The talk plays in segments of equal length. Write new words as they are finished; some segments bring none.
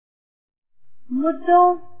मुद्दों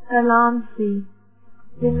कलाम से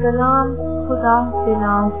ये कलाम खुदा से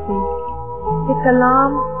नाम से ये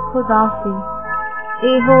कलाम खुदा से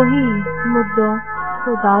एहो ही मुद्दों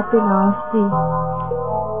खुदा के नाम से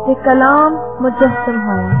ये कलाम मुजस्सम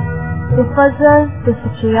है ये फजल ते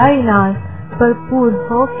सच्चाई नाल भरपूर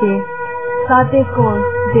होके साडे कोल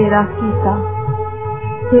डेरा कीता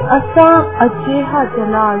ते असां अजिहा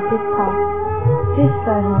जलाल दिता जिस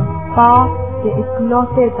तरह पाक ते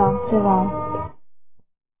इकलौते दा जवाब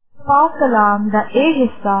पाक कलाम दा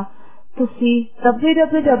हिस्सा तुसी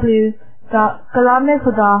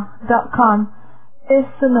www.kalamekhуда.com ते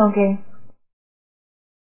सुनोगे।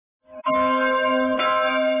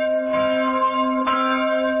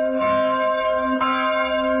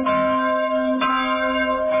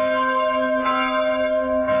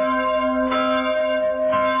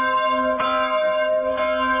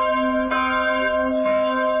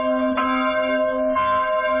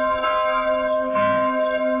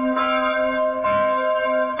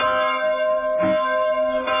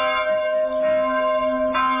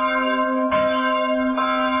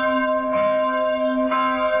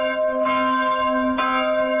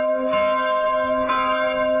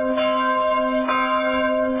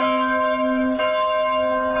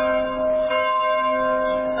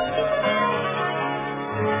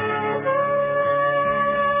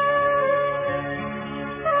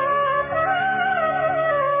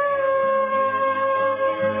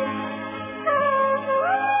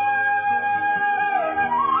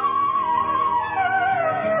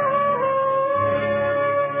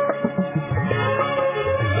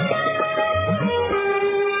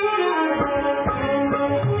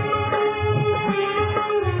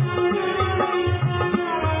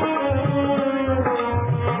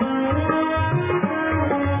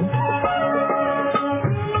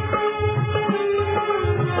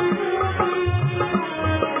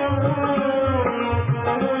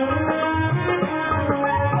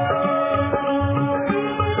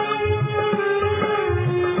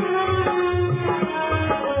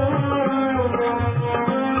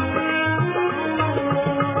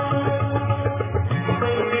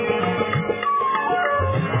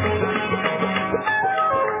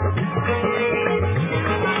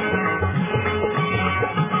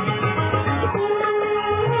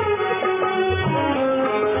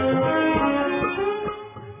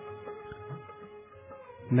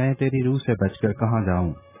 मैं तेरी रूह से बचकर कहाँ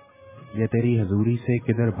जाऊं, या तेरी हजूरी से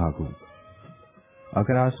किधर भागूं।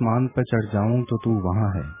 अगर आसमान पर चढ़ जाऊं तो तू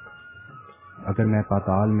वहां है, अगर मैं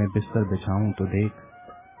पाताल में बिस्तर बिछाऊं तो देख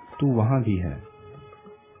तू वहां भी है।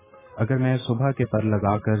 अगर मैं सुबह के पर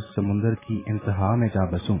लगाकर समुंदर की इंतहा में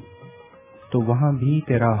जा बसूं तो वहां भी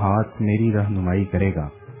तेरा हाथ मेरी रहनुमाई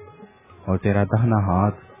करेगा और तेरा दाहिना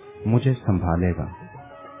हाथ मुझे संभालेगा।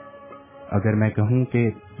 अगर मैं कहूं कि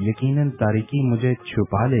यकीनन तारीकी मुझे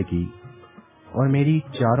छुपा लेगी और मेरी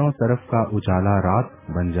चारों तरफ का उजाला रात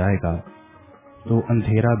बन जाएगा, तो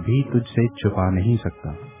अंधेरा भी तुझसे छुपा नहीं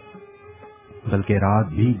सकता, बल्कि रात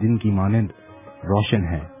भी दिन की मानिंद रोशन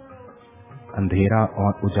है। अंधेरा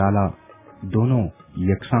और उजाला दोनों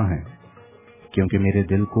यकसां हैं, क्योंकि मेरे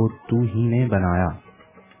दिल को तू ही ने बनाया,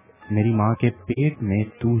 मेरी माँ के पेट में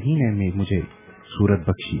तू ही ने मुझे सूरत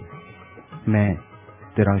बख्शी। मैं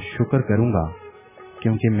तेरा शुक्र करूंगा,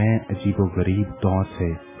 क्योंकि मैं अजीबो गरीब दौर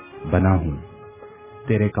से बना हूँ।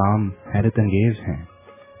 तेरे काम हैरत अंगेज हैं,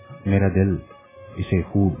 मेरा दिल इसे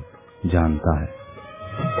खूब जानता है।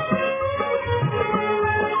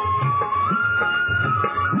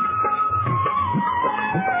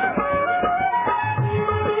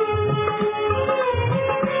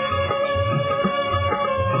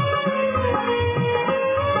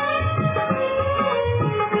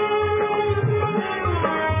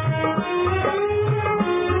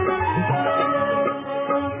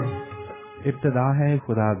 इब्तिदा है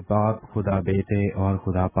खुदा बाप, खुदा बेटे और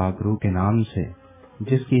खुदा पाक रूह के नाम से,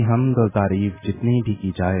 जिसकी हमद और तारीफ जितनी भी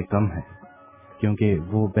की जाए कम है, क्योंकि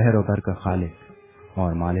वो बहर व बर का खालिक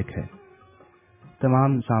और मालिक है।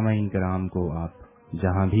 तमाम सामईन कराम को आप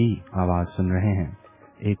जहां भी आवाज सुन रहे हैं,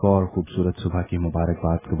 एक और खूबसूरत सुबह की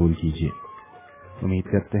मुबारकबाद कबूल कीजिए। उम्मीद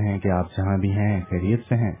करते हैं कि आप जहां भी हैं खैरियत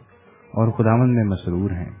से हैं और खुदावंद में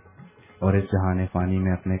मसरूर हैं, और इस जहान फानी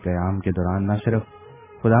में अपने कयाम के दौरान न सिर्फ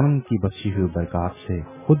खुदावंद की बख्शी हुई बरकत से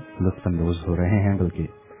खुद लुत्फ अंदोज हो रहे हैं, बल्कि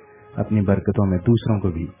अपनी बरकतों में दूसरों को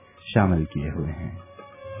भी शामिल किए हुए हैं।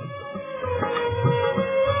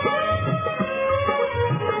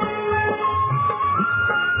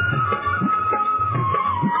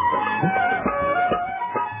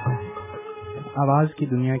 आवाज की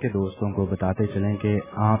दुनिया के दोस्तों को बताते चलें कि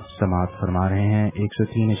आप समाअत फरमा रहे हैं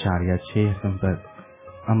 103.6 FM पर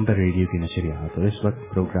अंबर रेडियो की नशरियात और इस वक्त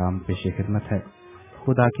प्रोग्राम पेश खिदमत है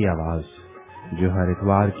खुदा की आवाज़, जो हर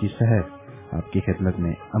इतवार की सहर आपकी खिदमत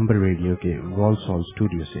में अंबर रेडियो के वॉलसॉल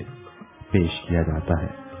स्टूडियो से पेश किया जाता है।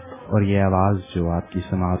 और ये आवाज़ जो आपकी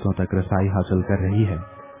समातों तक रसाई हासिल कर रही है,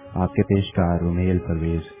 आपके पेशकार उमेल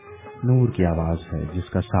परवेज नूर की आवाज़ है,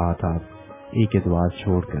 जिसका साथ आप एक इतवार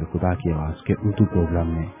छोड़कर खुदा की आवाज़ के उर्दू प्रोग्राम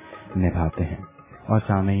में निभाते हैं। और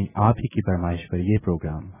सामईन, आप ही की फरमाइश पर यह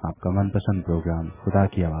प्रोग्राम, आपका मनपसंद प्रोग्राम खुदा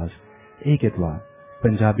की आवाज़, एक इतवार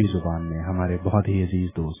पंजाबी जुबान में हमारे बहुत ही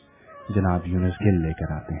अजीज दोस्त जनाब यूनुस गिल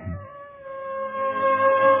लेकर आते हैं।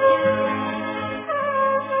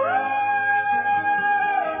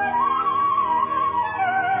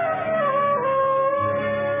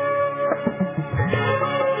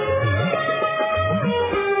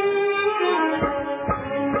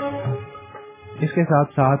 इसके साथ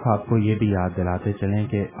साथ आपको ये भी याद दिलाते चलें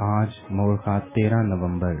कि आज मोरखा 13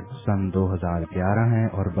 नवंबर सन 2011 है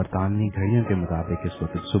और बरतानवी घड़ियों के मुताबिक इस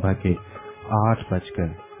वक्त सुबह के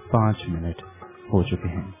 8:05 हो चुके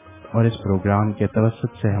हैं। और इस प्रोग्राम के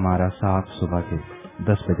तवस्सुत से हमारा साथ सुबह के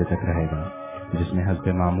 10 बजे तक रहेगा, जिसमें हस्ब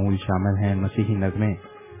मामूल शामिल हैं मसीही नगमे,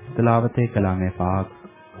 तिलावत कलाम पाक,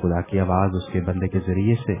 खुदा की आवाज़ उसके बंदे के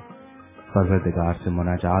जरिए से, परवरदिगार से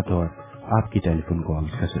मुनाजात और आपकी टेलीफोन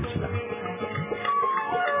कॉल्स का सिलसिला।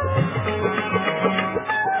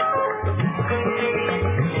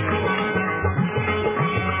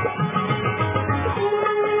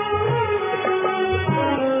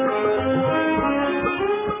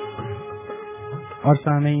 और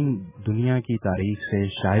सामईन, दुनिया की तारीख से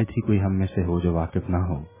शायद ही कोई हम में से हो जो वाकिफ ना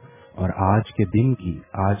हो, और आज के दिन की,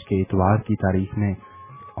 आज के इतवार की तारीख में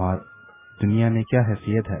और दुनिया में क्या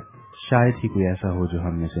हैसियत है, शायद ही कोई ऐसा हो जो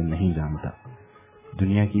हम में से नहीं जानता।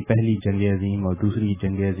 दुनिया की पहली जंग अजीम और दूसरी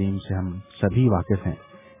जंग अजीम से हम सभी वाकिफ हैं।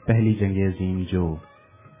 पहली जंग अजीम जो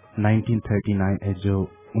 1939 जो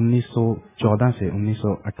 1914 से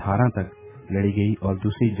 1918 तक लड़ी गई, और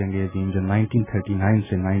दूसरी जंग अजीम जो 1939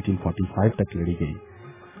 से 1945 तक लड़ी गई।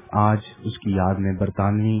 आज उसकी याद में,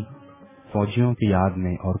 बरतानवी फौजियों की याद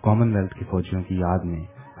में और कॉमनवेल्थ की फौजियों की याद में,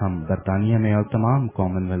 हम बरतानिया में और तमाम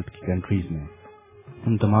कॉमनवेल्थ की कंट्रीज में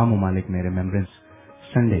उन तमाम ममालिक में रिमेम्बरेंस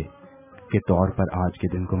संडे के तौर पर आज के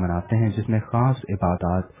दिन को मनाते हैं, जिसमें खास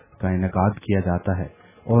इबादत का इनेकाद किया जाता है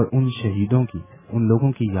और उन शहीदों की, उन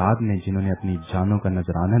लोगों की याद में जिन्होंने अपनी जानों का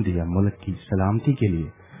नजराना दिया मुल्क की सलामती के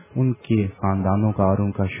लिए, उनके खानदानों का और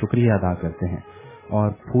उनका शुक्रिया अदा करते हैं।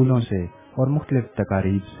 और फूलों से और मुख्तलिफ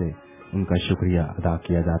तकारीब से उनका शुक्रिया अदा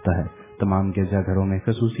किया जाता है। तमाम गिरजाघरों में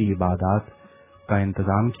खसूसी इबादत का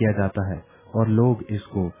इंतजाम किया जाता है और लोग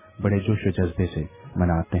इसको बड़े जोश व जज्बे से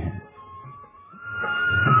मनाते हैं।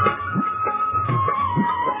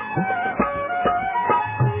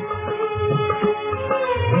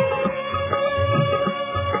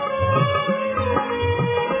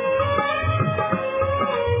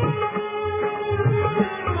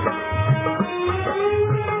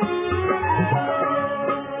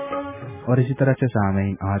 और इसी तरह से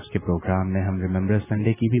सामईन, आज के प्रोग्राम में हम रिमेम्बरेंस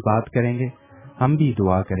संडे की भी बात करेंगे। हम भी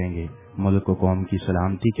दुआ करेंगे मुल्क व कौम की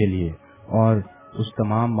सलामती के लिए और उस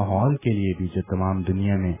तमाम माहौल के लिए भी जो तमाम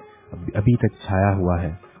दुनिया में अभी तक छाया हुआ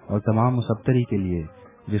है, और तमाम मुसब्तरी के लिए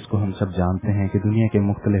जिसको हम सब जानते हैं कि दुनिया के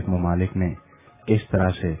मुख्तलिफ ममालिक में किस तरह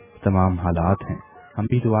से तमाम हालात हैं। हम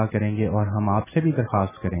भी दुआ करेंगे और हम आपसे भी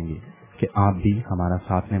दरख्वास्त करेंगे कि आप भी हमारा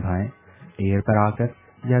साथ निभाएं, एयर पर आकर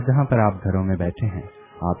या जहां पर आप घरों में बैठे हैं,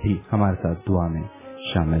 आप भी हमारे साथ दुआ में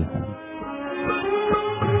शामिल हों।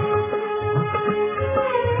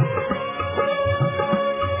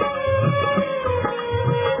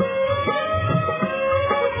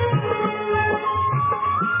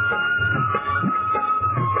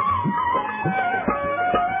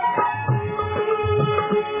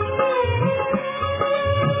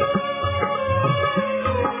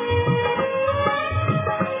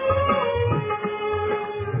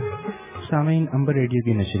 सामईन, अंबर रेडियो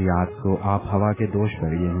की नशरियात को आप हवा के दोष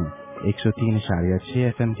पर यही 103.6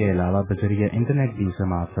 FM के अलावा बजरिया इंटरनेट भी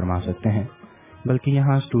समाअत फरमा सकते हैं, बल्कि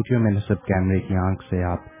यहाँ स्टूडियो में नस्ब कैमरे की आंख से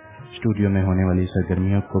आप स्टूडियो में होने वाली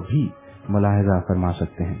सरगर्मियों को भी मुलाहिजा फरमा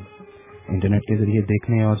सकते हैं। इंटरनेट के जरिए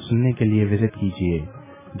देखने और सुनने के लिए विजिट कीजिए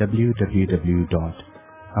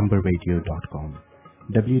www.amberradio.com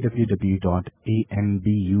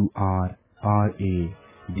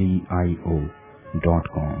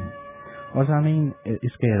www.amburradio.com। और सामईन,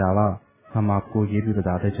 इसके अलावा हम आपको ये भी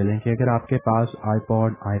बताते चलें कि अगर आपके पास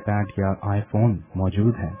आईपॉड, आईपैड या आईफोन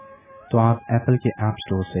मौजूद है तो आप एप्पल के ऐप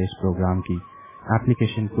स्टोर से इस प्रोग्राम की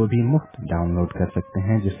एप्लीकेशन को भी मुफ्त डाउनलोड कर सकते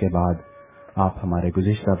हैं, जिसके बाद आप हमारे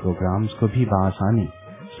गुज़िश्ता प्रोग्राम्स को भी बआसानी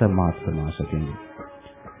समाअत फरमा सकेंगे।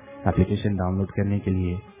 एप्लीकेशन डाउनलोड करने के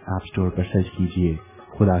लिए ऐप स्टोर पर सर्च कीजिए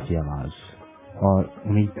خدا کی آواز، اور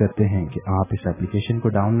امید کرتے ہیں کہ آپ اس اپلیکیشن کو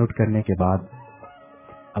ڈاؤن لوڈ کرنے کے بعد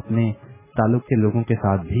اپنے تعلق کے لوگوں کے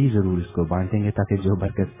ساتھ بھی ضرور اس کو بانٹیں گے، تاکہ جو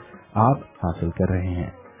برکت آپ حاصل کر رہے ہیں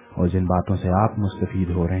اور جن باتوں سے آپ مستفید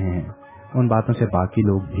ہو رہے ہیں ان باتوں سے باقی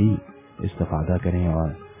لوگ بھی استفادہ کریں اور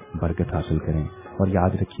برکت حاصل کریں۔ اور یاد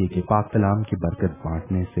رکھیے کہ پاک کلام کی برکت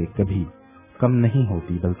بانٹنے سے کبھی کم نہیں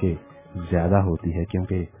ہوتی بلکہ زیادہ ہوتی ہے،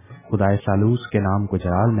 کیونکہ خدائے سالوس کے نام کو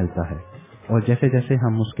جلال ملتا ہے، اور جیسے جیسے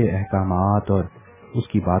ہم اس کے احکامات اور اس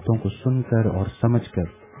کی باتوں کو سن کر اور سمجھ کر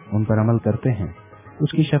ان پر عمل کرتے ہیں،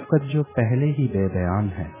 اس کی شفقت جو پہلے ہی بے بیان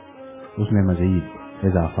ہے اس میں مزید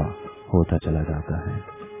اضافہ ہوتا چلا جاتا ہے۔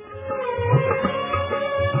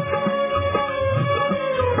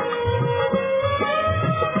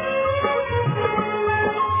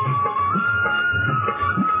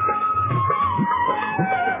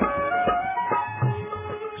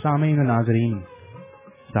 سامعین و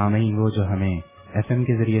سامعین وہ جو ہمیں ایف ایم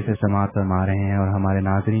کے ذریعے سے سماعت فرما رہے ہیں، اور ہمارے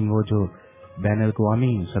ناظرین وہ جو بین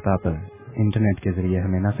الاقوامی سطح پر انٹرنیٹ کے ذریعے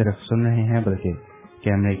ہمیں نہ صرف سن رہے ہیں بلکہ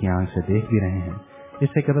کیمرے کی آنکھ سے دیکھ بھی رہے ہیں۔ اس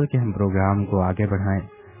سے قبل کہ ہم پروگرام کو آگے بڑھائیں،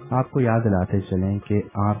 آپ کو یاد دلاتے چلیں کہ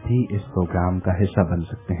آپ بھی اس پروگرام کا حصہ بن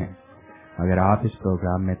سکتے ہیں۔ اگر آپ اس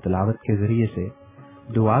پروگرام میں تلاوت کے ذریعے سے،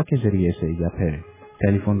 دعا کے ذریعے سے یا پھر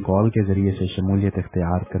ٹیلی فون کال کے ذریعے سے شمولیت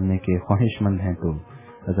اختیار کرنے کے خواہش مند ہیں تو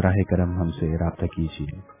ذرا کرم ہم سے رابطہ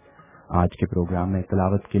کیجیے۔ آج کے پروگرام میں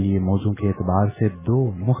تلاوت کے لیے موضوع کے اعتبار سے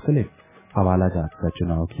 2 مختلف حوالہ جات کا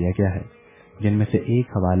چناؤ کیا گیا ہے، جن میں سے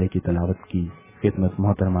ایک حوالے کی تلاوت کی خدمت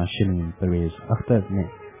محترمہ شمیم پرویز اختر نے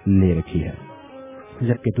لے رکھی ہے،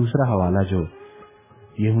 جبکہ دوسرا حوالہ جو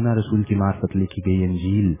یوحنا رسول کی معرفت لکھی گئی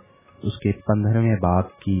انجیل اس کے 15ویں باب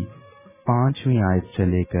کی 5ویں آیت سے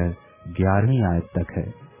لے کر 11ویں آیت تک ہے۔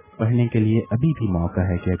 پڑھنے کے لیے ابھی بھی موقع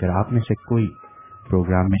ہے کہ اگر آپ میں سے کوئی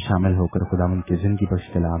پروگرام میں شامل ہو کر خداوند کے زندگی بخش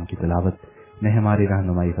کلام کی تلاوت میں ہماری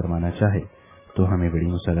رہنمائی فرمانا چاہے تو ہمیں بڑی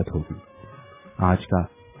مسرت ہوگی۔ آج کا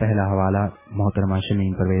پہلا حوالہ محترمہ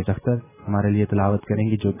شمیم پرویز اختر ہمارے لیے تلاوت کریں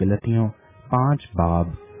گی، جو غلطیوں 5 باب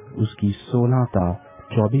اس کی 16 تا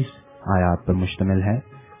 24 آیات پر مشتمل ہے،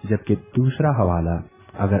 جبکہ دوسرا حوالہ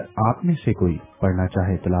اگر آپ میں سے کوئی پڑھنا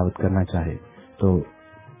چاہے، تلاوت کرنا چاہے تو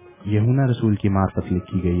یوحنا رسول کی معرفت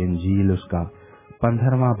لکھی گئی انجیل اس کا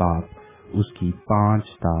 15واں باب اس کی 5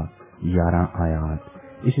 تا 11 آیات۔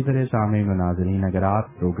 اسی طرح سامعین و ناظرین، اگر آپ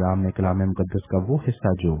پروگرام میں کلام مقدس کا وہ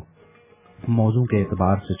حصہ جو موضوع کے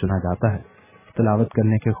اعتبار سے چنا جاتا ہے تلاوت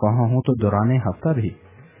کرنے کے خواہاں ہوں تو دوران ہفتہ بھی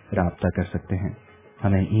رابطہ کر سکتے ہیں۔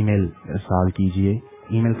 ہمیں ای میل ارسال کیجیے۔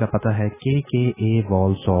 ای میل کا پتہ ہے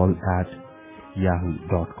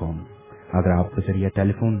kkavolsol@yahoo.com۔ اگر آپ کے ذریعے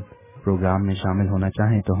ٹیلی فون پروگرام میں شامل ہونا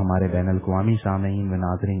چاہیں تو ہمارے بین الاقوامی سامعین و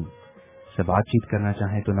ناظرین سے بات چیت کرنا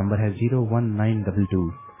چاہیں تو نمبر ہے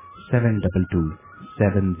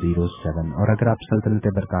 01922722707، اور اگر آپ سلطنت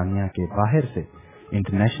برطانیہ کے باہر سے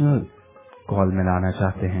انٹرنیشنل کال میں لانا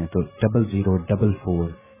چاہتے ہیں تو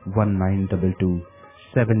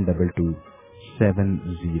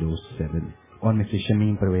 00441922722707۔ اور مسز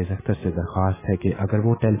شمیم پرویز اختر سے درخواست ہے کہ اگر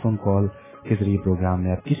وہ ٹیلی فون کال کے ذریعے پروگرام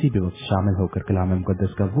میں آپ کسی بھی وقت شامل ہو کر کلام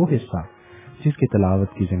مقدس کا وہ حصہ جس کی تلاوت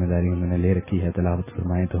کی ذمہ داری انہوں نے لے رکھی ہے تلاوت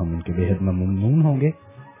فرمائیں تو ہم ان کے بےحد ممنون ہوں گے۔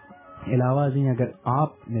 علاوہ ازیں اگر آپ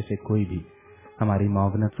میں سے کوئی بھی ہماری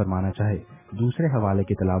معاونت فرمانا چاہے دوسرے حوالے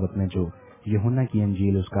کی تلاوت میں جو یوحنا کی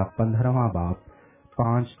انجیل اس کا 15واں باب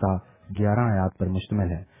 5 تا 11 آیات پر مشتمل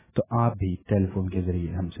ہے تو آپ بھی ٹیلی فون کے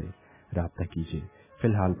ذریعے ہم سے رابطہ کیجیے۔ فی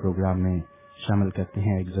الحال پروگرام میں شامل کرتے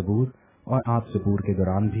ہیں ایک زبور، اور آپ زبور کے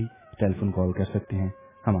دوران بھی ٹیلی فون کال کر سکتے ہیں،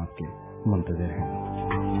 ہم آپ کے منتظر ہیں۔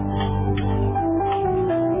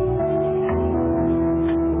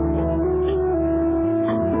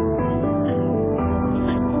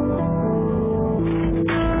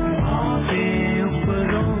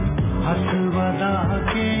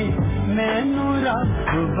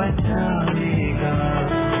 بچاوے گا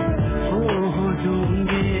وہ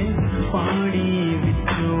ڈونگے پانی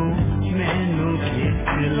بچوں مینو کھچ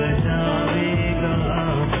لجاوے گا،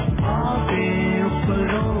 آپے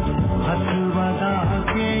اوپروں ہاتھ ودا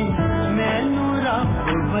کے مینو رب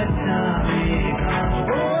بچاوے گا۔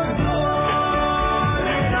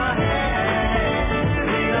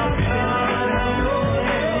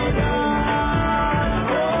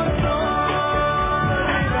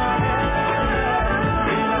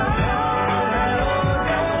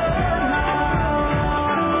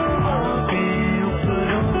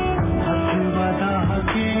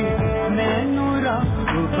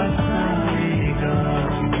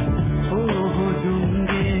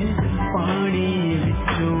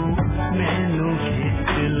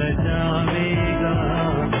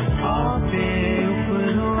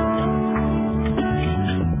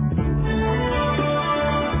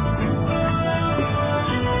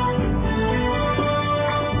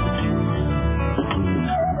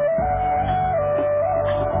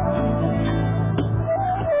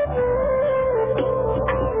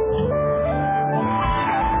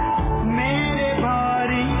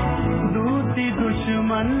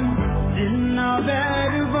 दुश्मन जिन्ना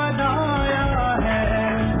वैर बनाया है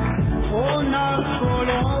ओ ना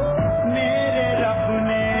कोड़ो मेरे रब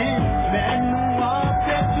ने मैनू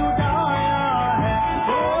आपे छुड़ाया है ओ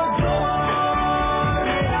जो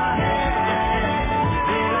मेरा है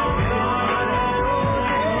तेरा प्यार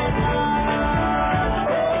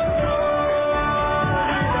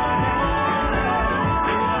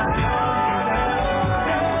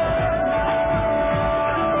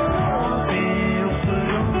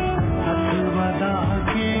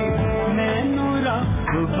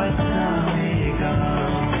बचाएगा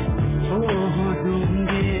ओह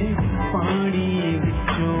दूंगे पानी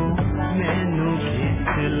बिचों मैनू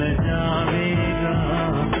खिच ल जावेगा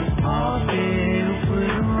आपे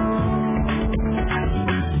उपरों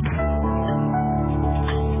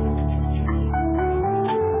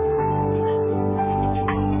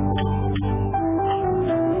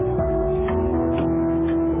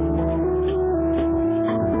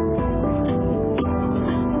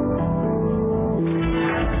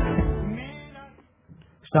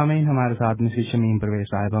सामीन, हमारे साथ मिसेस शमीम परवेज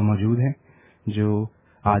साहिबा मौजूद हैं जो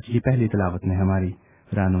आज की पहली तिलावत में हमारी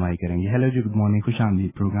रहनुमाई करेंगी। हेलो जी, गुड मॉर्निंग, खुश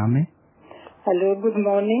आमदीद प्रोग्राम में। Hello, good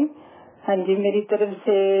morning. हाँ जी, मेरी तरफ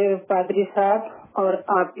से पादरी साहब और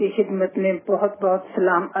आपकी खिदमत में बहुत बहुत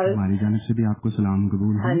सलाम अर्ज। हमारी जानिब से भी आपको सलाम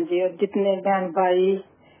कबूल। हाँ जी, और जितने बहन भाई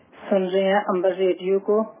सुन रहे हैं अंबर रेडियो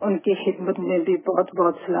को, उनकी खिदमत में भी बहुत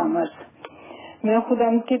बहुत सलाम अर्ज। मैं खुदा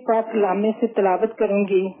के पाक कलामे से तिलावत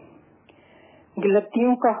करूंगी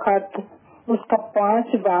गलतियों का खत, उसका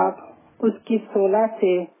 5 बाब, उसकी 16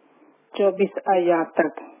 से 24 आयत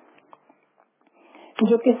तक,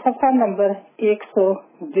 जो कि सफा नंबर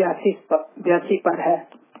 182 पर है।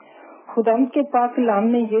 खुदा के पाक कलाम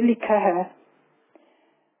में ये लिखा है,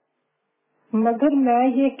 मगर मैं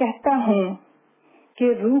ये कहता हूँ कि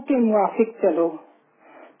रूह के मुआफिक चलो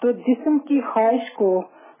तो जिस्म की ख्वाहिश को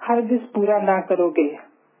हरगिज़ पूरा ना करोगे,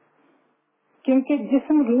 क्योंकि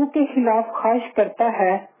जिस्म रूह के खिलाफ ख्वाहिश करता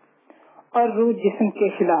है और रूह जिस्म के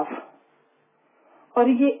खिलाफ,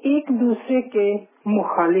 और ये एक दूसरे के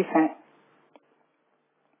मुखालिफ हैं,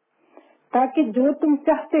 ताकि जो तुम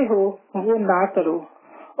चाहते हो वो ना करो।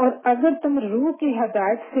 और अगर तुम रूह की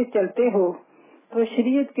हदायत से चलते हो तो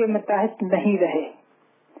शरीयत के मुताबिक नहीं रहे।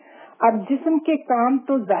 अब जिस्म के काम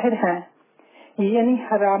तो जाहिर हैं, यानी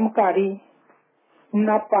हरामकारी,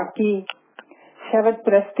 नापाकी, शहवत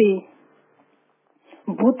परस्ती,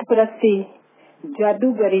 भूत परस्ती,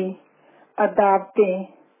 जादूगरी, अदावतें,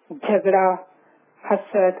 झगड़ा,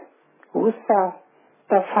 हसद, गुस्सा,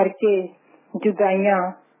 तफरके, जुदाइयाँ,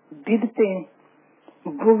 बिदतें,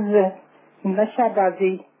 बुग़्ज़,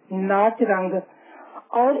 नशाबाजी, नाच रंग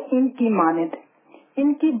और इनकी मानद।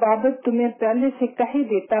 इनकी बाबत तुम्हें पहले से कह ही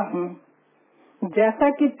देता हूँ, जैसा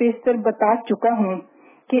कि पेशतर बता चुका हूँ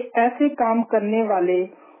कि ऐसे काम करने वाले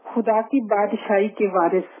खुदा की बादशाही के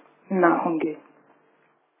वारिस ना होंगे।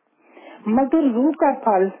 मगर रूह का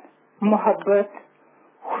फल मोहब्बत,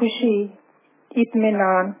 खुशी,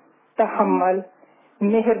 इत्मीनान, तहम्मुल,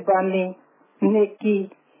 मेहरबानी, नेकी,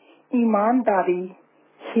 ईमानदारी,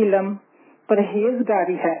 हिल्म,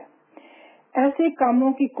 परहेजगारी है। ऐसे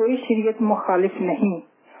कामों की कोई शरीयत मुखालिफ नहीं,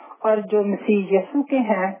 और जो मसीह यीशु के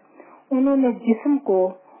हैं उन्होंने जिस्म को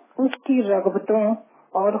उसकी रगबतों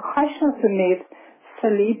और ख्वाहिशों समेत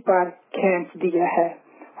सलीब पर खींच दिया है।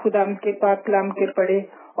 खुदा के पाक कलाम के पढ़े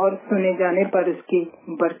और सुने जाने पर उसकी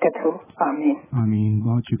बरकत हो। आमीन आमीन।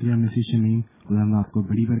 बहुत शुक्रिया मिसेस शमीम, खुदा आपको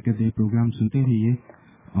बड़ी बरकत दे। प्रोग्राम सुनते रहिए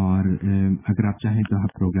और अगर आप चाहें तो आप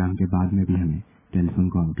प्रोग्राम के बाद में भी हमें टेलीफोन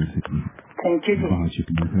कॉल कर सकते हैं। Thank you. बहुत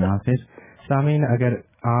शुक्रिया। हाफिज। सामीन, अगर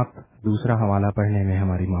आप दूसरा हवाला पढ़ने में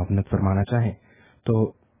हमारी मुआवनत फरमाना चाहें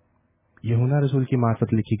तो यूहन्ना रसूल की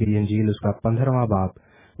मार्फत लिखी गई इंजील, उसका 15वां बाब,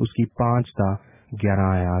 उसकी 5 से 11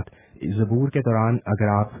 आयत। ज़बूर के दौरान अगर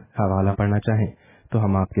आप हवाला पढ़ना चाहें तो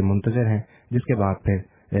हम आपके मुंतजर हैं, जिसके बाद फिर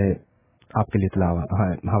आपके लिए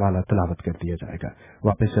हवाला तिलावत कर दिया जाएगा।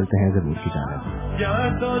 वापस चलते हैं ज़बूर की जानिब।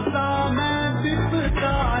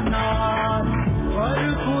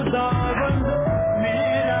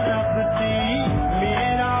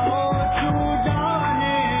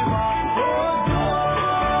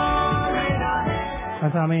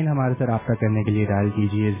 सामीन, हमारे से राब्ता करने के लिए डायल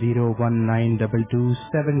कीजिए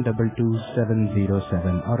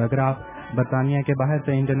 01922722707 और अगर आप बरतानिया के बाहर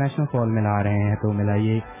से इंटरनेशनल कॉल मिला रहे हैं तो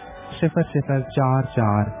मिलाइए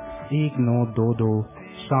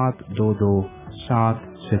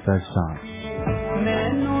 00441922722707।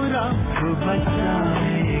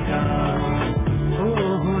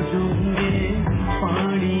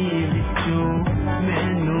 पानी बिचों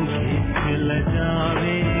मैनू खिच ल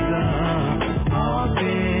जावेगा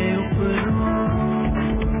आपे उपरों।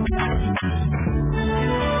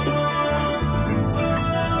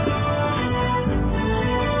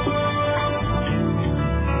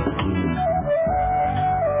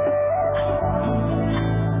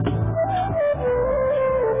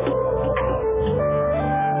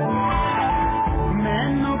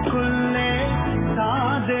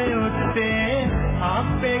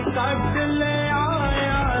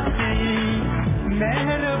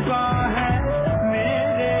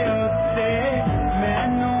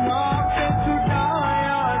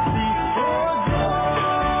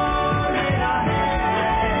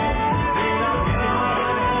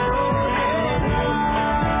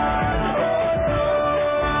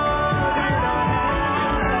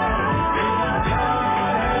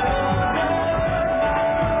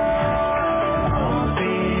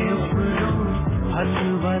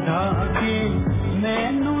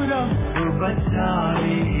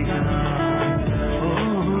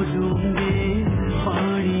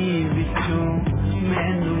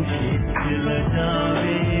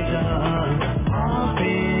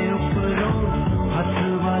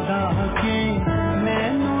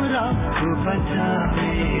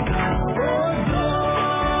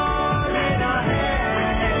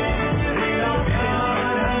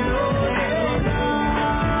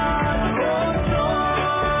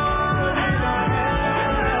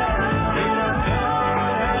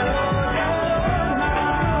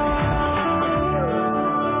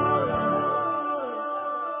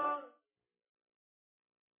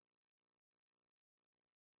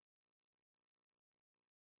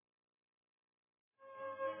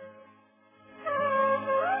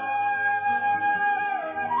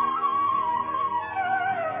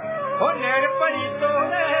 हो नेड़ पई तो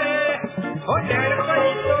दे हो नेड़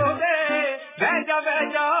पई तो दे बह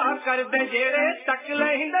जा कर दे जेड़े तक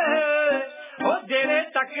लेंदे हो जेड़े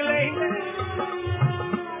तक लेंदे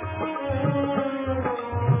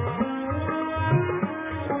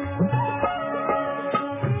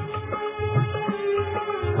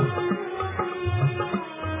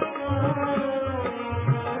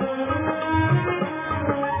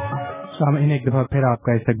सामईन एक दफा फिर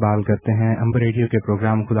आपका इस्तकबाल करते हैं अंबर रेडियो के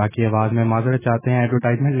प्रोग्राम खुदा की आवाज में। माजरत चाहते हैं,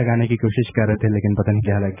 एडवर्टाइजमेंट लगाने की कोशिश कर रहे थे लेकिन पता नहीं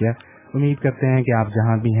क्या लग गया। उम्मीद करते हैं कि आप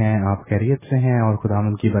जहां भी हैं आप खैरियत से हैं और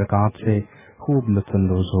खुदावंद की बरकत से खूब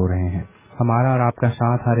लुत्फानंदोज हो रहे हैं। हमारा और आपका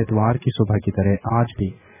साथ हर इतवार की सुबह की तरह आज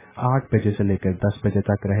भी 8 बजे से लेकर 10 बजे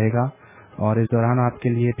तक रहेगा और इस दौरान आपके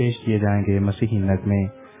लिए पेश किए जाएंगे मसीही नगमे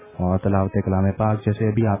और तलावत कलाम पाक। जैसे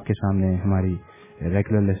अभी आपके सामने हमारी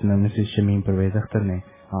regular listener Mrs Shamim Parvez Akhtar ने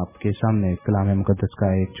आपके सामने कलाम मुकद्दस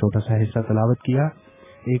का एक छोटा सा हिस्सा तलावत किया।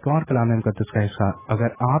 एक और कलाम मुकद्दस का हिस्सा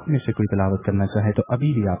अगर आप में से कोई तलावत करना चाहे तो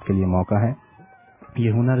अभी भी आपके लिए मौका है।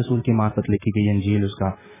 यूहन्ना रसूल की मार्फत लिखी गई इंजील उसका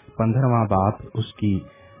 15वां बाब उसकी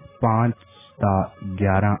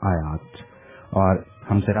 5-11 आयात। और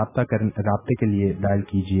हमसे राब्ते के लिए डायल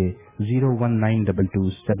कीजिए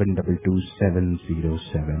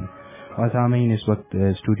 01922722707। और सामईन इस वक्त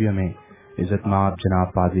स्टूडियो में इज्जत माब जनाब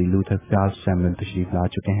पादरी लूथर फ्याज सैमुअल तशरीफ ला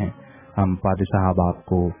चुके हैं। हम पादरी साहब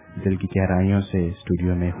आपको दिल की गहराइयों से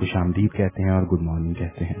स्टूडियो में खुशामदीद कहते हैं और गुड मॉर्निंग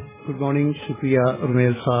कहते हैं। गुड मॉर्निंग, शुक्रिया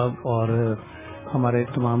रुमेल साहब और हमारे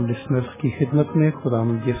तमाम लिसनर्स की खिदमत में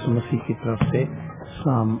खुदावंद यीशु मसीह की तरफ से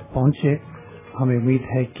सलाम पहुंचे। हमें उम्मीद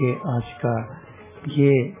है कि आज का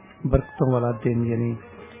ये बरकतों वाला दिन यानी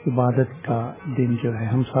इबादत का दिन जो है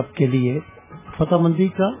हम सब के लिए फतहमंदी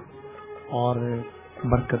का और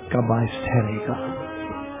बरकत का बायस ठहरेगा।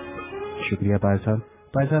 शुक्रिया पाय साहब।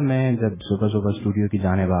 पाय साहब, मैं जब सुबह सुबह स्टूडियो की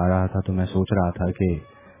जानेब आ रहा था तो मैं सोच रहा था कि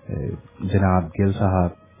जनाब गिल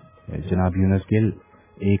साहब, जनाब यूनुस गिल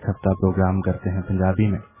एक हफ्ता प्रोग्राम करते हैं पंजाबी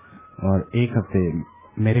में और एक हफ्ते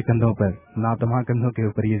मेरे कंधों पर, नातमा कंधों के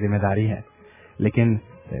ऊपर ये जिम्मेदारी है। लेकिन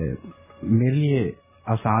मेरे लिए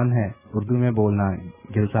आसान है उर्दू में बोलना,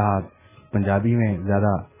 गिल साहब पंजाबी में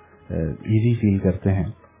ज्यादा इजी फील करते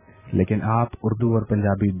हैं। लेकिन आप उर्दू और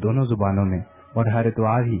पंजाबी दोनों जुबानों में और हर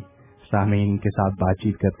इतवार ही सामीन के साथ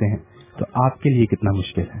बातचीत करते हैं, तो आपके लिए कितना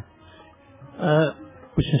मुश्किल है?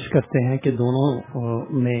 कोशिश करते हैं कि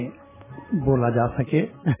दोनों में बोला जा सके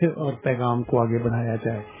और पैगाम को आगे बढ़ाया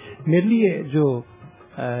जाए। मेरे लिए जो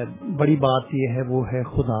बड़ी बात यह है वो है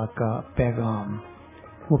खुदा का पैगाम,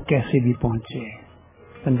 वो कैसे भी पहुंचे,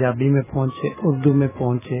 पंजाबी में पहुंचे, उर्दू में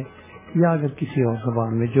पहुंचे या अगर किसी और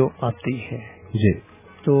जबान में जो आती है जी।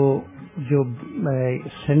 तो जो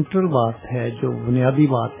सेंट्रल बात है, जो बुनियादी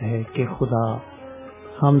बात है कि खुदा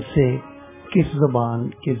हमसे किस जबान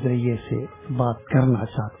के जरिए से बात करना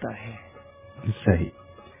चाहता है। सही,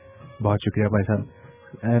 बहुत शुक्रिया भाई साहब।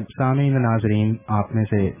 सामीन नाजरीन, आप में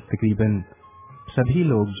से तकरीबन सभी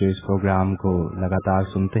लोग जो इस प्रोग्राम को लगातार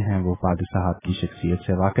सुनते हैं वो पादरी साहब की शख्सियत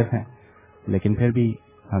से वाकिफ हैं, लेकिन फिर भी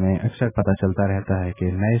हमें अक्सर पता चलता रहता है कि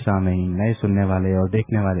नए सामीन, नए सुनने वाले और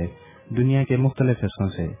देखने वाले दुनिया के मुख्तलिफ हिस्सों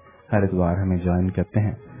से हर इतवार हमें ज्वाइन करते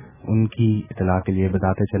हैं। उनकी इतला के लिए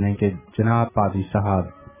बताते चलें कि जनाब पादरी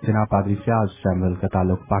साहब, जनाब पादरी फ्याज सैमुअल का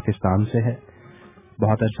ताल्लुक पाकिस्तान से है।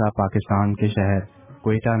 बहुत अच्छा पाकिस्तान के शहर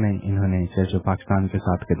क्वेटा में इन्होंने चर्च ऑफ पाकिस्तान के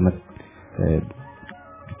साथ खिदमत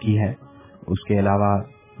की है। उसके अलावा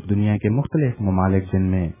दुनिया के मुख्तलिफ ममालिक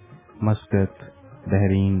जिनमें मस्कत,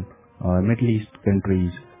 बहरीन और मिडल ईस्ट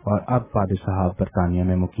कंट्रीज, और अब पादरी साहब बरतानिया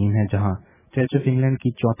में मुकीम है, जहां चर्च ऑफ इंग्लैंड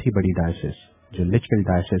की चौथी बड़ी डायसिस जो लिचफील्ड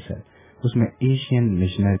डायसिस है उसमें एशियन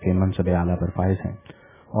मिशनर के मनसब आला पर फाइज हैं।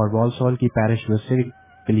 और वॉलसॉल की पैरिश बेसिलिक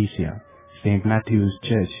कलीसिया सेंट मैथ्यूज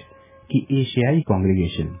चर्च की एशियाई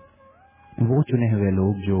कांग्रीगेशन, वो चुने हुए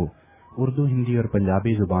लोग जो उर्दू, हिंदी और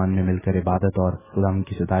पंजाबी जुबान में मिलकर इबादत और खुदावंद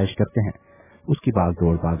की सताइश करते हैं, उसकी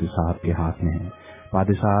बागडोर पादरी साहब के हाथ में है।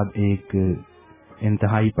 पादरी साहब एक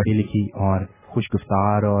इंतहाई पढ़ी लिखी और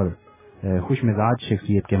खुशगुफ्तार और खुश मिजाज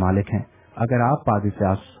शख्सियत के मालिक हैं। अगर आप पादरी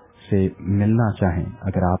फ्याज से मिलना चाहें,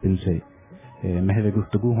 अगर आप इनसे महज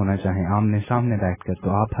गुफ्तगू होना चाहें आमने सामने बैठकर, तो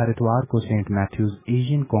आप हर इतवार को सेंट मैथ्यूज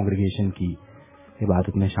एशियन कांग्रीगेशन की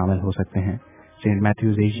इबादत में शामिल हो सकते हैं। सेंट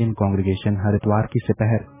मैथ्यूज एशियन कांग्रीगेशन हर इतवार की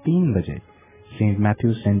दोपहर 3 बजे Saint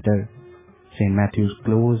Matthew's centre, Saint Matthew's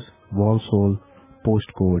close, Walsall,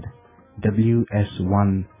 post code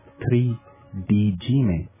WS1 3DG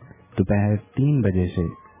में दोपहर 3 बजे से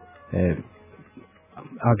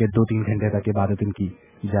आगे 2-3 घंटे तक इबादत इनकी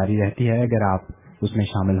जारी रहती है। अगर आप उसमें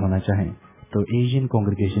शामिल होना चाहें तो एशियन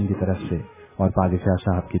कांग्रीगेशन की तरफ से और पादरी फ्याज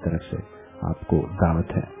साहब की तरफ से आपको दावत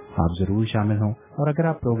है, आप जरूर शामिल हों। और अगर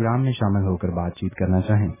आप प्रोग्राम में शामिल होकर बातचीत करना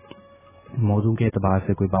चाहें मौजू के एतबार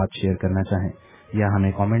से कोई बात शेयर करना चाहें या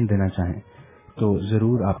हमें कमेंट देना चाहें तो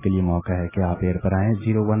जरूर आपके लिए मौका है कि आप एयर पर आएं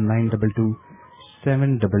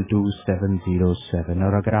 01922722707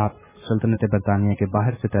 और अगर आप सल्तनत बरतानिया के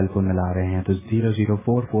बाहर से टेलीफोन मिला रहे हैं तो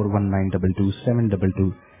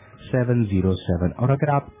 00441922707 और अगर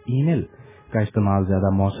आप ईमेल का इस्तेमाल ज्यादा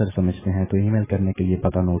मौसर समझते हैं तो ईमेल करने के लिए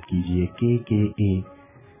पता नोट कीजिए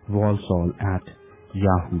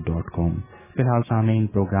kka@walsall@yahoo.com। फिलहाल सामीन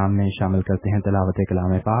प्रोग्राम में शामिल करते हैं तिलावत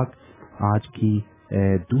कलाम पाक। आज की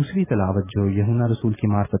दूसरी तिलावत जो यूहन्ना रसूल की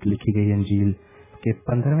मार्फत लिखी गई अंजील के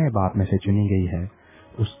 15वें बाब में से चुनी गई है,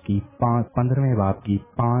 उसकी 15वें बाब की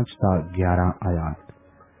 5 से 11 आयात।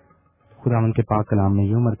 खुदावंद के पाक कलाम में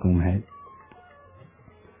यूं मरकूम है,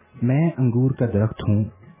 मैं अंगूर का दरख्त हूँ,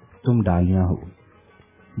 तुम डालियां हो।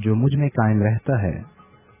 जो मुझ में कायम रहता है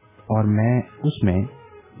और मैं उसमें,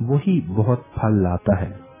 वही बहुत फल लाता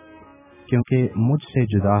है, क्योंकि मुझसे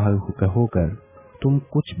जुदा होकर तुम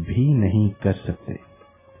कुछ भी नहीं कर सकते।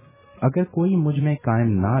 अगर कोई मुझ में कायम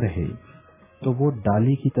ना रहे तो वो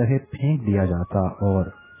डाली की तरह फेंक दिया जाता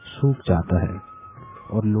और सूख जाता है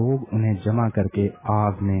और लोग उन्हें जमा करके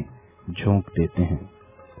आग में झोंक देते हैं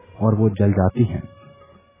और वो जल जाती हैं।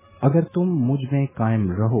 अगर तुम मुझ में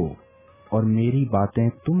कायम रहो और मेरी बातें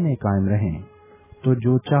तुम में कायम रहें तो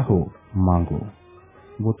जो चाहो मांगो,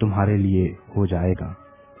 वो तुम्हारे लिए हो जाएगा।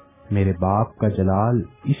 मेरे बाप का जलाल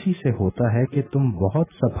इसी से होता है कि तुम बहुत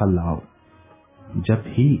सा फल लाओ, जब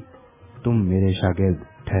ही तुम मेरे शागिर्द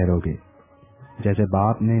ठहरोगे। जैसे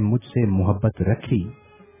बाप ने मुझसे मोहब्बत रखी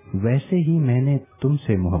वैसे ही मैंने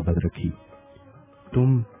तुमसे मोहब्बत रखी।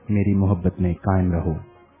 तुम मेरी मोहब्बत में कायम रहो।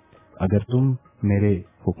 अगर तुम मेरे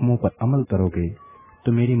हुक्मों पर अमल करोगे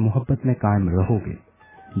तो मेरी मोहब्बत में कायम रहोगे,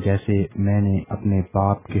 जैसे मैंने अपने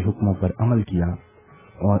बाप के हुक्मों पर अमल किया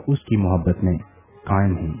और उसकी मोहब्बत में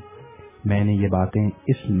कायम हूँ। मैंने ये बातें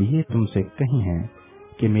इसलिए तुमसे कही हैं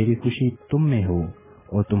कि मेरी खुशी तुम में हो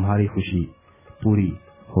और तुम्हारी खुशी पूरी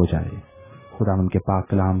हो जाए। खुदावंद के पाक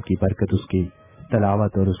कलाम की बरकत उसकी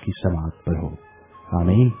तलावत और उसकी समाअत पर हो।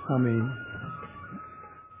 आमीन आमीन।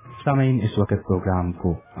 सामीन, इस वक्त प्रोग्राम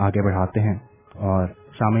को आगे बढ़ाते हैं और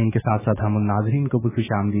सामीन के साथ साथ हम उन नाज़रीन को भी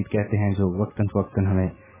खुशामदीद कहते हैं जो वक्तन फवक्तन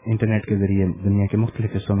हमें इंटरनेट के जरिए दुनिया के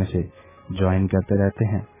मुख्तलिफ हिस्सों में से ज्वाइन करते रहते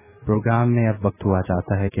हैं। प्रोग्राम में अब वक्त हुआ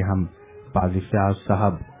चाहता है कि हम पाजी फयाज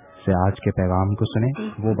साहब से आज के पैगाम को सुने।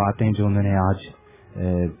 वो बातें जो उन्होंने आज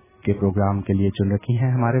के प्रोग्राम के लिए चुन रखी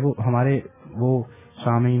हैं। हमारे वो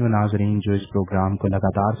सामीन व नाज़रीन जो इस प्रोग्राम को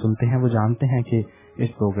लगातार सुनते हैं वो जानते हैं कि इस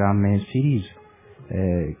प्रोग्राम में सीरीज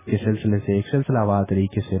के सिलसिले से एक सिलसिलावार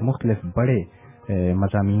तरीके से मुख्तलिफ बड़े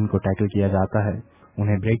मज़ामीन को टैकल किया जाता है,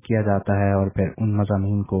 उन्हें ब्रेक किया जाता है और फिर उन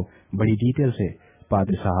मज़ामीन को बड़ी डिटेल से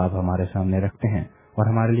पादरी साहब हमारे सामने रखते हैं और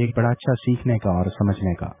हमारे लिए एक बड़ा अच्छा सीखने का और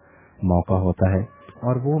समझने का मौका होता है।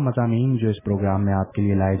 और वो मज़ामीन जो इस प्रोग्राम में आपके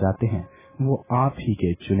लिए लाए जाते हैं वो आप ही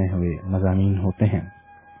के चुने हुए मज़ामीन होते हैं।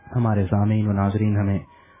 हमारे सामीन व नाज़रीन हमें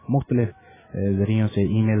मुख्तलिफ जरियों से,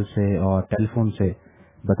 ईमेल से और टेलीफोन से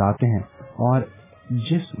बताते हैं और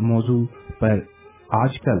जिस मौजू पर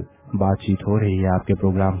आजकल बातचीत हो रही है आपके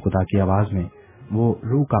प्रोग्राम खुदा की आवाज में, वो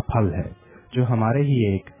रूह का फल है जो हमारे ही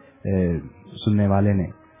एक सुनने वाले ने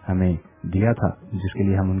हमें दिया था, जिसके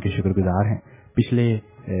लिए हम उनके शुक्रगुजार हैं। पिछले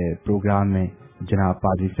प्रोग्राम में जनाब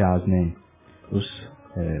पादरी फयाज ने उस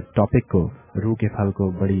टॉपिक को, रूह के फल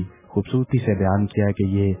को बड़ी खूबसूरती से बयान किया कि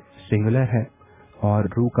ये सिंगुलर है और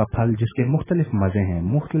रूह का फल जिसके मुख्तलिफ मजे हैं,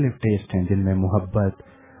 मुख्तलिफ टेस्ट हैं, जिनमें मोहब्बत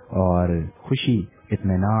और खुशी,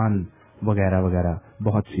 इत्मीनान वगैरह वगैरह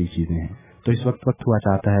बहुत सी चीजें हैं। तो इस वक्त हुआ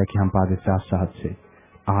चाहता है कि हम पादरी फयाज साहब से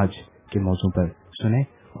आज के मौजू पर सुने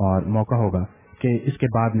और मौका होगा कि इसके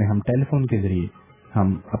बाद में हम टेलीफोन के जरिए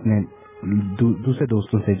हम अपने दूसरे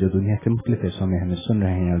दोस्तों से जो दुनिया के मुख्तलिफ हिस्सों में हमें सुन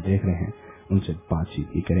रहे हैं और देख रहे हैं उनसे बातचीत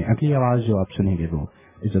भी करें। अगली आवाज जो आप सुनेंगे वो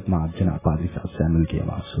इज्जतमाब जनाब पादरी साहब सैमुअल की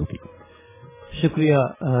आवाज होगी। शुक्रिया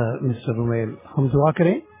मिस्टर रुमेल। हम दुआ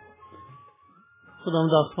करें।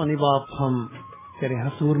 खुदावंद आसमानी बाप, हम तेरे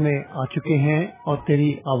हजूर में आ चुके हैं और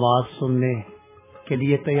तेरी आवाज सुनने के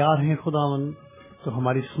लिए तैयार हैं। खुदावंद, तो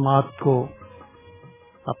हमारी समात को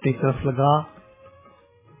अपनी तरफ लगा,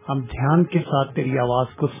 हम ध्यान के साथ तेरी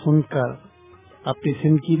आवाज को सुनकर अपनी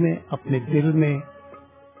जिंदगी में, अपने दिल में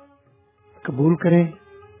कबूल करें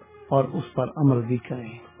और उस पर अमल भी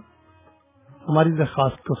करें। हमारी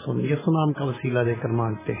दरख्वास्त को सुन, यीशु नाम का वसीला देकर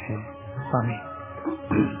मांगते हैं, आमीन।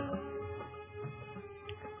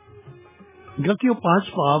 गलतियों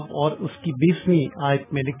 5 बाब और उसकी 20वीं आयत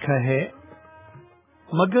में लिखा है,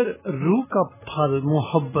 मगर रूह का फल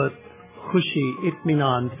मोहब्बत, खुशी,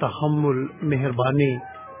 इत्मीनान, तहम्मुल, मेहरबानी,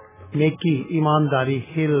 नेकी, ईमानदारी,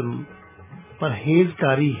 हिल्म,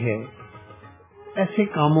 परहेजगारी है। ایسے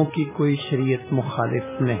کاموں کی کوئی شریعت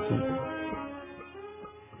مخالف نہیں۔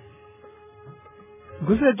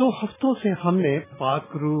 گزرے 2 ہفتوں سے ہم نے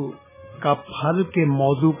پاک روح کا پھل کے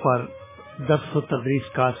موضوع پر درس و تدریس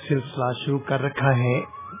کا سلسلہ شروع کر رکھا ہے۔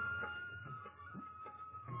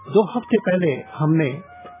 2 ہفتے پہلے ہم نے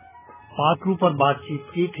پاک روح پر بات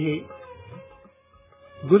چیت کی تھی۔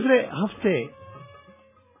 گزرے ہفتے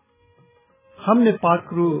ہم نے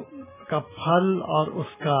پاک روح کا پھل اور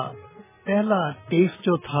اس کا پہلا ٹیسٹ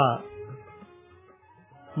جو تھا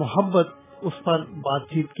محبت، اس پر بات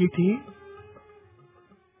چیت کی تھی،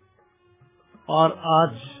 اور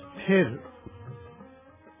آج پھر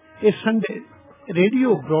اس سنڈے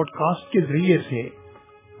ریڈیو براڈ کاسٹ کے ذریعے سے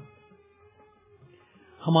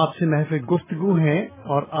ہم آپ سے محفل گفتگو ہیں،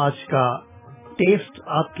 اور آج کا ٹیسٹ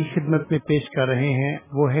آپ کی خدمت میں پیش کر رہے ہیں،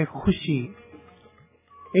 وہ ہے خوشی،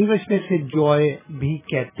 انگلش میں سے جوائے بھی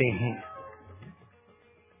کہتے ہیں۔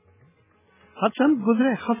 چند گزرے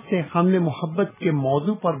ہفتے ہم نے محبت کے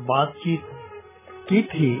موضوع پر بات چیت کی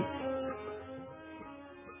تھی۔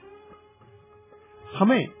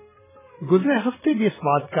 ہمیں گزرے ہفتے بھی اس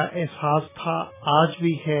بات کا احساس تھا، آج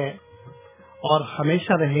بھی ہے اور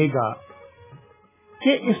ہمیشہ رہے گا،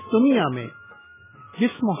 کہ اس دنیا میں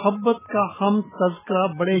جس محبت کا ہم تذکرہ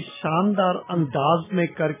بڑے شاندار انداز میں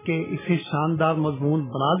کر کے اسے شاندار مضمون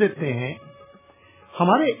بنا دیتے ہیں،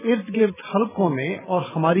 ہمارے ارد گرد حلقوں میں اور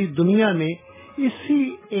ہماری دنیا میں اسی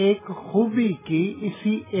ایک خوبی کی،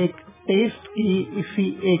 اسی ایک ٹیسٹ کی، اسی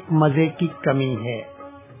ایک مزے کی کمی ہے،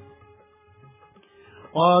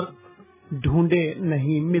 اور ڈھونڈے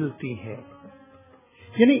نہیں ملتی ہے۔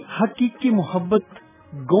 یعنی حقیقی محبت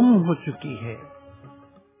گم ہو چکی ہے،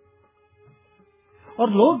 اور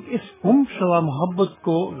لوگ اس گم شدہ محبت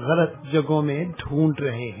کو غلط جگہوں میں ڈھونڈ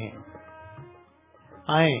رہے ہیں۔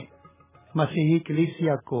 آئیں مسیحی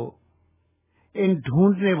کلیسیا کو ان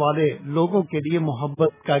ڈھونڈنے والے لوگوں کے لیے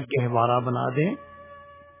محبت کا گہوارہ بنا دیں۔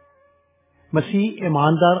 مسیح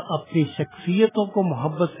ایماندار اپنی شخصیتوں کو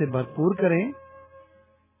محبت سے بھرپور کریں،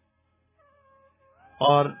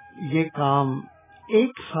 اور یہ کام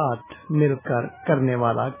ایک ساتھ مل کر کرنے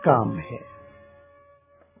والا کام ہے۔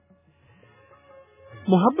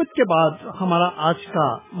 محبت کے بعد ہمارا آج کا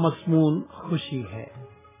مضمون خوشی ہے،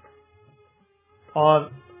 اور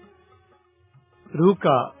روح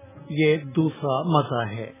کا یہ دوسرا مزہ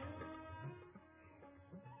ہے۔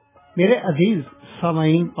 میرے عزیز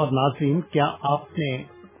سامعین اور ناظرین، کیا آپ نے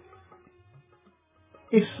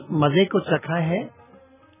اس مزے کو چکھا ہے؟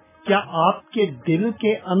 کیا آپ کے دل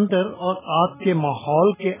کے اندر اور آپ کے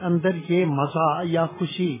ماحول کے اندر یہ مزہ یا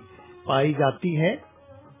خوشی پائی جاتی ہے؟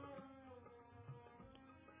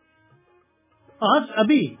 آج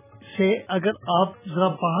ابھی سے اگر آپ ذرا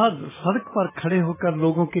باہر سڑک پر کھڑے ہو کر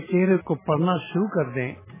لوگوں کے چہرے کو پڑھنا شروع کر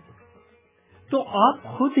دیں، تو آپ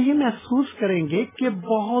خود ہی محسوس کریں گے کہ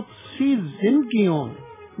بہت سی زندگیوں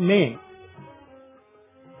میں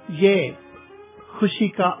یہ خوشی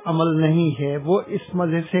کا عمل نہیں ہے، وہ اس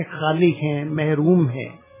مزے سے خالی ہیں، محروم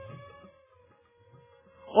ہیں۔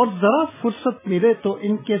 اور ذرا فرصت ملے تو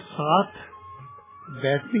ان کے ساتھ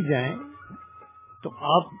بیٹھ بھی جائیں تو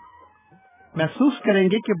آپ محسوس کریں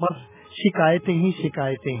گے کہ بس شکایتیں ہی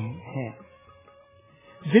شکایتیں ہیں،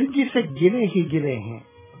 زندگی سے گلے ہی گلے ہیں،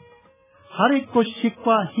 ہر ایک کو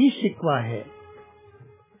شکوہ ہی شکوہ ہے،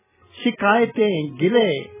 شکایتیں، گلے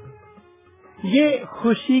یہ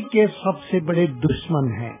خوشی کے سب سے بڑے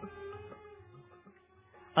دشمن ہیں۔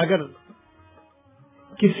 اگر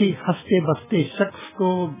کسی ہنستے بستے شخص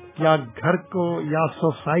کو یا گھر کو یا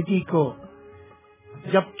سوسائٹی کو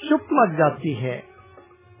جب چپ لگ جاتی ہے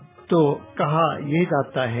تو کہا یہ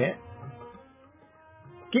جاتا ہے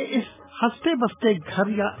کہ اس ہنستے بستے گھر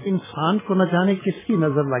یا انسان کو نہ جانے کس کی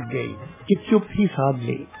نظر لگ گئی کہ چپ ہی ساتھ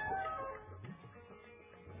لی۔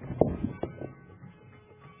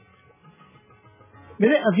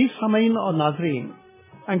 میرے عزیز سامعین اور ناظرین،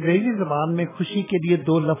 انگریزی زبان میں خوشی کے لیے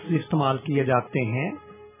 2 لفظ استعمال کیے جاتے ہیں،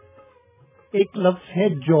 ایک لفظ ہے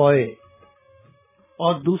جوائے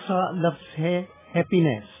اور دوسرا لفظ ہے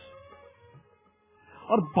ہیپینس۔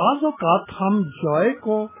 اور بعض اوقات ہم جوائے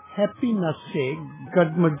کو ہیپینس سے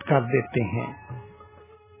گڑبڑ کر دیتے ہیں۔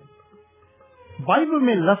 بائبل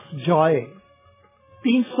میں لفظ جوائے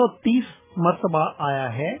 330 مرتبہ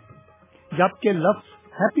آیا ہے، جبکہ لفظ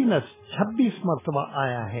ہیپینس 26 مرتبہ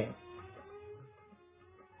آیا ہے۔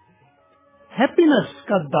 ہیپینس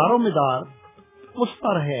کا دار و مدار اس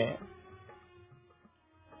پر ہے،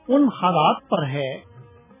 ان حالات پر ہے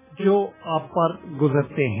جو آپ پر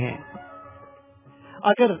گزرتے ہیں۔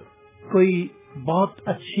 اگر کوئی بہت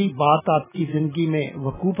اچھی بات آپ کی زندگی میں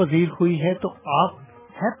وقوع پذیر ہوئی ہے تو آپ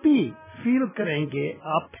ہیپی فیل کریں گے،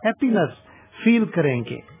 آپ ہیپینس فیل کریں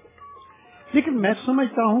گے۔ لیکن میں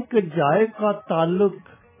سمجھتا ہوں کہ جائے کا تعلق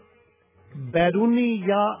بیرونی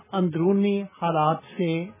یا اندرونی حالات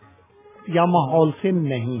سے یا ماحول سے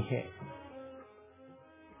نہیں ہے.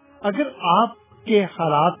 اگر آپ کے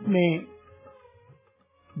حالات میں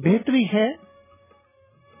بہتری ہے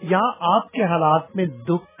یا آپ کے حالات میں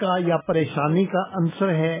دکھ کا یا پریشانی کا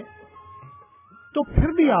عنصر ہے تو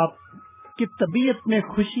پھر بھی آپ کی طبیعت میں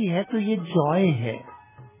خوشی ہے تو یہ جوائے ہے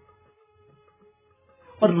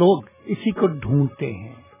اور لوگ اسی کو ڈھونڈتے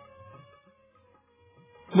ہیں.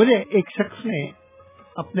 مجھے ایک شخص نے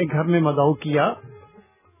اپنے گھر میں مدعو کیا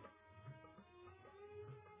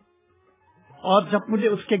اور جب مجھے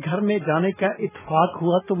اس کے گھر میں جانے کا اتفاق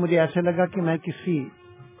ہوا تو مجھے ایسے لگا کہ میں کسی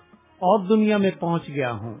اور دنیا میں پہنچ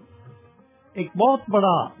گیا ہوں. ایک بہت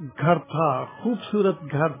بڑا گھر تھا، خوبصورت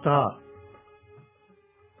گھر تھا،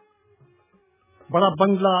 بڑا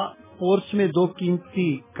بنگلہ، پورچ میں 2 قیمتی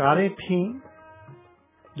کاریں تھیں،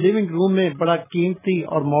 لیونگ روم میں بڑا قیمتی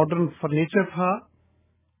اور ماڈرن فرنیچر تھا.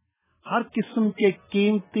 ہر قسم کے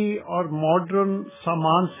قیمتی اور ماڈرن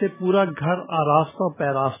سامان سے پورا گھر آراستہ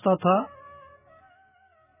پیراستہ تھا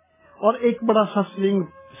اور ایک بڑا سا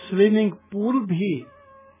سوئمنگ پول بھی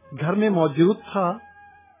گھر میں موجود تھا.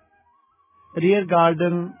 ریئر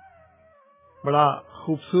گارڈن بڑا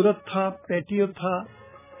خوبصورت تھا، پیٹیو تھا.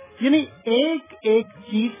 یعنی ایک ایک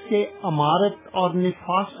چیز سے عمارت اور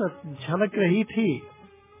نفاست جھلک رہی تھی.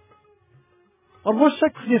 اور وہ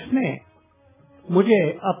شخص جس نے مجھے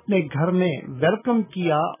اپنے گھر میں ویلکم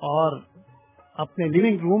کیا اور اپنے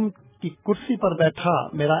لیونگ روم کی کرسی پر بیٹھا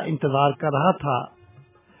میرا انتظار کر رہا تھا،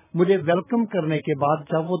 مجھے ویلکم کرنے کے بعد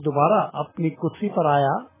جب وہ دوبارہ اپنی کرسی پر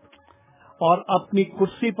آیا اور اپنی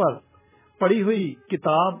کرسی پر پڑی ہوئی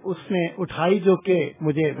کتاب اس نے اٹھائی جو کہ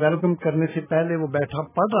مجھے ویلکم کرنے سے پہلے وہ بیٹھا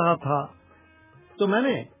پڑھ رہا تھا، تو میں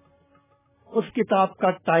نے اس کتاب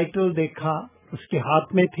کا ٹائٹل دیکھا، اس کے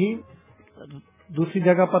ہاتھ میں تھی، دوسری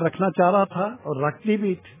جگہ پر رکھنا چاہ رہا تھا اور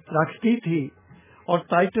رکھتی تھی، اور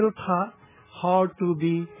ٹائٹل تھا ہاؤ ٹو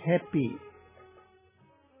بی ہیپی.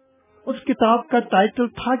 اس کتاب کا ٹائٹل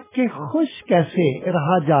تھا کہ خوش کیسے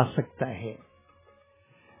رہا جا سکتا ہے.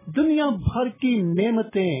 دنیا بھر کی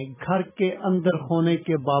نعمتیں گھر کے اندر ہونے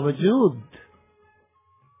کے باوجود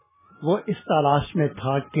وہ اس تلاش میں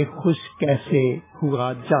تھا کہ خوش کیسے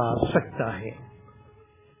ہوا جا سکتا ہے.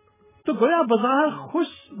 تو گویا بظاہر خوش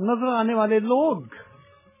نظر آنے والے لوگ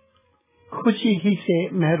خوشی ہی سے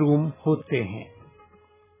محروم ہوتے ہیں.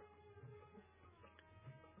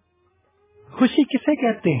 خوشی کسے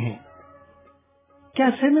کہتے ہیں؟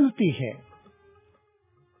 کیسے ملتی ہے؟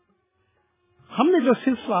 ہم نے جو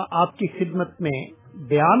سلسلہ آپ کی خدمت میں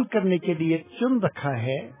بیان کرنے کے لیے چن رکھا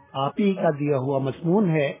ہے، آپ ہی کا دیا ہوا مضمون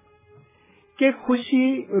ہے کہ خوشی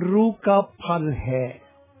روح کا پھل ہے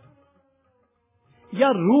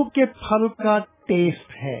یا روح کے پھل کا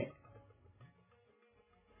ٹیسٹ ہے.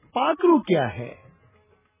 پاک روح کیا ہے؟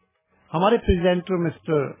 ہمارے پریزنٹر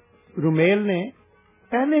مسٹر رومیل نے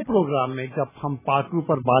پہلے پروگرام میں جب ہم پاک روح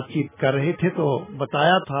پر بات چیت کر رہے تھے تو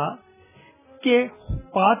بتایا تھا کہ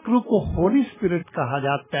پاک روح کو ہولی اسپرٹ کہا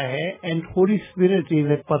جاتا ہے and holy spirit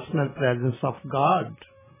is a personal presence of God.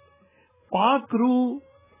 پاک روح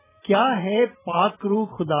کیا ہے؟ پاک روح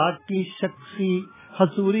خدا کی شخصی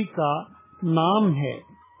حضوری کا نام ہے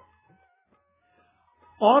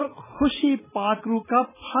اور خوشی پاک روح کا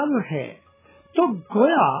پھل ہے. تو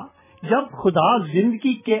گویا جب خدا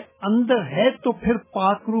زندگی کے اندر ہے تو پھر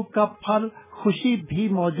پاک روح کا پھل خوشی بھی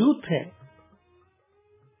موجود ہے.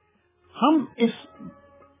 ہم اس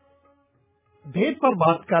بھید پر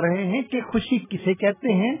بات کر رہے ہیں کہ خوشی کسے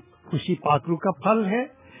کہتے ہیں. خوشی پاک روح کا پھل ہے.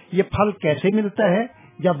 یہ پھل کیسے ملتا ہے؟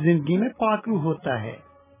 جب زندگی میں پاک روح ہوتا ہے.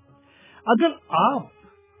 اگر آپ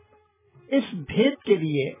اس بھید کے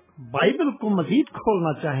لیے بائبل کو مزید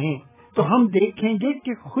کھولنا چاہیں تو ہم دیکھیں گے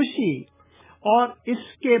کہ خوشی اور اس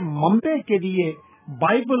کے منبع کے لیے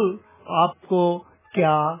بائبل آپ کو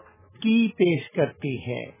کیا کی پیش کرتی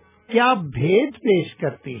ہے، کیا بھید پیش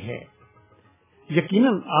کرتی ہے.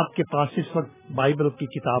 یقیناً آپ کے پاس اس وقت بائبل کی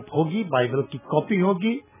کتاب ہوگی، بائبل کی کاپی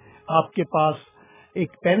ہوگی، آپ کے پاس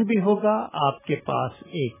ایک پین بھی ہوگا، آپ کے پاس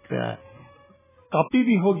ایک کاپی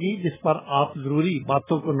بھی ہوگی جس پر آپ ضروری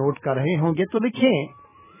باتوں کو نوٹ کر رہے ہوں گے. تو لکھیں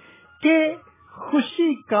کہ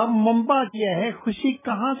خوشی کا منبع کیا ہے، خوشی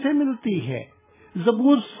کہاں سے ملتی ہے.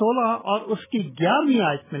 زبور 16 اور اس کی 11ویں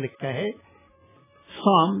آیت میں لکھا ہے،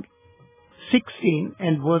 Psalm 16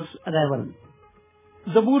 and verse 11.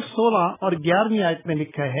 زبور 16 اور 11ویں آیت میں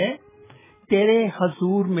لکھا ہے، تیرے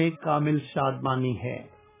حضور میں کامل شادمانی ہے،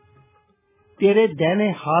 تیرے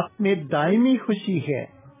دائیں ہاتھ میں دائمی خوشی ہے.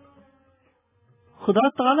 خدا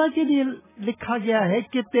تعالیٰ کے لیے لکھا گیا ہے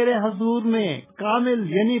کہ تیرے حضور میں کامل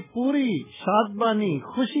یعنی پوری شادمانی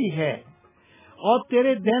خوشی ہے. اور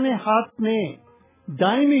تیرے दाहिने हाथ में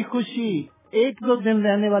दायमी खुशी, एक दो दिन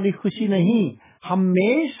रहने वाली खुशी नहीं,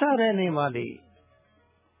 हमेशा रहने वाली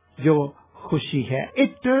जो खुशी है,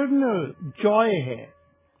 इटर्नल जॉय है।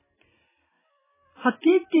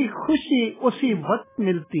 हकीकी खुशी उसी वक्त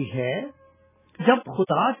मिलती है जब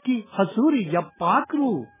खुदा की हजूरी या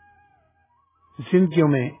पाकरू जिंदगियों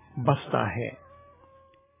में बसता है।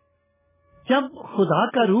 जब खुदा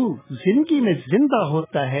का रूह जिंदगी में जिंदा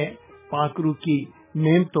होता है, पाकरू की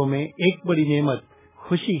नेमतों में एक बड़ी नेमत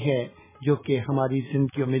खुशी है जो कि हमारी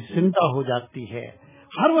जिंदगियों में जिंदा हो जाती है,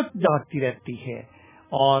 हर वक्त जागती रहती है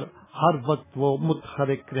और हर वक्त वो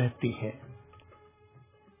मुतहरिक रहती है।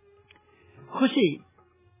 खुशी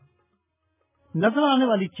नजर आने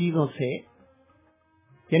वाली चीजों से,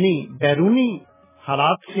 यानी बैरूनी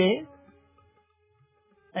हालात से,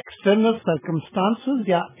 एक्सटर्नल सर्कमस्टांसेस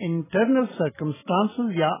या इंटरनल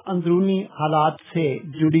सर्कमस्टांसेस या अंदरूनी हालात से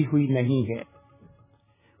जुड़ी हुई नहीं है।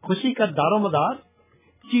 खुशी का दारोमदार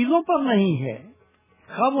चीजों पर नहीं है,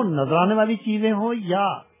 खा वो नजर आने वाली चीजें हो या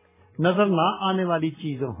नजर ना आने वाली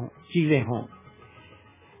चीजें हों।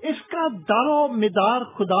 इसका दारोमदार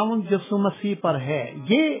खुदावंद यीशु मसीह पर है।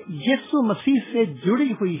 ये यीशु मसीह से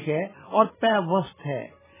जुड़ी हुई है और पैवस्त है।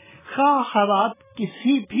 खा हालात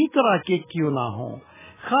किसी भी तरह के क्यों ना हो,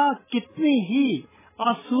 खा कितनी ही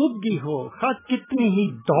आसूदगी हो, खा कितनी ही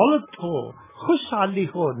दौलत हो, खुशहाली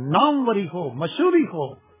हो, नामवरी हो, मशहूरी हो,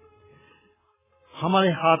 हमारे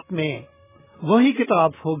हाथ में वही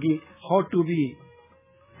किताब होगी, हाउ टू बी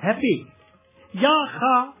हैप्पी। या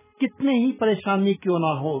खा कितने ही परेशानी क्यों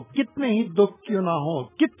ना हो, कितने ही दुख क्यों ना हो,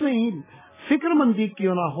 कितने ही फिक्रमंदी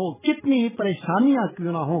क्यों ना हो, कितनी ही परेशानियां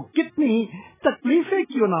क्यों ना हो, कितनी ही तकलीफें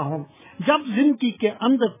क्यों ना हो, जब जिंदगी के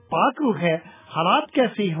अंदर पाकरू है, हालात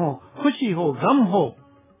कैसी हो, खुशी हो, गम हो,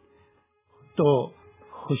 तो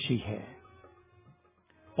खुशी है।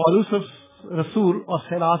 पौलुस रसूल और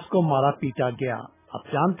सिलास को मारा पीटा गया, आप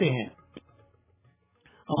जानते हैं।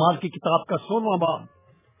 अमाल की किताब का 16वां बाब।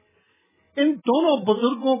 इन दोनों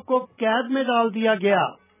बुजुर्गों को कैद में डाल दिया गया।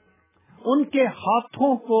 उनके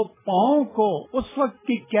हाथों को, पांवों को उस वक्त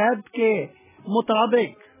की कैद के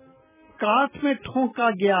मुताबिक काट में ठोंका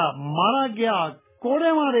गया, मारा गया,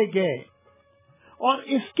 कोड़े मारे गए। और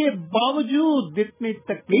इसके बावजूद, इतनी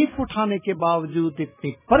तकलीफ उठाने के बावजूद,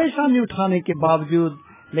 इतनी परेशानी उठाने के बावजूद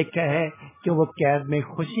लिखा है कि वो कैद में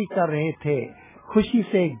खुशी कर रहे थे, खुशी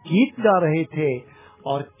से गीत गा रहे थे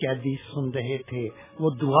और कैदी सुन रहे थे।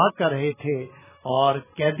 वो दुआ कर रहे थे और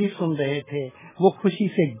कैदी सुन रहे थे। वो खुशी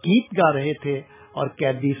से गीत गा रहे थे और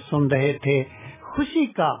कैदी सुन रहे थे। खुशी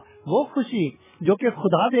का वो खुशी जो कि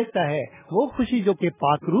खुदा देता है, वो खुशी जो कि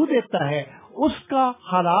पाकरू देता है, उसका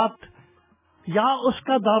हालात या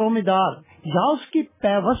उसका दारोमदार या उसकी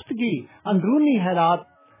पैवस्तगी अंदरूनी हालात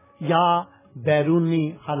या बैरूनी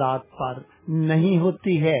हालात पर नहीं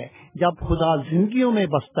होती है। जब खुदा जिंदगियों में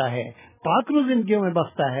बसता है, पाकरू जिंदगियों में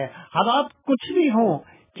बसता है, हालात कुछ भी हो,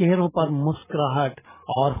 चेहरों पर मुस्कुराहट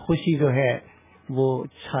और खुशी जो है वो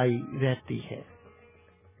छाई रहती है।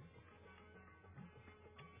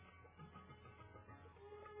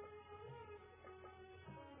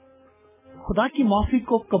 खुदा की माफी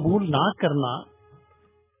को कबूल ना करना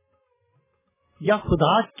या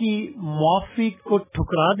खुदा की माफी को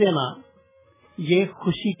ठुकरा देना, ये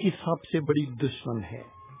खुशी की सबसे बड़ी दुश्मन है।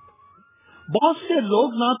 बहुत से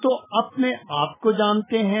लोग ना तो अपने आप को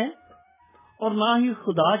जानते हैं और ना ही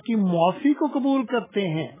खुदा की माफी को कबूल करते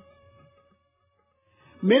हैं।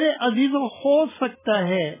 मेरे अजीजों, हो सकता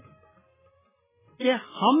है कि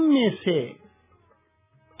हम में से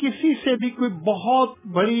किसी से भी कोई बहुत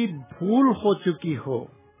बड़ी भूल हो चुकी हो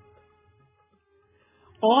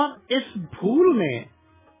और इस भूल में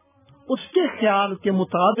उसके ख्याल के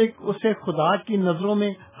मुताबिक उसे खुदा की नजरों में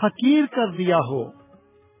हकीर कर दिया हो,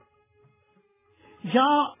 या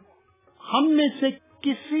हम में से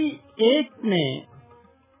किसी एक ने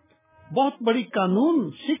बहुत बड़ी कानून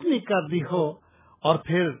शिकनी कर दी हो और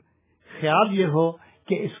फिर ख्याल ये हो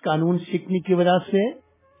कि इस कानून शिकनी की वजह से,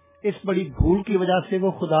 इस बड़ी भूल की वजह से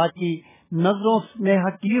वो खुदा की नजरों में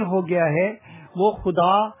हकीर हो गया है, वो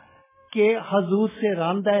खुदा के हजूर से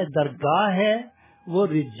रांदा दरगाह है, वो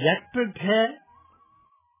रिजेक्टेड है।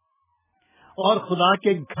 और खुदा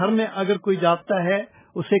के घर में अगर कोई जाता है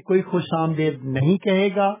उसे कोई खुशामदीद नहीं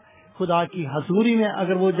कहेगा। खुदा की हजूरी में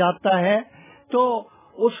अगर वो जाता है तो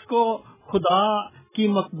उसको खुदा की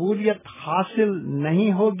मकबूलियत हासिल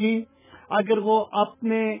नहीं होगी। अगर वो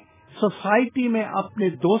अपने सोसाइटी में अपने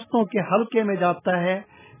दोस्तों के हलके में जाता है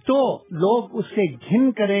तो लोग उससे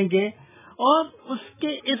घिन करेंगे और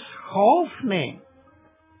उसके इस खौफ में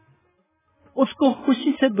उसको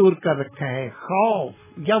खुशी से दूर कर रखा है।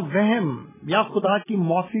 खौफ या वहम या खुदा की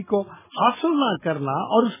माफी को हासिल ना करना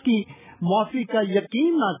और उसकी माफी का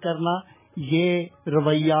यकीन ना करना, ये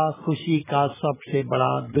रवैया खुशी का सबसे बड़ा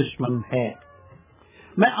दुश्मन है।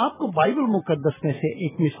 मैं आपको बाइबल मुकद्दस में से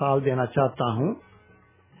एक मिसाल देना चाहता हूँ।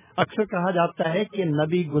 अक्सर कहा जाता है कि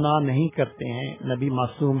नबी गुनाह नहीं करते हैं, नबी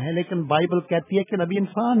मासूम है, लेकिन बाइबल कहती है कि नबी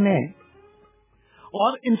इंसान है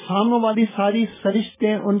और इंसानों वाली सारी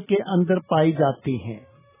सरिश्तें उनके अंदर पाई जाती हैं।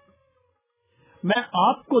 मैं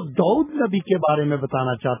आपको दाऊद नबी के बारे में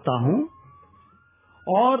बताना चाहता हूँ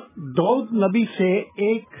और दाऊद नबी से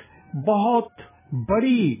एक बहुत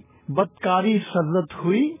बड़ी बदकारी सरजद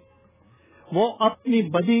हुई। वो अपनी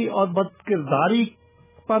बदी और बदकिरदारी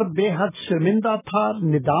पर बेहद शर्मिंदा था,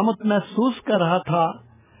 निदामत महसूस कर रहा था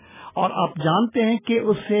और आप जानते हैं कि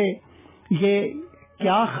उसे ये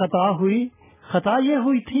क्या खता हुई। खता ये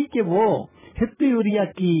हुई थी कि वो हित्ती उरिया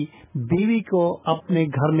की बीवी को अपने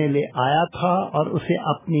घर में ले आया था और उसे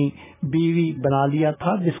अपनी बीवी बना लिया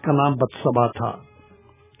था, जिसका नाम बत्सबा था।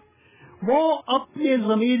 वो अपने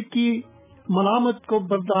ज़मीर की मलामत को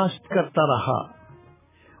बर्दाश्त करता रहा।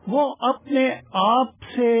 वो अपने आप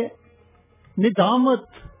से निदामत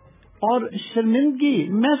और शर्मिंदगी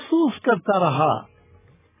महसूस करता रहा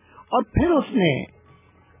और फिर उसने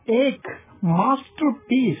एक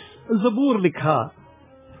मास्टरपीस ज़बूर लिखा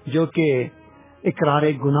जो कि इकरार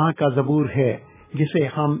गुनाह का ज़बूर है, जिसे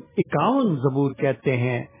हम 51 ज़बूर कहते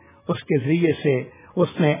हैं। उसके जरिए से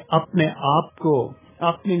उसने अपने आप को,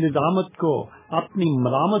 अपनी निदामत को, अपनी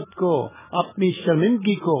मलामत को, अपनी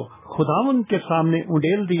शर्मिंदगी को खुदावन के सामने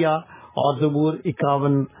उंडेल दिया और ज़बूर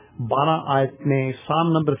 51 12 आयत में साम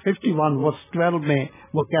नंबर 51 वर्स 12 में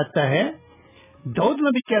वो कहता है, दाऊद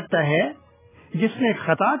नबी कहता है, जिसने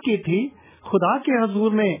खता की थी खुदा के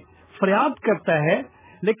हजूर में फरियाद करता है,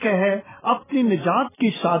 लिखा है, अपनी निजात की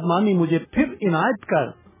शादमानी मुझे फिर इनायत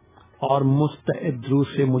कर और मुस्तइद रूह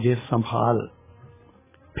से मुझे संभाल।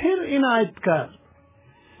 फिर इनायत कर।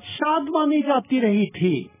 शादमानी जाती रही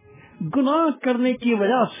थी गुनाह करने की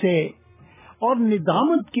वजह से और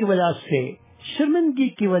निदामत की वजह से, शर्मिंदगी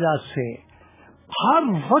की वजह से। हर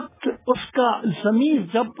वक्त उसका ज़मीर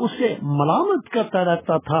जब उसे मलामत करता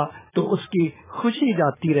रहता था तो उसकी खुशी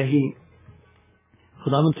जाती रही।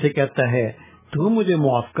 खुदा मुझसे कहता है, तू मुझे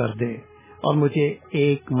माफ कर दे और मुझे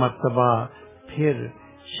एक मर्तबा फिर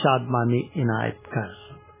शादमानी इनायत कर।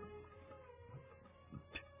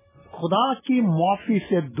 खुदा की माफी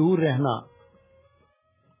से दूर रहना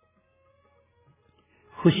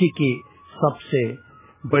खुशी की सबसे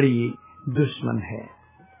बड़ी दुश्मन है।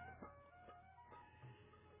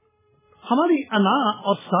 हमारी अना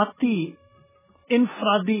और साथी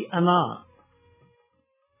इनफरादी अना,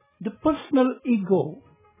 द पर्सनल ईगो,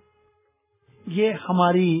 ये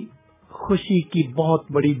हमारी खुशी की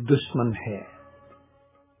बहुत बड़ी दुश्मन है।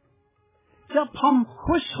 जब हम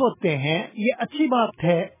खुश होते हैं ये अच्छी बात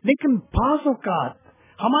है, लेकिन बाज़ औक़ात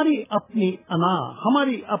हमारी अपनी अना,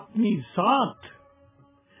 हमारी अपनी जात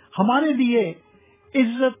हमारे लिए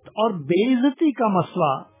इज्जत और बेइज्जती का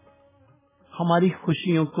मसला हमारी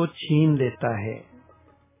खुशियों को छीन लेता है।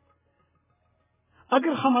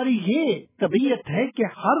 अगर हमारी ये तबीयत है कि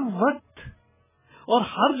हर वक्त और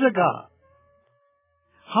हर जगह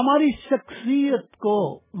हमारी शख्सियत को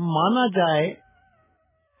माना जाए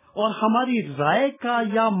और हमारी राय का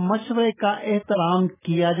या मशवरे का एहतराम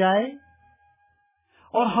किया जाए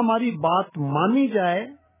और हमारी बात मानी जाए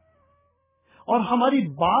और हमारी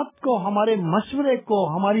बात को, हमारे मशवरे को,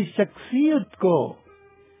 हमारी शख्सियत को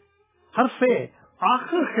हरफे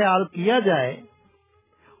आखिर ख्याल किया जाए,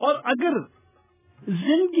 और अगर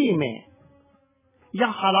जिंदगी में या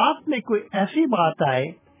हालात में कोई ऐसी बात आए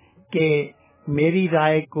कि मेरी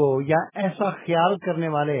राय को या ऐसा ख्याल करने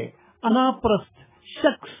वाले अनापरस्त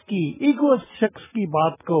शख्स की, ईगोइस्ट शख्स की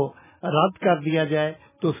बात को रद्द कर दिया जाए,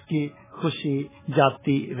 तो उसकी खुशी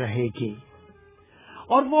जाती रहेगी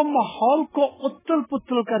और वो माहौल को उथल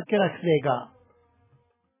पुथल करके रख देगा।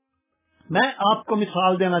 मैं आपको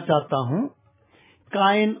मिसाल देना चाहता हूँ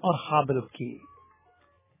काइन और हाबिल की।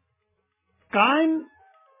 काइन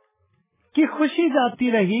की खुशी जाती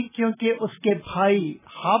रही क्योंकि उसके भाई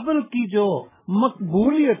हाबिल की जो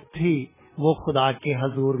मकबूलियत थी वो खुदा के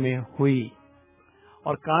हजूर में हुई,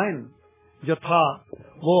 और काइन जो था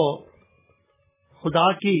वो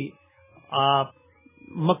खुदा की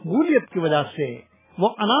मकबूलियत की वजह से वो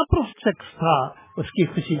अनापरस्त शख्स था, उसकी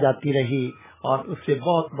खुशी जाती रही और उससे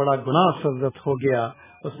बहुत बड़ा गुनाह सरजद हो गया।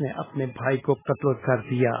 उसने अपने भाई को कत्ल कर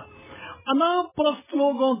दिया। अनापरस्त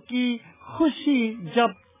लोगों की खुशी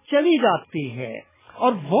जब चली जाती है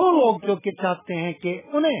और वो लोग जो कि चाहते हैं कि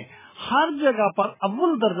उन्हें हर जगह पर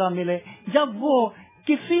अव्वल दर्जा मिले, जब वो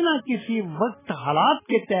किसी न किसी वक्त हालात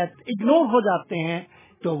के तहत इग्नोर हो जाते हैं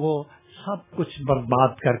तो वो सब कुछ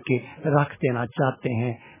बर्बाद करके रख देना चाहते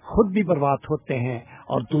हैं, खुद भी बर्बाद होते हैं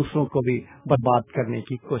और दूसरों को भी बर्बाद करने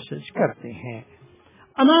की कोशिश करते हैं।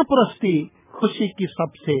 अनापरस्ती खुशी की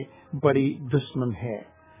सबसे बड़ी दुश्मन है।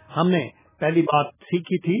 हमने पहली बात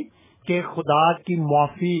सीखी थी कि खुदा की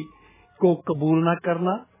माफी को कबूल न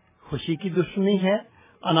करना खुशी की दुश्मनी है,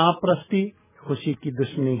 अनापरस्ती खुशी की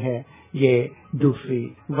दुश्मनी है। ये दूसरी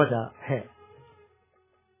वजह है।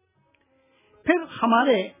 फिर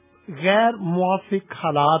हमारे गैर मुआफिक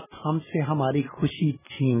हालात हमसे हमारी खुशी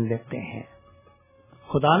छीन लेते हैं।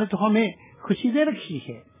 खुदा ने तो हमें खुशी दे रखी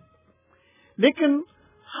है, लेकिन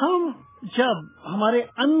हम जब हमारे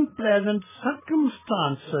अनप्लेजेंट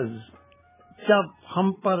सर्कमस्टांसेस जब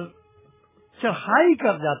हम पर चढ़ाई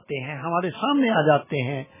कर जाते हैं, हमारे सामने आ जाते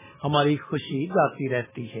हैं, हमारी खुशी जाती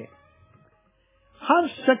रहती है। हर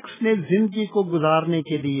शख्स ने जिंदगी को गुजारने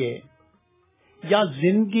के लिए या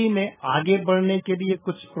जिंदगी में आगे बढ़ने के लिए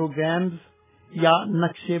कुछ प्रोग्राम्स या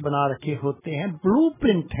नक्शे बना रखे होते हैं।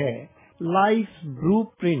 ब्लूप्रिंट है, लाइफ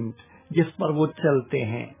ब्लूप्रिंट, जिस पर वो चलते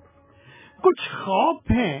हैं। कुछ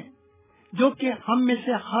खौफ हैं जो कि हम में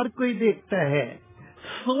से हर कोई देखता है,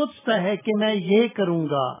 सोचता है कि मैं ये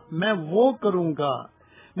करूंगा, मैं वो करूंगा,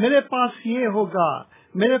 मेरे पास ये होगा,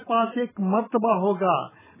 मेरे पास एक मर्तबा होगा,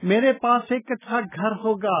 मेरे पास एक अच्छा घर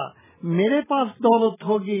होगा, मेरे पास दौलत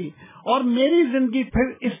होगी और मेरी जिंदगी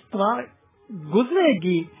फिर इस तरह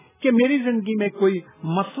गुजरेगी कि मेरी जिंदगी में कोई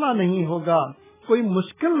मसला नहीं होगा, कोई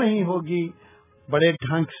मुश्किल नहीं होगी, बड़े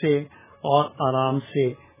ढंग से और आराम से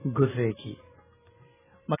गुजरेगी।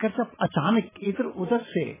 मगर जब अचानक इधर उधर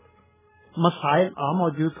से मसाइल आ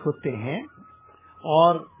मौजूद होते हैं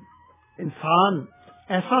और इंसान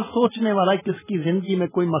ऐसा सोचने वाला कि उसकी जिंदगी में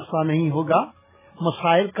कोई मसला नहीं होगा,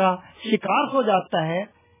 मसाइल का शिकार हो जाता है,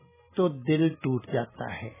 तो दिल टूट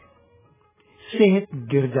जाता है, सेहत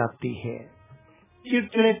गिर जाती है,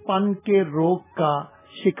 चिड़चिड़ेपन के रोग का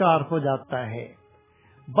शिकार हो जाता है,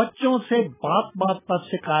 बच्चों से बात बात पर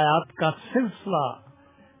शिकायत का सिलसिला,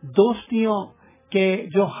 दोस्तियों के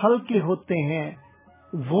जो हल्के होते हैं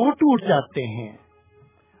वो टूट जाते हैं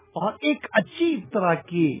और एक अच्छी तरह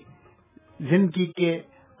की जिंदगी के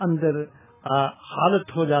अंदर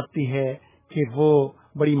हालत हो जाती है कि वो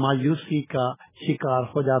बड़ी मायूसी का शिकार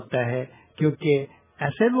हो जाता है, क्योंकि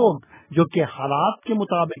ऐसे लोग जो कि हालात के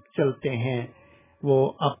मुताबिक चलते हैं वो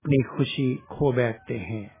अपनी खुशी खो बैठते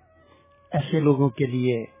हैं। ऐसे लोगों के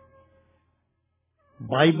लिए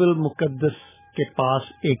बाइबल मुकद्दस के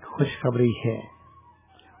पास एक खुशखबरी है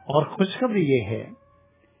और खुशखबरी ये है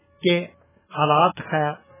कि हालात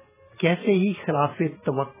कैसे ही खिलाफे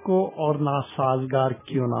तवक्को और नासाजगार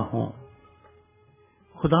क्यों ना हो,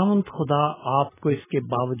 खुदावंद खुदा आपको इसके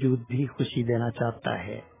बावजूद भी खुशी देना चाहता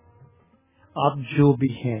है। आप जो भी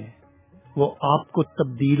हैं वो आपको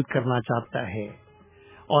तब्दील करना चाहता है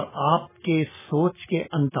और आपके सोच के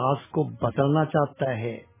अंदाज को बदलना चाहता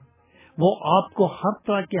है। वो आपको हर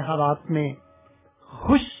तरह के हालात में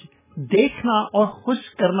खुश देखना और खुश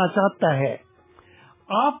करना चाहता है।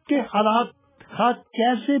 आपके हालात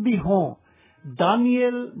कैसे भी हों,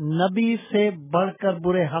 दानियल नबी से बढ़कर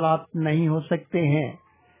बुरे हालात नहीं हो सकते हैं।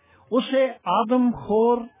 उसे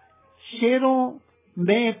आदमखोर शेरों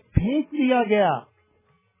में फेंक दिया गया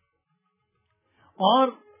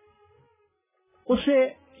और उसे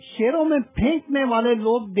शेरों में फेंकने वाले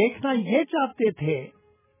लोग देखना ये चाहते थे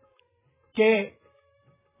कि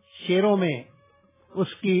शेरों में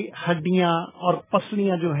उसकी हड्डियां और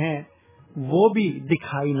पसलियां जो हैं वो भी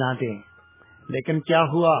दिखाई ना दें। लेकिन क्या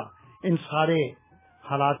हुआ, इन सारे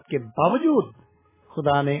हालात के बावजूद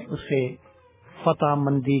खुदा ने उसे फतह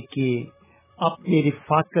मंदी की, अपनी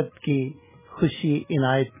रिफाकत की, खुशी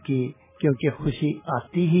इनायत की, क्योंकि खुशी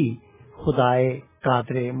आती ही खुदाए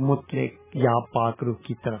कादरे मुतलक या पाकरू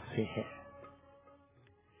की तरफ से है।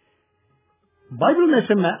 बाइबल में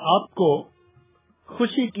से मैं आपको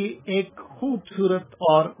खुशी की एक खूबसूरत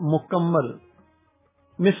और मुकम्मल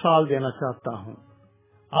मिसाल देना चाहता हूँ।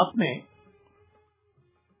 आपने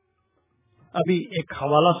अभी एक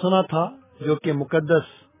हवाला सुना था जो कि मुकद्दस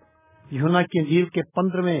यूहन्ना की इंजील के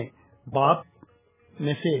 15वें बाब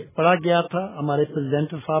में से पढ़ा गया था, हमारे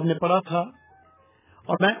प्रेसिडेंट साहब ने पढ़ा था,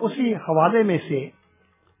 और मैं उसी हवाले में से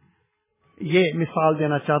ये मिसाल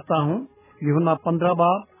देना चाहता हूँ। यूहन्ना 15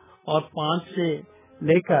 बाब और 5 से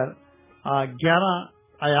लेकर 11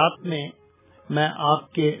 आयात में मैं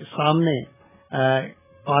आपके सामने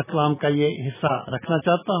पाक कलाम का ये हिस्सा रखना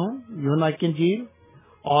चाहता हूँ। यूहन्ना की इंजील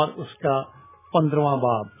और उसका 15वां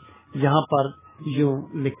बाब, यहाँ पर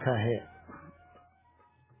यूं लिखा है,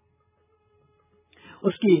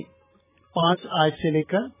 उसकी 5 आयत से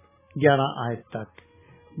लेकर 11 आयत तक।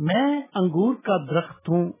 میں انگور کا درخت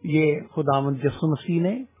ہوں، یہ خداوند یسوع مسیح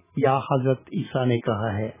نے یا حضرت عیسیٰ نے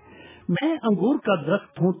کہا ہے۔ میں انگور کا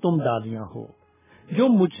درخت ہوں، تم ڈالیاں ہو۔ جو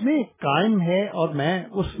مجھ میں قائم ہے اور میں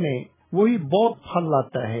اس میں، وہی بہت پھل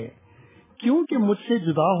لاتا ہے، کیونکہ مجھ سے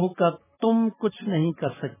جدا ہو کر تم کچھ نہیں کر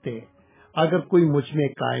سکتے۔ اگر کوئی مجھ میں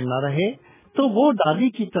قائم نہ رہے تو وہ ڈالی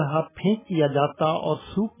کی طرح پھینک دیا جاتا اور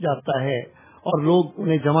سوکھ جاتا ہے، اور لوگ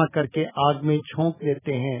انہیں جمع کر کے آگ میں جھونک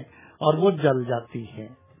دیتے ہیں اور وہ جل جاتی ہے۔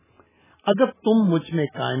 اگر تم مجھ میں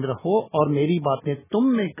قائم رہو اور میری باتیں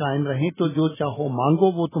تم میں قائم رہیں تو جو چاہو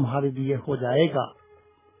مانگو وہ تمہارے لیے ہو جائے گا۔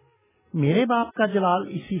 میرے باپ کا جلال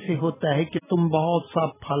اسی سے ہوتا ہے کہ تم بہت سا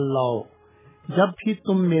پھل لاؤ، جب بھی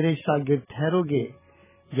تم میرے شاگرد ٹھہرو گے۔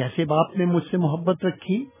 جیسے باپ نے مجھ سے محبت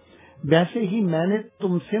رکھی ویسے ہی میں نے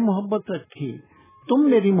تم سے محبت رکھی، تم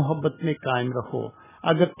میری محبت میں قائم رہو۔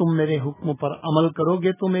 اگر تم میرے حکموں پر عمل کرو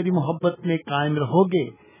گے تو میری محبت میں قائم رہو گے،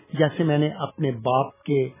 جیسے میں نے اپنے باپ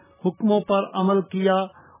کے حکموں پر عمل کیا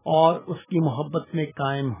اور اس کی محبت میں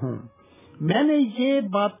قائم ہوں۔ میں نے یہ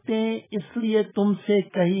باتیں اس لیے تم سے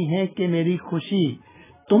کہی ہیں کہ میری خوشی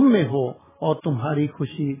تم میں ہو اور تمہاری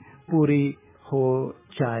خوشی پوری ہو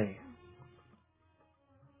جائے۔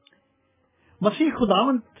 مسیح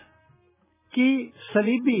خداوند کی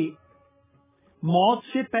صلیبی موت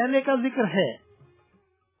سے پہلے کا ذکر ہے۔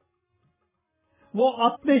 وہ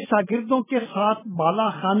اپنے شاگردوں کے ساتھ بالا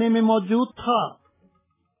خانے میں موجود تھا۔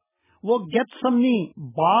 وہ گیتسمنی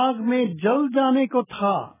باغ میں جل جانے کو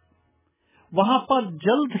تھا۔ وہاں پر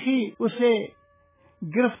جلد ہی اسے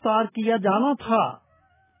گرفتار کیا جانا تھا،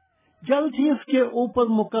 جلد ہی اس کے اوپر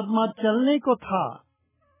مقدمہ چلنے کو تھا،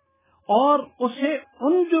 اور اسے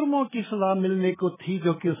ان جرموں کی سزا ملنے کو تھی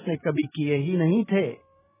جو کہ اس نے کبھی کیے ہی نہیں تھے۔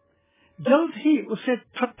 جلد ہی اسے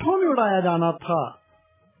ٹھٹھوں میں اڑایا جانا تھا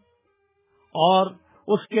اور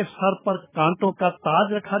اس کے سر پر کانٹوں کا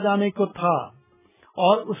تاج رکھا جانے کو تھا،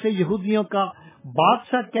 اور اسے یہودیوں کا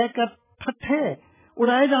بادشاہ کہہ کر ٹھٹھے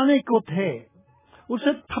اڑائے جانے کو تھے،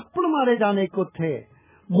 اسے تھپڑ مارے جانے کو تھے،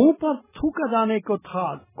 منہ پر تھوکا جانے کو تھا،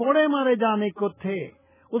 کوڑے مارے جانے کو تھے،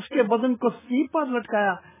 اس کے بدن کو سیپ پر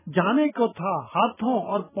لٹکایا جانے کو تھا، ہاتھوں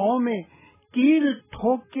اور پاؤں میں کیل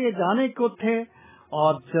ٹھوکے جانے کو تھے،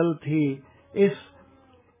 اور جلد ہی اس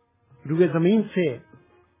روئے زمین سے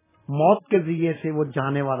موت کے ذریعے سے وہ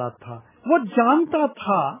جانے والا تھا۔ وہ جانتا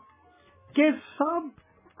تھا کہ سب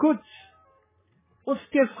کچھ اس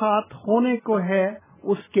کے ساتھ ہونے کو ہے،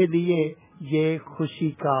 اس کے لیے یہ خوشی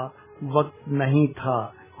کا وقت نہیں تھا،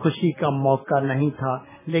 خوشی کا موقع نہیں تھا۔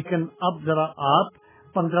 لیکن اب ذرا آپ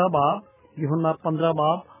 15 باب یوحنا 15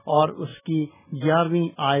 باب اور اس کی 11ویں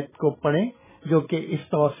آیت کو پڑھیں، جو کہ اس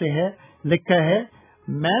طور سے ہے، لکھا ہے،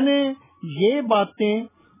 میں نے یہ باتیں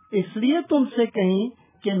اس لیے تم سے کہیں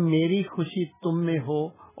کہ میری خوشی تم میں ہو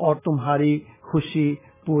اور تمہاری خوشی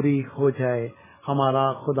پوری ہو جائے۔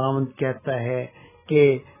 ہمارا خداوند کہتا ہے کہ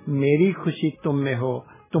میری خوشی تم میں ہو،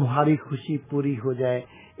 تمہاری خوشی پوری ہو جائے۔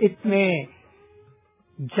 اتنے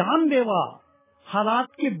جان لیوا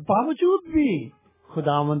حالات کے باوجود بھی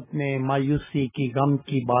خداوند نے مایوسی کی، غم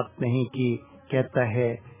کی بات نہیں کی۔ کہتا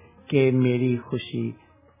ہے کہ میری خوشی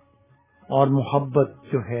اور محبت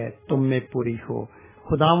جو ہے تم میں پوری ہو۔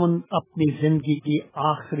 خداوند اپنی زندگی کی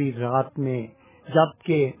آخری رات میں،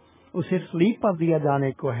 جبکہ اسے صلیب پر دیا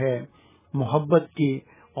جانے کو ہے، محبت کی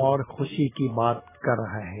اور خوشی کی بات کر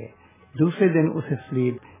رہا ہے۔ دوسرے دن اسے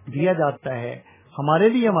صلیب دیا جاتا ہے، ہمارے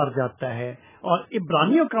لیے مر جاتا ہے، اور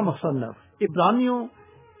عبرانیوں کا مصنف، عبرانیوں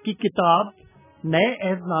کی کتاب نئے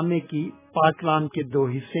عہد نامے کی پاک کلام کے 2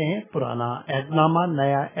 حصے ہیں، پرانا عہد نامہ،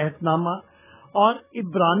 نیا عہد نامہ، اور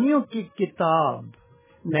عبرانیوں کی کتاب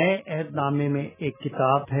نئے عہد نامے میں ایک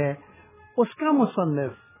کتاب ہے، اس کا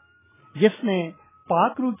مصنف جس نے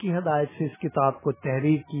پاک روح کی ہدایت سے اس کتاب کو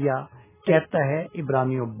تحریر کیا، کہتا ہے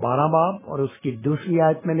عبرانیوں 12 باب اور اس کی 2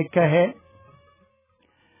 آیت میں لکھا ہے،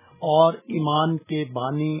 اور ایمان کے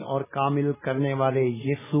بانی اور کامل کرنے والے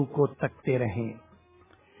یسوع کو تکتے رہیں،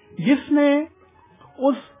 جس نے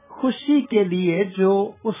اس خوشی کے لیے جو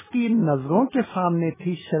اس کی نظروں کے سامنے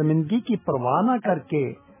تھی شرمندگی کی پرواہ نہ کر کے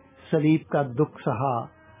صلیب کا دکھ سہا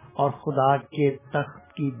اور خدا کے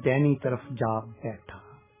تخت کی دائنی طرف جا بیٹھا۔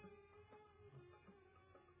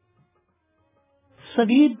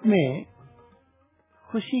 صلیب میں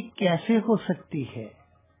خوشی کیسے ہو سکتی ہے؟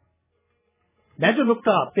 میں جو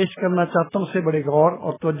نقطہ پیش کرنا چاہتا ہوں اسے بڑے غور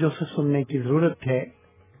اور توجہ سے سننے کی ضرورت ہے۔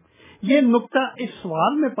 یہ نقطہ اس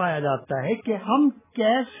سوال میں پایا جاتا ہے کہ ہم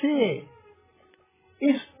کیسے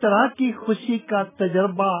اس طرح کی خوشی کا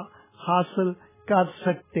تجربہ حاصل کر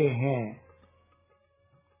سکتے ہیں۔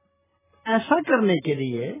 ایسا کرنے کے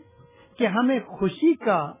لیے کہ ہمیں خوشی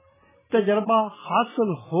کا تجربہ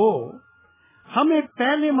حاصل ہو، ہمیں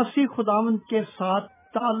پہلے مسیح خداوند کے ساتھ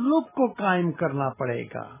ताल्लुक को कायम करना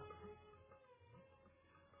पड़ेगा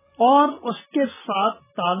और उसके साथ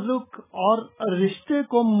ताल्लुक और रिश्ते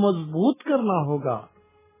को मजबूत करना होगा।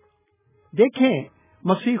 देखें,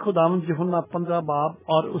 मसीह खुदावंद यूहन्ना 15 बाब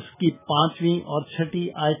और उसकी 5वीं और 6ठी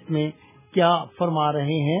आयत में क्या फरमा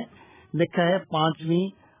रहे हैं। लिखा है 5वीं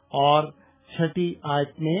और 6ठी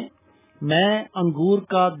आयत में, मैं अंगूर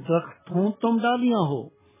का दरख्त हूँ, तुम डालियां हो।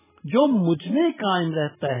 जो मुझ में कायम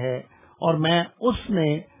रहता है और मैं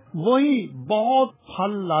उसमें, वही बहुत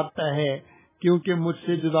फल लाता है, क्योंकि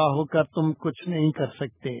मुझसे जुदा होकर तुम कुछ नहीं कर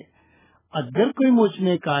सकते। अगर कोई मुझ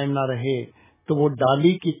में कायम न रहे तो वो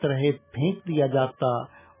डाली की तरह फेंक दिया जाता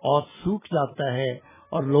और सूख जाता है,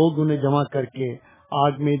 और लोग उन्हें जमा करके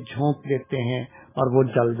आग में झोंक देते हैं और वो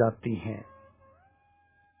जल जाती हैं।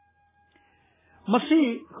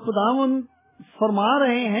 मसीह खुदावंद फरमा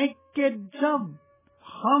रहे हैं कि जब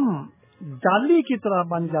हम डाली की तरह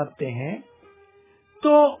बन जाते हैं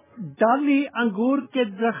तो डाली अंगूर के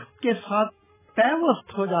दरख्त के साथ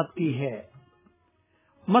पैवस्त हो जाती है।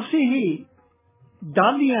 मसीही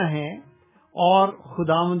डालियां हैं और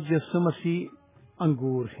खुदावंद यीशु मसीह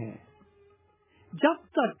अंगूर हैं। जब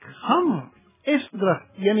तक हम इस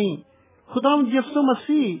दरख्त यानी खुदावंद यीशु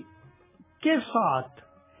मसीह के साथ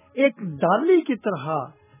एक डाली की तरह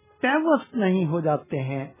पैवस्त नहीं हो जाते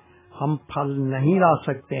हैं, हम फल नहीं ला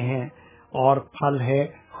सकते हैं। और फल है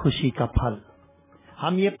खुशी का फल।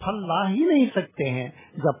 हम ये फल ला ही नहीं सकते हैं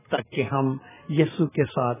जब तक कि हम यीशु के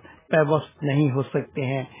साथ पैवस्त नहीं हो सकते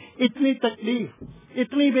हैं। इतनी तकलीफ,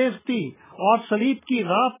 इतनी बेइज्जती और सलीब की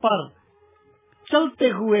राह पर चलते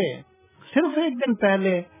हुए सिर्फ एक दिन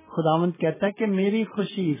पहले खुदावंद कहता है कि मेरी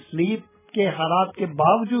खुशी, सलीब के हालात के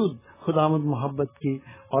बावजूद खुदावंद मोहब्बत की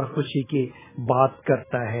और खुशी की बात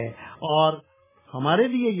करता है। और हमारे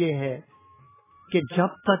लिए ये है कि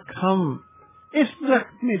जब तक हम इस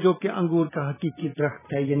दरख्त में, जो कि अंगूर का हकीकी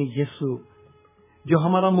दरख्त है यानी यीशु, जो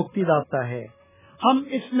हमारा मुक्तिदाता है, हम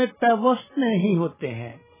इसमें पैवस्त नहीं होते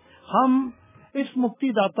हैं, हम इस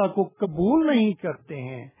मुक्तिदाता को कबूल नहीं करते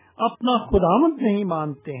हैं, अपना खुदावंद नहीं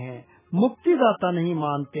मानते हैं, मुक्तिदाता नहीं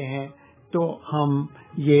मानते हैं, तो हम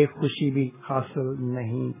ये खुशी भी हासिल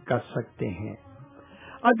नहीं कर सकते हैं।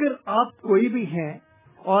 अगर आप कोई भी हैं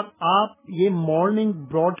और आप ये मॉर्निंग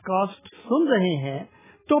ब्रॉडकास्ट सुन रहे हैं,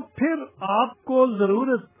 तो फिर आपको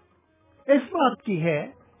जरूरत इस बात की है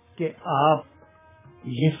कि आप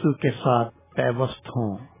यीशु के साथ पैवस्त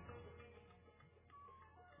हों।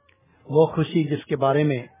 वो खुशी जिसके बारे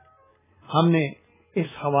में हमने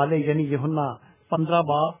इस हवाले यानी यूहन्ना 15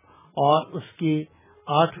 बाब और उसकी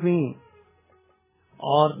 8वीं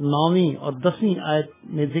और 9वीं और 10वीं आयत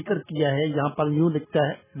में जिक्र किया है। यहाँ पर यूं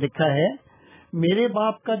लिखा है, मेरे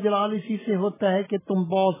बाप का जलाल इसी से होता है कि तुम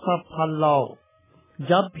बहुत सा फल लाओ,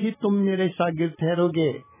 जब भी तुम मेरे शागिर्द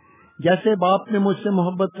ठहरोगे। जैसे बाप ने मुझसे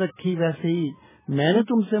मोहब्बत रखी, वैसे ही मैंने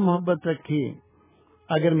तुमसे मोहब्बत रखी।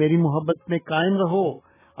 अगर मेरी मोहब्बत में कायम रहो,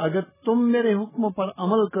 अगर तुम मेरे हुक्मों पर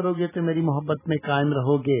अमल करोगे तो मेरी मोहब्बत में कायम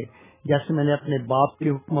रहोगे, जैसे मैंने अपने बाप के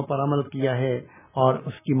हुक्मों पर अमल किया है और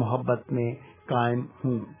उसकी मोहब्बत में कायम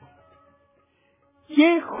हूँ।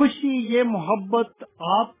 ये खुशी, ये मोहब्बत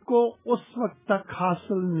आपको उस वक्त तक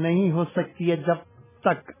हासिल नहीं हो सकती है जब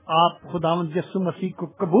तक आप खुदावंद यीशु मसीह को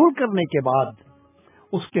कबूल करने के बाद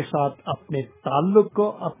उसके साथ अपने ताल्लुक को,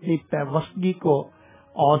 अपनी पैवस्तगी को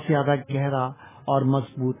और ज्यादा गहरा और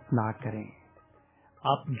मजबूत ना करें।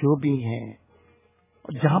 आप जो भी हैं,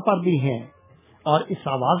 जहाँ पर भी हैं और इस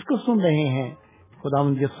आवाज को सुन रहे हैं,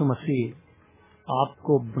 खुदावंद यीशु मसीह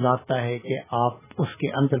आपको बुलाता है कि आप उसके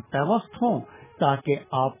अंदर पैवस्त हों, ताकि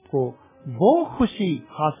आपको वो खुशी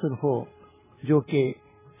हासिल हो जो कि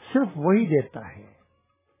सिर्फ वही देता है,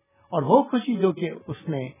 और वो खुशी जो कि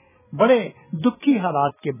उसने बड़े दुखी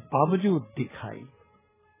हालात के बावजूद दिखाई।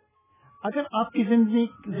 अगर आपकी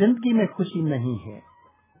जिंदगी में खुशी नहीं है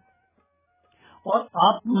और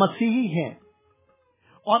आप मसीही हैं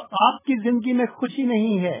और आपकी जिंदगी में खुशी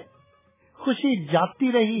नहीं है, खुशी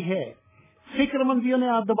जाती रही है, फिक्रमंदियों ने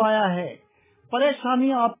आप दबाया है,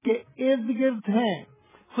 परेशानियां आपके इर्द गिर्द हैं,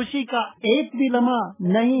 खुशी का एक भी लम्हा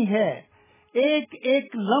नहीं है, एक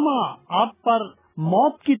एक लम्हा आप पर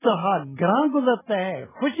मौत की तरह ग्रां गुजरता है,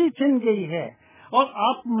 खुशी छिन गई है और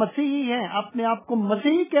आप मसीही हैं, अपने आप को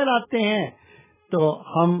मसीही कहलाते हैं, तो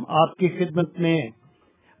हम आपकी खिदमत में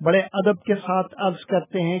बड़े अदब के साथ अर्ज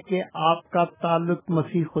करते हैं कि आपका ताल्लुक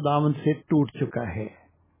मसीह खुदावंद से टूट चुका है,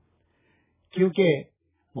 क्योंकि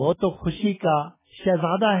वो तो खुशी का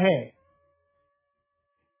शहजादा है,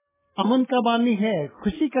 अमन का बानी है,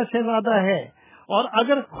 खुशी का शहजादा है। और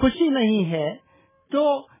अगर खुशी नहीं है तो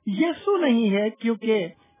यीशु नहीं है, क्योंकि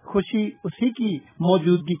खुशी उसी की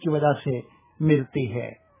मौजूदगी की वजह से मिलती है।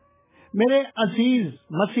 میرے عزیز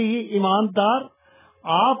مسیحی ایماندار،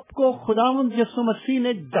 آپ کو خداوند یسوع مسیح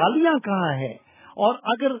نے ڈالیاں کہا ہے، اور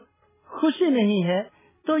اگر خوشی نہیں ہے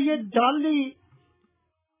تو یہ ڈالی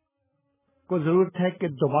کو ضرورت ہے کہ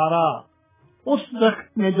دوبارہ اس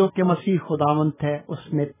درخت میں جو کہ مسیح خداوند ہے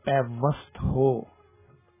اس میں پیوست ہو۔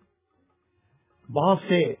 بہت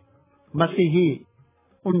سے مسیحی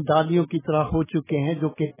ان ڈالیوں کی طرح ہو چکے ہیں جو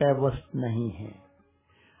کہ پیوست نہیں ہیں،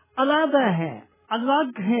 علیحدہ ہیں،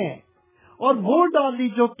 الگ ہیں، اور وہ ڈالی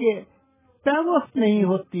جو کہ پیوست نہیں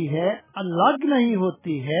ہوتی ہے، الگ نہیں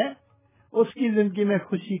ہوتی ہے، اس کی زندگی میں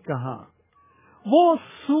خوشی کہاں؟ وہ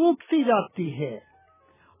سوکھتی جاتی ہے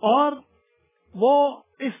اور وہ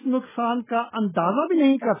اس نقصان کا اندازہ بھی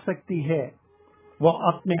نہیں کر سکتی ہے۔ وہ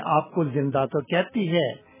اپنے آپ کو زندہ تو کہتی ہے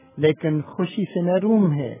لیکن خوشی سے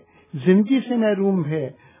محروم ہے، زندگی سے محروم ہے،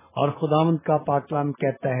 اور خداوند کا پاک کلام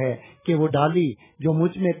کہتا ہے کہ وہ ڈالی جو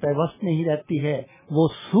مجھ میں پیوست نہیں رہتی ہے وہ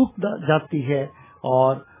سوکھ جاتی ہے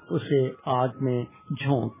اور اسے آگ میں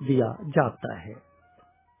جھونک دیا جاتا ہے۔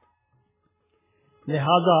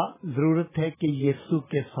 لہذا ضرورت ہے کہ یسوع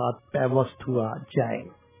کے ساتھ پیوست ہوا جائے۔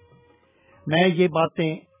 میں یہ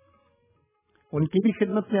باتیں ان کی بھی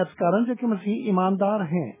خدمت میں عرض کر رہا ہوں جو کہ مسیح ایماندار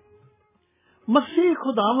ہیں۔ مسیح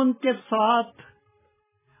خداوند کے ساتھ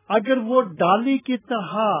اگر وہ ڈالی کی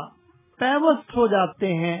طرح پیوست ہو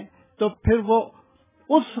جاتے ہیں تو پھر وہ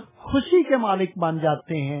اس خوشی کے مالک بن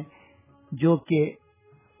جاتے ہیں جو کہ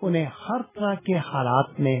انہیں ہر طرح کے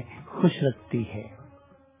حالات میں خوش رکھتی ہے،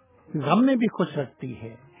 غم میں بھی خوش رکھتی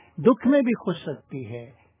ہے، دکھ میں بھی خوش رکھتی ہے،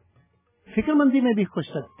 فکر مندی میں بھی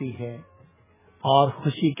خوش رکھتی ہے، اور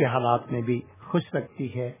خوشی کے حالات میں بھی خوش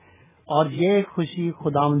رکھتی ہے۔ اور یہ خوشی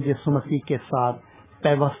خداوند یسوع مسیح کے ساتھ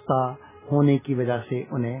پیوستہ ہونے کی وجہ سے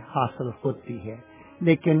انہیں حاصل ہوتی ہے۔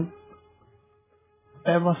 لیکن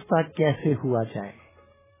پیوستہ کیسے ہوا جائے؟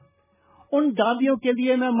 ان ڈالیوں کے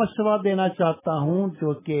لیے میں مشورہ دینا چاہتا ہوں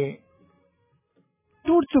جو کہ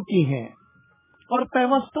ٹوٹ چکی ہیں اور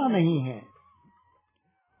پیوستہ نہیں ہیں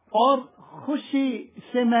اور خوشی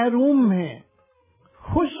سے محروم ہیں،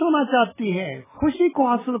 خوش ہونا چاہتی ہے، خوشی کو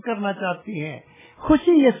حاصل کرنا چاہتی ہے۔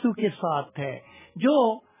 خوشی یسوع کے ساتھ ہے جو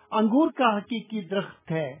انگور کا حقیقی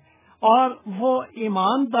درخت ہے، اور وہ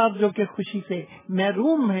ایماندار جو کہ خوشی سے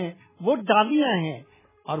محروم ہیں وہ ڈالیاں ہیں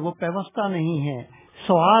اور وہ پیوستہ نہیں ہیں۔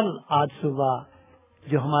 سوال آج صبح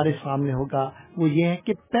جو ہمارے سامنے ہوگا وہ یہ ہے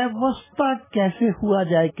کہ پیوستہ کیسے ہوا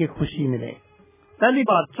جائے کہ خوشی ملے۔ پہلی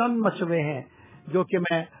بات، چند مشورے ہیں جو کہ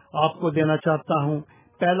میں آپ کو دینا چاہتا ہوں۔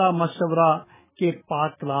 پہلا مشورہ کہ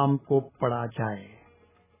پاک کلام کو پڑھا جائے۔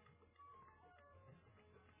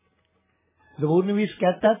 زبور نویس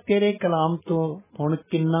کہتا ہے تیرے کلام تو ہن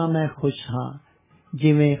کنا میں خوش ہاں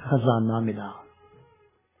جویں خزانہ ملا۔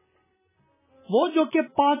 وہ جو کہ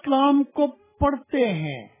پاک کلام کو پڑھتے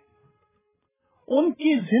ہیں ان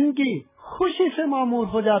کی زندگی خوشی سے معمور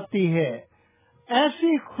ہو جاتی ہے،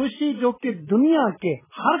 ایسی خوشی جو کہ دنیا کے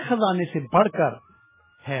ہر خزانے سے بڑھ کر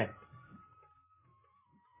ہے۔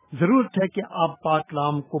 ضرورت ہے کہ آپ پاک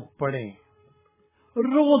کلام کو پڑھیں،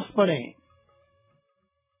 روز پڑھیں،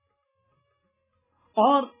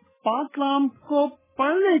 اور پاک کلام کو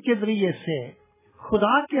پڑھنے کے ذریعے سے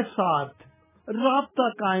خدا کے ساتھ رابطہ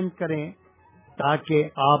قائم کریں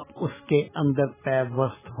تاکہ آپ اس کے اندر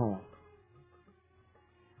پیوست ہوں۔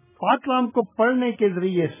 پاک کلام کو پڑھنے کے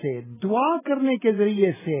ذریعے سے، دعا کرنے کے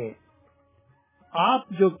ذریعے سے آپ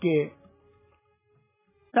جو کہ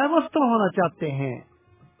پیوستہ ہونا چاہتے ہیں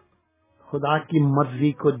خدا کی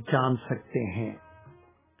مرضی کو جان سکتے ہیں،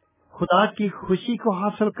 خدا کی خوشی کو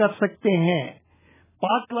حاصل کر سکتے ہیں۔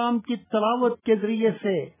 پاک کلام کی تلاوت کے ذریعے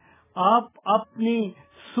سے آپ اپنی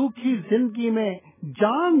سوکھی زندگی میں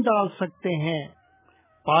جان ڈال سکتے ہیں۔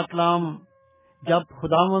 پاک کلام جب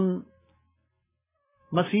خداوند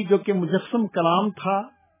مسیح جو کہ مجسم کلام تھا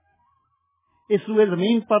اس روئے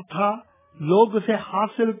زمین پر تھا، لوگ اسے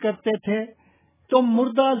حاصل کرتے تھے تو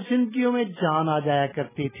مردہ زندگیوں میں جان آ جایا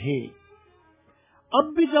کرتی تھی۔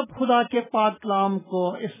 اب بھی جب خدا کے پاک کلام کو،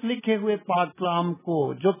 اس لکھے ہوئے پاک کلام کو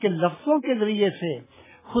جو کہ لفظوں کے ذریعے سے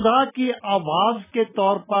خدا کی آواز کے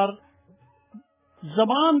طور پر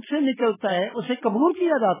زبان سے نکلتا ہے، اسے قبول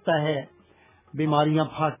کیا جاتا ہے، بیماریاں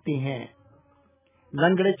بھاگتی ہیں،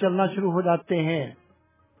 لنگڑے چلنا شروع ہو جاتے ہیں،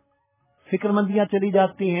 فکر مندیاں چلی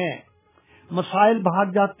جاتی ہیں، مسائل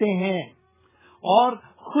بھاگ جاتے ہیں، اور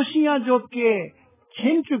خوشیاں جو کہ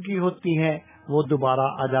چھن چکی ہوتی ہیں وہ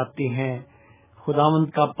دوبارہ آ جاتی ہیں۔ خداوند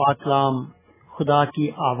کا پاک کلام خدا کی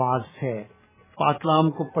آواز ہے، پاک کلام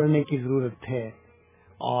کو پڑھنے کی ضرورت ہے،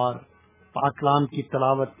 اور پاک کلام کی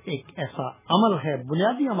تلاوت ایک ایسا عمل ہے،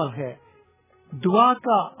 بنیادی عمل ہے، دعا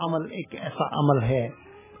کا عمل ایک ایسا عمل ہے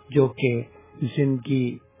جو کہ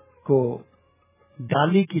زندگی کو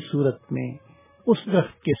डाली की सूरत में उस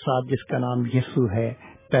दरख्त के साथ जिसका नाम यीशु है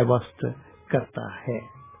पैवस्त करता है।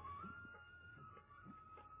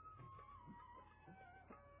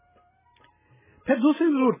 फिर दूसरी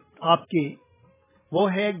जरूरत आपकी वो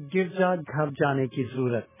है गिरजा घर जाने की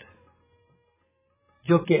जरूरत,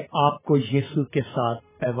 जो कि आपको यीशु के साथ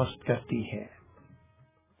पैवस्त करती है।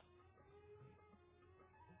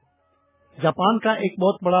 जापान का एक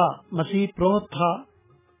बहुत बड़ा मसीही पुरोहित था।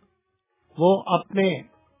 वो अपने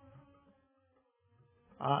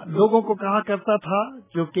लोगों को कहा करता था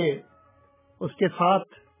जो कि उसके साथ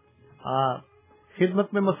खिदमत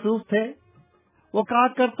में मसरूफ थे, वो कहा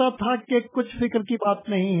करता था कि कुछ फिक्र की बात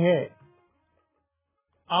नहीं है,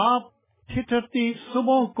 आप ठिठुरती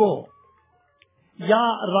सुबह को या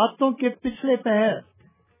रातों के पिछले पहर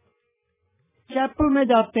चैपल में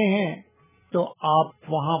जाते हैं तो आप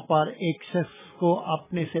वहां पर एक शख्स को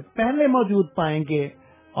अपने से पहले मौजूद पाएंगे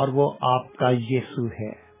और वो आपका यीशु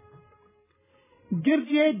है।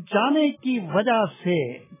 गिरजे जाने की वजह से,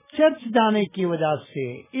 चर्च जाने की वजह से,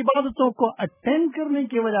 इबादतों को अटेंड करने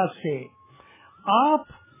की वजह से आप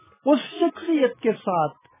उस शख्सियत के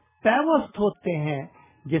साथ पैवस्त होते हैं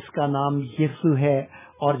जिसका नाम यीशु है,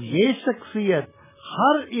 और ये शख्सियत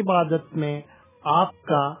हर इबादत में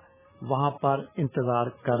आपका वहां पर इंतजार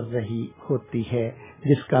कर रही होती है,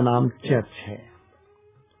 जिसका नाम चर्च है।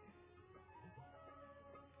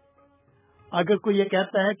 अगर कोई ये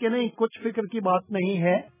कहता है कि नहीं कुछ फिक्र की बात नहीं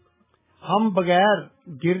है, हम बगैर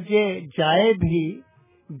गिरजे जाए भी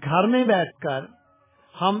घर में बैठकर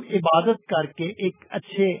हम इबादत करके एक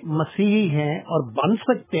अच्छे मसीही हैं और बन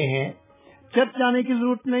सकते हैं, चर्च जाने की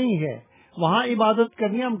जरूरत नहीं है, वहां इबादत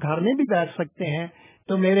करनी, हम घर में भी बैठ सकते हैं,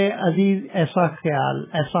 तो मेरे अजीज ऐसा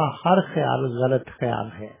हर ख्याल गलत ख्याल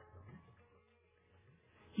है।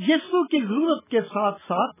 यीशु की जरूरत के साथ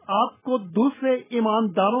साथ आपको दूसरे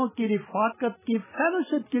ईमानदारों की रिफाकत की,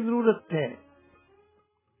 फेलोशिप की जरूरत है।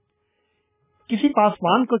 किसी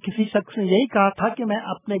पासवान को किसी शख्स ने यही कहा था कि मैं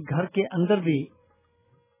अपने घर के अंदर भी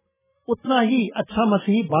उतना ही अच्छा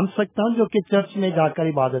मसीही बन सकता हूं जो कि चर्च में जाकर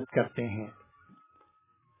इबादत करते हैं।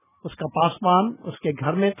 उसका पासवान उसके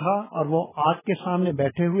घर में था और वो आग के सामने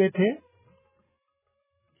बैठे हुए थे,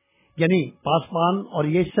 यानी पासवान और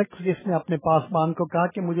ये शख्स जिसने अपने पासवान को कहा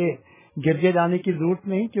कि मुझे गिरजे जाने की जरूरत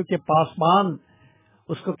नहीं, क्योंकि पासवान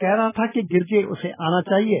उसको कह रहा था कि गिरजे उसे आना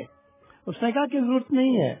चाहिए। उसने कहा कि जरूरत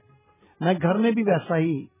नहीं है, मैं घर में भी वैसा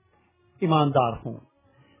ही ईमानदार हूँ।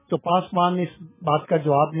 तो पासवान ने इस बात का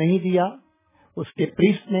जवाब नहीं दिया। उसके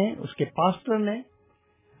प्रीस्ट ने, उसके पास्टर ने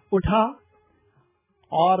उठा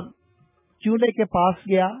और चूल्हे के पास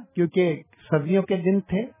गया, क्योंकि सर्दियों के दिन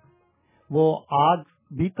थे, वो आग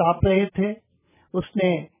भी ताप रहे थे। उसने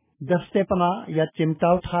दस्तेपना या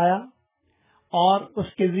चिमटा उठाया और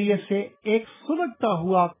उसके जरिए से एक सुलगता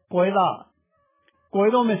हुआ कोयला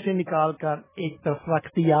कोयलों में से निकालकर एक तरफ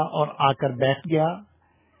रख दिया और आकर बैठ गया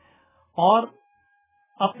और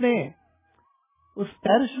अपने उस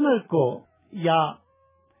पैरिशनर को या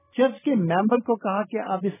चर्च के मेंबर को कहा कि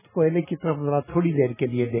आप इस कोयले की तरफ जरा थोड़ी देर के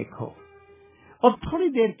लिए देखो। और थोड़ी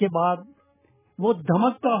देर के बाद वो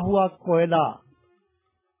धमकता हुआ कोयला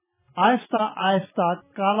आहिस्ता आहिस्ता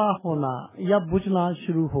काला होना या बुझना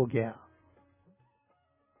शुरू हो गया।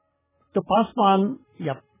 तो पासवान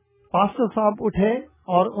या पास्टर साहब उठे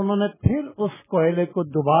और उन्होंने फिर उस कोयले को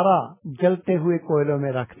दोबारा जलते हुए कोयलों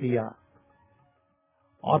में रख दिया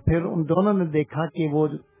और फिर उन दोनों ने देखा कि वो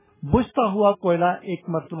बुझता हुआ कोयला एक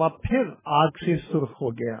मरतबा फिर आग से सुर्ख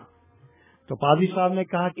हो गया। तो पादी साहब ने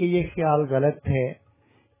कहा कि ये ख्याल गलत है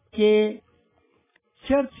कि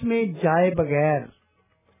चर्च में जाए बगैर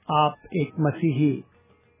आप एक मसीही,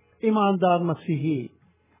 ईमानदार मसीही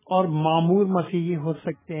और मामूर मसीही हो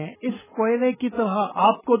सकते हैं। इस कोयले की तरह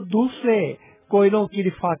आपको दूसरे कोयलों की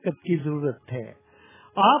रिफाकत की जरूरत है।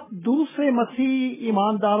 आप दूसरे मसीही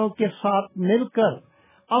ईमानदारों के साथ मिलकर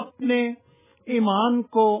अपने ईमान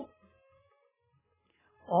को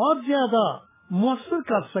और ज्यादा मुअस्सर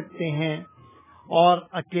कर सकते हैं और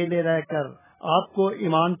अकेले रहकर आपको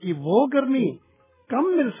ईमान की वो गर्मी कम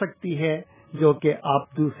मिल सकती है जो कि आप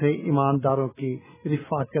दूसरे ईमानदारों की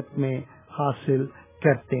रिफाकत में हासिल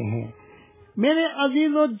करते हैं। मेरे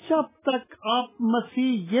अजीजों, जब तक आप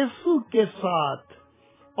मसीह यीशु के साथ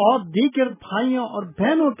और दीगर भाइयों और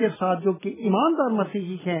बहनों के साथ जो कि ईमानदार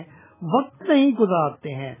मसीही हैं वक्त नहीं गुजारते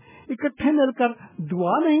हैं, इकट्ठे मिलकर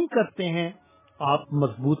दुआ नहीं करते हैं, आप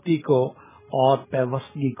मजबूती को और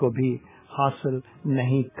पैवस्तगी को भी हासिल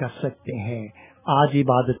नहीं कर सकते हैं। आज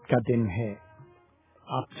इबादत का दिन है,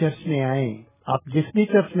 आप चर्च में आए, आप जिस भी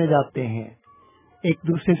चर्च में जाते हैं, एक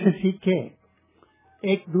दूसरे से सीखें,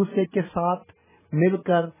 एक दूसरे के साथ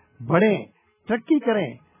मिलकर बढ़ें, तरक्की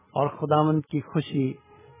करें اور خداوند کی خوشی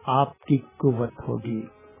آپ کی قوت ہوگی.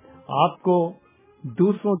 آپ کو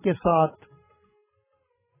دوسروں کے ساتھ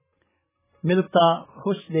ملتا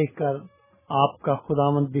خوش دیکھ کر آپ کا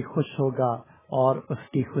خداوند بھی خوش ہوگا اور اس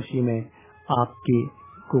کی خوشی میں آپ کی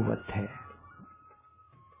قوت ہے.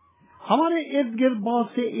 ہمارے ارد گرد بہت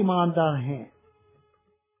سے ایماندار ہیں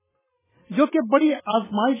جو کہ بڑی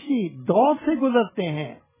آزمائشی دور سے گزرتے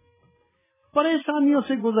ہیں، پریشانیوں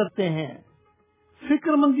سے گزرتے ہیں،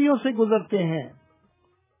 فکر مندیوں سے گزرتے ہیں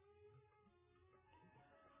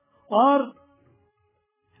اور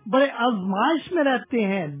بڑے آزمائش میں رہتے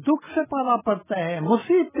ہیں، دکھ سے پالا پڑتا ہے،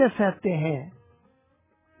 مصیبتیں سہتے ہیں،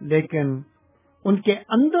 لیکن ان کے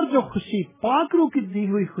اندر جو خوشی پاک روح کی دی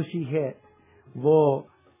ہوئی خوشی ہے وہ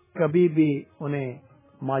کبھی بھی انہیں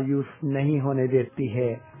مایوس نہیں ہونے دیتی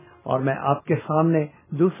ہے. اور میں آپ کے سامنے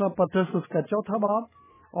دوسرا پترس اس کا 4 باب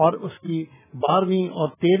اور اس کی 12ویں اور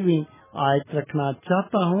 13ویں آیت رکھنا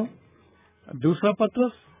چاہتا ہوں. دوسرا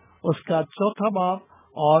پترس اس کا 4 باب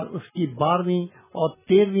اور اس کی 12ویں اور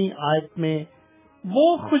 13ویں آیت میں وہ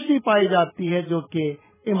خوشی پائی جاتی ہے جو کہ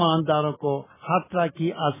ایمانداروں کو ہر طرح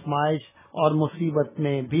کی آزمائش اور مصیبت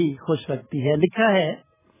میں بھی خوش رکھتی ہے. لکھا ہے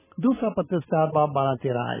دوسرا پترس 4 باب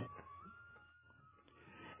 12-13 آیت: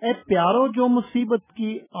 اے پیارو، جو مصیبت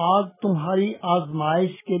کی آگ تمہاری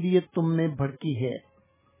آزمائش کے لیے تم میں بھڑکی ہے،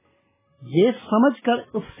 یہ سمجھ کر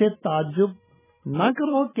اس سے تعجب نہ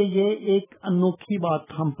کرو کہ یہ ایک انوکھی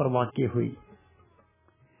بات ہم پر واقع ہوئی،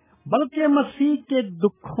 بلکہ مسیح کے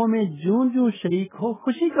دکھوں میں جوں جوں شریک ہو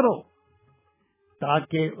خوشی کرو،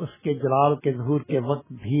 تاکہ اس کے جلال کے ظہور کے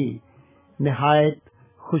وقت بھی نہایت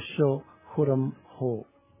خوش و خرم ہو.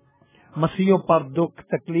 مسیحوں پر دکھ،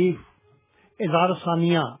 تکلیف، اظہار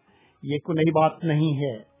ثانیہ یہ کوئی نئی بات نہیں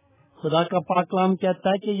ہے. خدا کا پاک کلام کہتا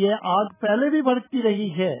ہے کہ یہ آگ پہلے بھی بھڑکتی رہی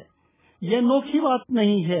ہے، یہ انوکھی بات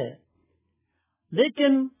نہیں ہے.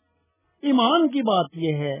 لیکن ایمان کی بات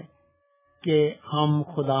یہ ہے کہ ہم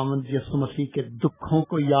خداوند یسوع مسیح کے دکھوں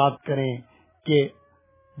کو یاد کریں کہ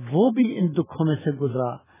وہ بھی ان دکھوں میں سے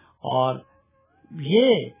گزرا، اور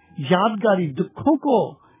یہ یادگاری دکھوں کو،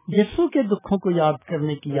 یسوع کے دکھوں کو یاد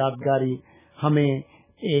کرنے کی یادگاری ہمیں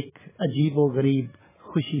ایک عجیب و غریب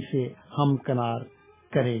خوشی سے ہم کنار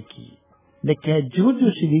کرے گی. لیکن جو جو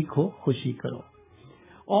شریک ہو خوشی کرو،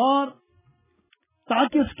 اور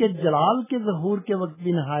تاکہ اس کے جلال کے ظہور کے وقت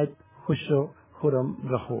بھی نہایت خوش و خرم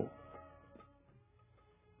رہو.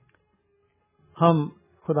 ہم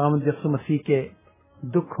خداوند یسوع مسیح کے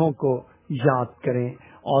دکھوں کو یاد کریں،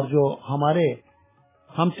 اور جو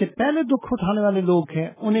ہم سے پہلے دکھ اٹھانے والے لوگ ہیں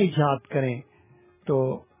انہیں یاد کریں، تو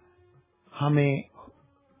ہمیں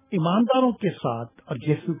ایمانداروں کے ساتھ اور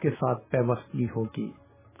یسوع کے ساتھ پیوستگی ہوگی.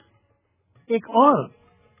 ایک اور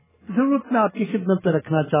ضرورت میں آپ کی خدمت میں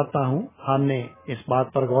رکھنا چاہتا ہوں. ہم نے اس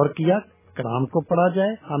بات پر غور کیا کلام کو پڑھا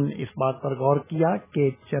جائے، ہم نے اس بات پر غور کیا کہ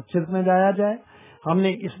چرچز میں جایا جائے، ہم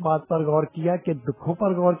نے اس بات پر غور کیا کہ دکھوں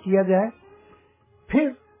پر غور کیا جائے، پھر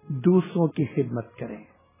دوسروں کی خدمت کریں.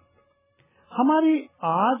 ہماری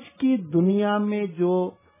آج کی دنیا میں جو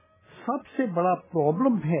سب سے بڑا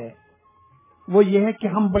پرابلم ہے وہ یہ ہے کہ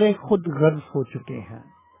ہم بڑے خود غرض ہو چکے ہیں،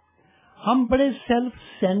 ہم بڑے سیلف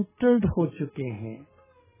سینٹرڈ ہو چکے ہیں،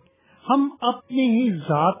 ہم اپنی ہی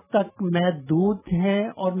ذات تک محدود ہیں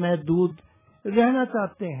اور محدود رہنا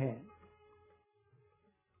چاہتے ہیں.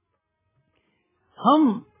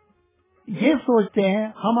 ہم یہ سوچتے ہیں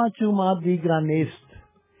ہما چوما دیگرا نیست،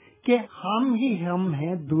 کہ ہم ہی ہم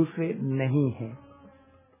ہیں، دوسرے نہیں ہیں.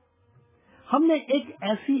 ہم نے ایک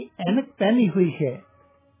ایسی اینک پہنی ہوئی ہے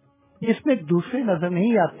جس میں دوسرے نظر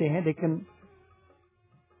نہیں آتے ہیں، لیکن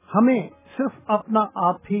ہمیں صرف اپنا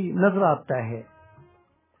آپ ہی نظر آتا ہے.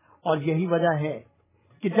 اور یہی وجہ ہے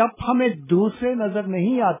کہ جب ہمیں دوسرے نظر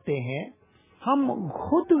نہیں آتے ہیں ہم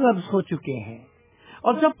خود غرض ہو چکے ہیں،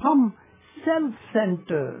 اور جب ہم سیلف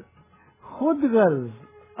سینٹر، خود غرض،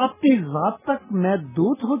 اپنی ذات تک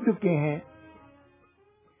محدود ہو چکے ہیں،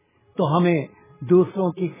 تو ہمیں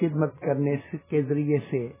دوسروں کی خدمت کرنے کے ذریعے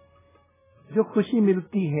سے جو خوشی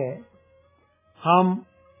ملتی ہے ہم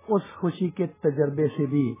اس خوشی کے تجربے سے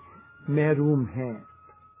بھی محروم ہیں.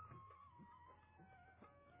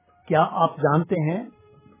 کیا آپ جانتے ہیں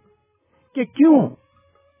کہ کیوں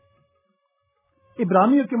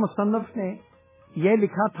عبرانیوں کے مصنف نے یہ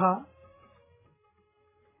لکھا تھا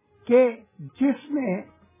کہ جس نے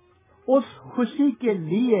اس خوشی کے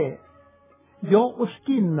لیے جو اس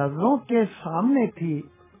کی نظروں کے سامنے تھی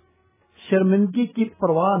شرمندگی کی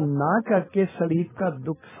پرواہ نہ کر کے صلیب کا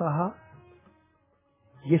دکھ سہا.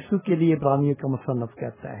 یسوع کے لیے عبرانیوں کا مصنف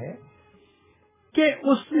کہتا ہے کہ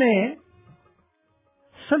اس نے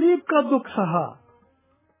صلیب کا دکھ سہا.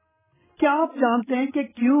 کیا آپ جانتے ہیں کہ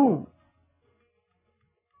کیوں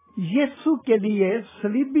यीशु के लिए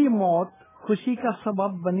सलीबी मौत खुशी का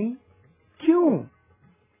सबब बनी। क्यों?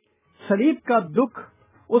 सलीब का दुख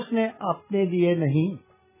उसने अपने लिए नहीं,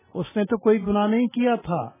 उसने तो कोई गुनाह नहीं किया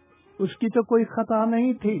था, उसकी तो कोई खता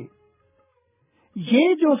नहीं थी।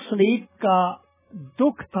 ये जो सलीब का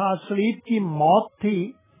दुख था, सलीब की मौत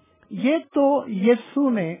थी, ये तो यीशु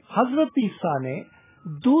ने, हजरत ईसा ने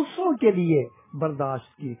दूसरों के लिए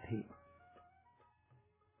बर्दाश्त की थी।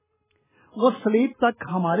 वो सलीब तक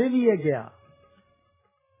हमारे लिए गया।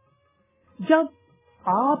 जब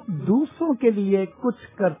आप दूसरों के लिए कुछ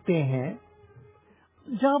करते हैं,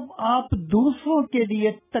 जब आप दूसरों के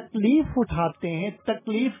लिए तकलीफ उठाते हैं,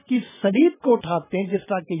 तकलीफ की सलीब को उठाते हैं, जिस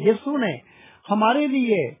तरह के यीशु ने हमारे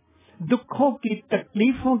लिए दुखों की,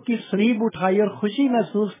 तकलीफों की सलीब उठाई और खुशी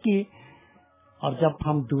महसूस की, और जब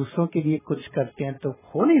हम दूसरों के लिए कुछ करते हैं तो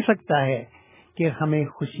हो नहीं सकता है कि हमें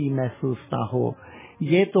खुशी महसूस ना हो।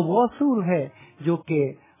 ये तो वो असूल है जो कि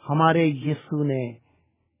हमारे यीशु ने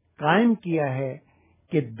कायम किया है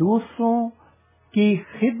कि दूसरों की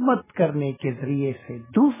खिदमत करने के जरिए से,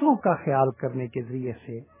 दूसरों का ख्याल करने के जरिए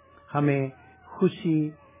से हमें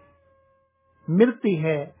खुशी मिलती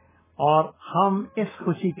है और हम इस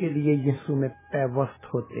खुशी के लिए यीशु में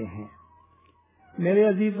पैवस्त होते हैं। मेरे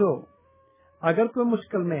अजीजों, अगर कोई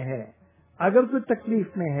मुश्किल में है, अगर कोई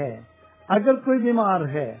तकलीफ में है, अगर कोई बीमार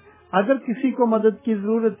है, अगर किसी को मदद की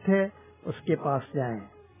जरूरत है, उसके पास जाएं।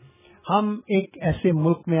 हम एक ऐसे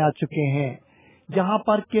मुल्क में आ चुके हैं जहाँ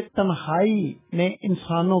पर के तन्हाई ने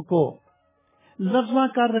इंसानों को लर्ज़ा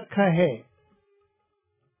कर रखा है।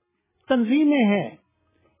 तंजीमें हैं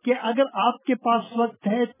कि अगर आपके पास वक्त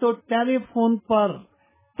है तो टेलीफोन पर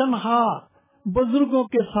तन्हा बुजुर्गों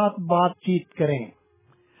के साथ बातचीत करें।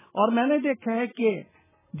 और मैंने देखा है कि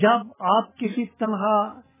जब आप किसी तन्हा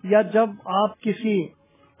या जब आप किसी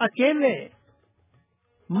अकेले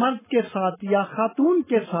मर्द के साथ या खातून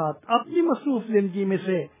के साथ अपनी मसरूफ जिंदगी में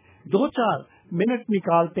से 2-4 मिनट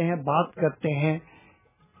निकालते हैं, बात करते हैं,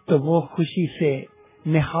 तो वो खुशी से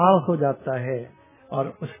निहाल हो जाता है और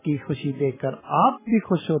उसकी खुशी देखकर आप भी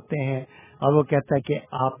खुश होते हैं और वो कहता है कि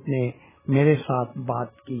आपने मेरे साथ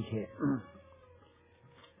बात की है।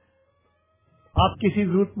 आप किसी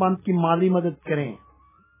जरूरतमंद की माली मदद करें,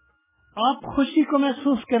 आप खुशी को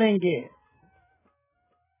महसूस करेंगे।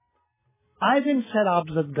 आए दिन सैलाब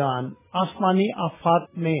ज़दगान आसमानी आफात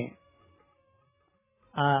में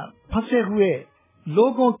फंसे हुए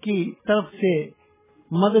लोगों की तरफ से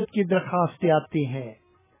मदद की दरखास्तें आती हैं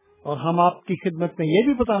और हम आपकी खिदमत में ये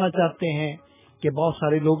भी बताना चाहते हैं कि बहुत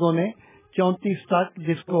सारे लोगों ने 34 तक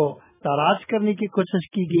जिसको ताराज करने की कोशिश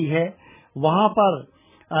की गई है, वहाँ पर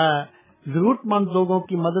जरूरतमंद लोगों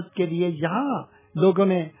की मदद के लिए यहाँ लोगों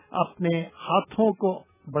ने अपने हाथों को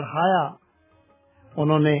बढ़ाया।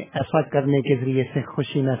 उन्होंने ऐसा करने के जरिए से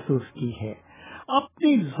खुशी महसूस की है।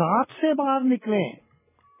 अपनी जात से बाहर निकलें,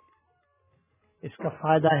 इसका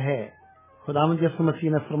फायदा है। खुदावंद यीशु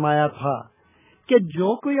मसीह ने फरमाया था कि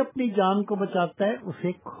जो कोई अपनी जान को बचाता है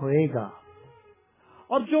उसे खोएगा,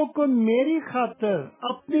 और जो कोई मेरी खातिर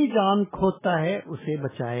अपनी जान खोता है उसे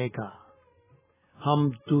बचाएगा। हम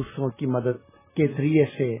दूसरों की मदद के जरिए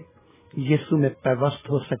से यीशु में पैवस्त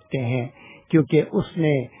हो सकते हैं, क्योंकि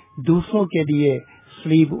उसने दूसरों के लिए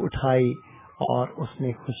सलीब उठाई और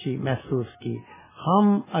उसने खुशी महसूस की।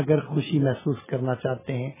 हम अगर खुशी महसूस करना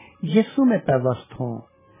चाहते हैं, यीशु में पैवस्त हों,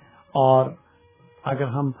 और अगर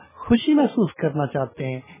हम खुशी महसूस करना चाहते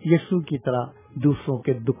हैं, यीशु की तरह दूसरों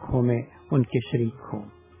के दुखों में उनके शरीक हों।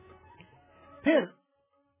 फिर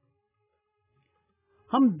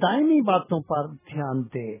हम दायमी बातों पर ध्यान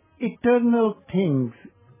दें। Eternal things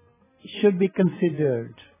should be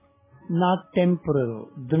considered, not temporal,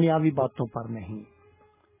 दुनियावी बातों पर नहीं।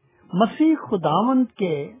 मसीह खुदावंद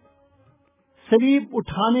के सलीब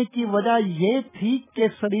उठाने की वजह ये थी कि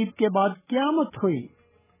सलीब के बाद क़यामत हुई।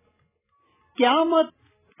 क़यामत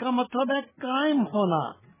का मतलब है कायम होना।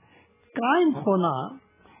 कायम होना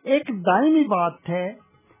एक दायमी बात है।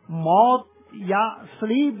 मौत या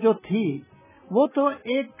सलीब जो थी वो तो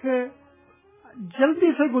एक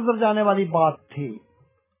जल्दी से गुजर जाने वाली बात थी।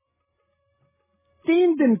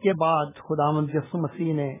 3 दिन के बाद खुदावंद यीशु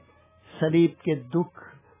मसीह ने सलीब के दुख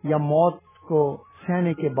या मौत को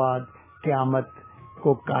सहने के बाद क़यामत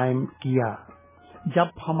को कायम किया।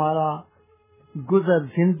 जब हमारा गुजर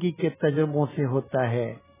जिंदगी के तजुर्बों से होता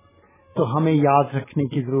है तो हमें याद रखने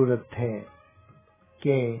की जरूरत है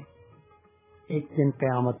कि एक दिन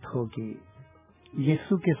क़यामत होगी,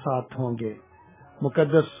 यीशु के साथ होंगे।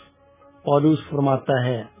 मुकद्दस पौलुस फरमाता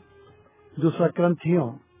है 2 कुरिन्थियों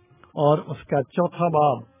और उसका 4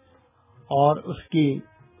 बाब और उसकी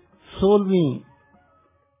 16वीं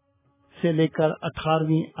से लेकर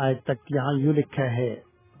 18वीं आयत तक यहाँ यूं लिखा है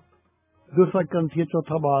 2 Corinthians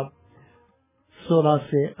 4 बाब 16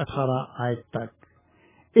 से 18 आयत तक।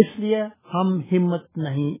 इसलिए हम हिम्मत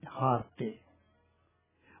नहीं हारते,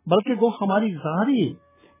 बल्कि वो हमारी ज़ाहिरी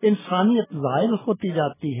इंसानियत ज़ाहिर होती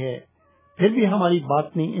जाती है, फिर भी हमारी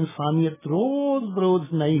बातनी इंसानियत रोज रोज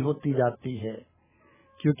नई होती जाती है,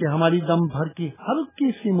 क्योंकि हमारी दम भर की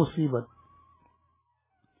हल्की सी मुसीबत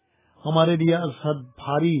हमारे लिए असहद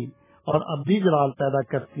भारी और अब्दी जलाल पैदा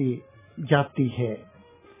करती जाती है।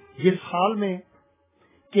 जिस हाल में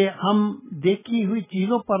कि हम देखी हुई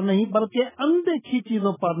चीजों पर नहीं बल्कि अनदेखी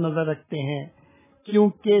चीजों पर नजर रखते हैं,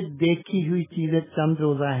 क्योंकि देखी हुई चीजें चंद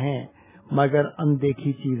रोजा हैं मगर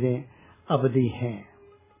अनदेखी चीजें अबदी हैं।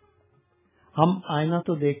 हम आईना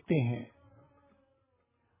तो देखते हैं,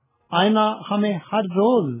 आईना हमें हर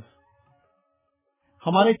रोज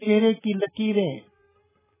हमारे चेहरे की लकीरें,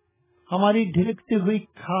 हमारी ढिलकती हुई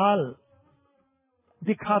खाल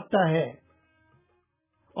दिखाता है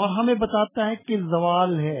और हमें बताता है कि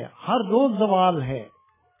ज़वाल है, हर रोज ज़वाल है।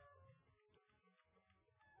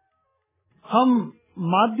 हम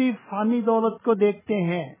मादी फानी दौलत को देखते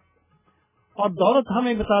हैं और दौलत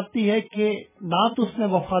हमें बताती है कि ना तो उसमें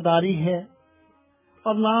वफादारी है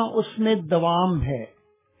और ना उसमें दवाम है,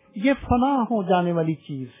 ये फना हो जाने वाली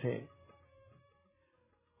चीज है।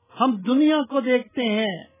 हम दुनिया को देखते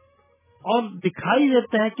हैं और दिखाई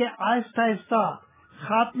देता है कि आहिस्ता आहिस्ता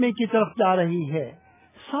खात्मे की तरफ जा रही है,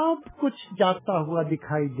 सब कुछ जाता हुआ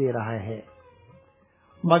दिखाई दे रहा है,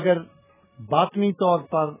 मगर बातनी तौर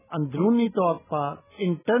पर, अंदरूनी तौर पर,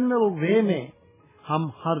 इंटरनल वे में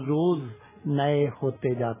हम हर रोज नए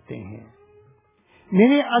होते जाते हैं।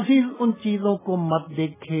 मेरे अजीज, उन चीजों को मत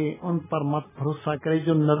देखे, उन पर मत भरोसा करे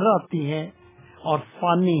जो नजर आती हैं और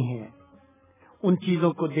फानी हैं। उन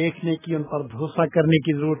चीजों को देखने की, उन पर भरोसा करने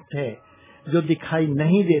की जरूरत है जो दिखाई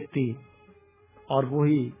नहीं देती और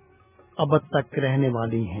वही अब तक रहने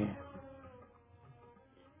वाली हैं।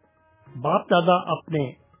 बाप दादा अपने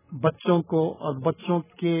बच्चों को और बच्चों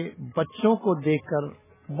के बच्चों को देखकर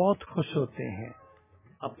बहुत खुश होते हैं,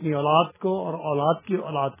 अपनी औलाद को और औलाद की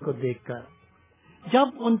औलाद को देखकर।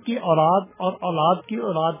 जब उनकी औलाद और औलाद की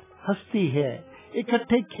औलाद हंसती है,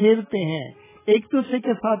 इकट्ठे खेलते हैं, एक दूसरे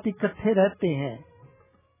के साथ इकट्ठे रहते हैं,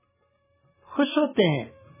 खुश होते हैं,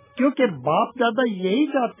 क्योंकि बाप दादा यही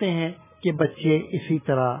चाहते हैं कि बच्चे इसी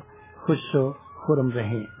तरह खुश खुरम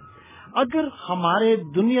रहें। अगर हमारे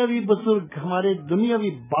दुनियावी बुजुर्ग, हमारे दुनियावी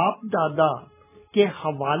बाप दादा के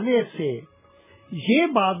हवाले से ये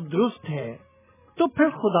बात दुरुस्त है, तो फिर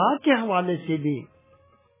खुदा के हवाले से भी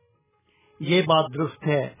ये बात दुरुस्त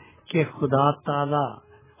है कि खुदा ताला,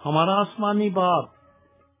 हमारा आसमानी बाप,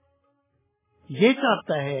 ये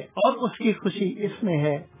चाहता है और उसकी खुशी इसमें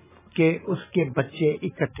है कि उसके बच्चे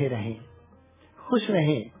इकट्ठे रहें, खुश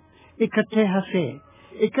रहें, इकट्ठे हंसें,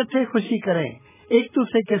 इकट्ठे खुशी करें, एक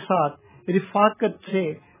दूसरे के साथ रिफाकत से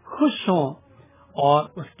खुश हों।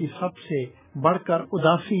 और उसकी सबसे बढ़कर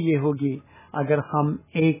उदासी ये होगी अगर हम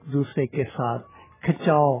एक दूसरे के साथ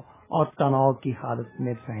खिंचाव और तनाव की हालत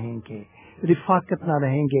में रहेंगे, रिफाकत ना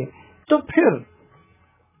रहेंगे, तो फिर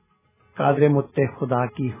कादरे मुत्ते खुदा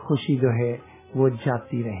की खुशी जो है वो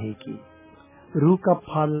जाती रहेगी। रूह का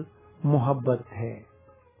फल मोहब्बत है,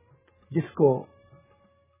 जिसको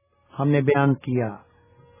हमने बयान किया।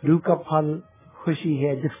 रूह का फल खुशी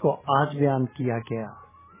है, जिसको आज बयान किया गया।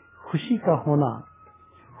 खुशी का होना,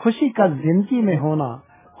 खुशी का जिंदगी में होना,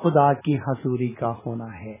 खुदा की हजूरी का होना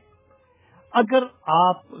है। अगर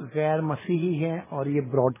आप गैर मसीही हैं और ये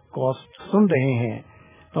ब्रॉडकास्ट सुन रहे हैं,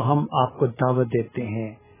 तो हम आपको दावत देते हैं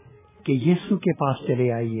कि यीशु के पास चले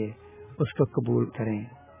आइए, उसको कबूल करें,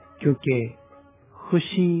 क्योंकि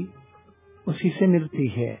खुशी उसी से मिलती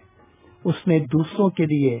है। उसने दूसरों के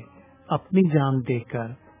लिए अपनी जान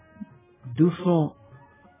देकर दूसरों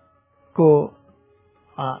को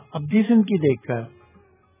अब्दी जिंदगी देकर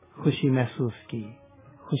खुशी महसूस की।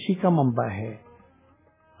 खुशी का मंबा है,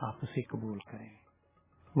 आप उसे कबूल करें।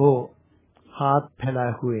 वो हाथ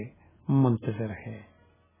फैलाए हुए मुंतजर है,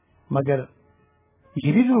 मगर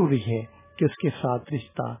ये भी जरूरी है कि उसके साथ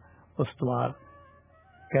रिश्ता उस्तवार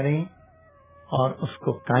करें और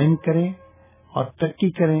उसको कायम करें और तरक्की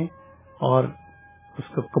करें, और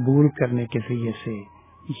उसको कबूल करने के जरिए से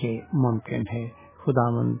ये मुमकिन है।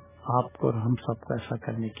 खुदावंद आपको और हम सबको ऐसा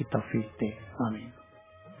करने की तौफीक दे। आमीन।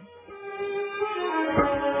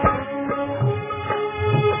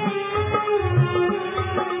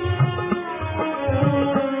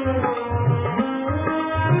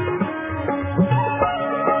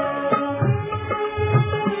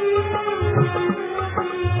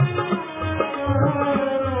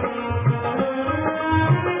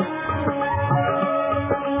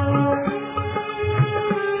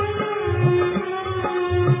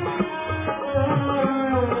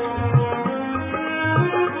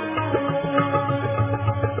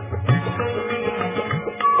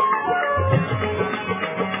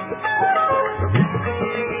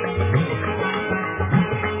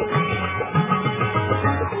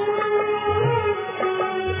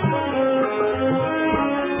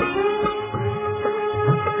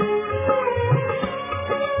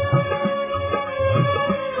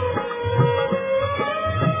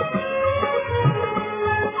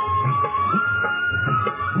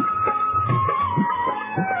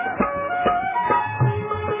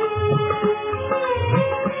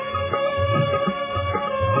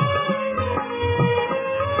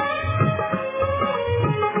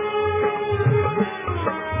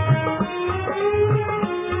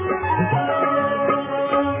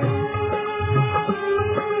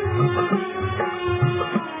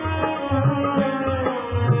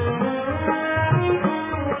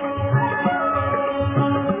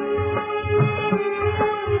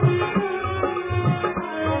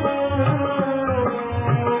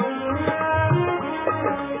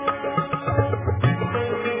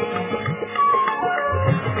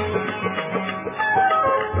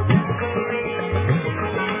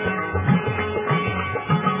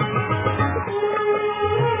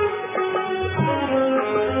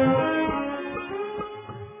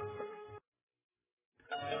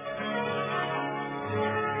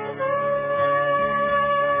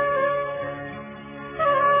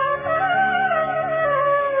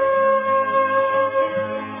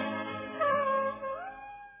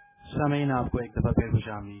 آپ کو ایک دفعہ پھر خوش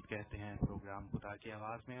آمدید کہتے ہیں پروگرام خدا کی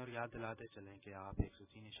آواز میں، اور یاد دلاتے چلیں کہ آپ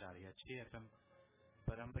 103.6 FM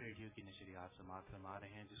پر امبر ریڈیو کی نشریات سماعت فرما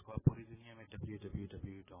رہے ہیں، جس کو آپ پوری دنیا میں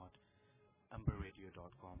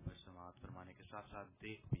www.amberradio.com پر سماعت فرمانے کے ساتھ ساتھ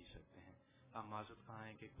دیکھ بھی سکتے ہیں۔ ہم معذرت خواہ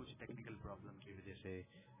ہیں کہ کچھ ٹیکنیکل پرابلم کی وجہ سے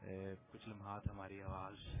کچھ لمحات ہماری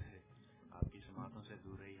آواز آپ کی سماعتوں سے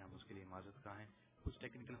دور رہی، ہم اس کے لیے معذرت خواہ ہیں۔ کچھ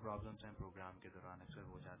ٹیکنیکل پرابلمس ہیں پروگرام کے دوران اکثر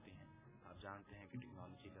ہو جاتی ہیں، آپ جانتے ہیں کہ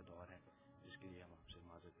ٹیکنالوجی کا دور ہے، جس کے لیے ہم آپ سے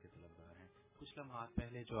معذرت کے طلبگار ہیں۔ کچھ لمحات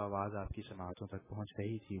پہلے جو آواز آپ کی سماعتوں تک پہنچ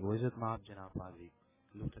رہی تھی وہ عزت مآب جناب پادری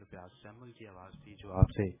لوتھر پیاز سیمول کی آواز تھی، جو آپ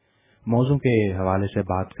سے موضوع کے حوالے سے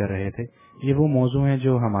بات کر رہے تھے۔ یہ وہ موضوع ہیں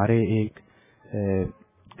جو ہمارے ایک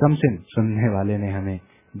کم سن سننے والے نے ہمیں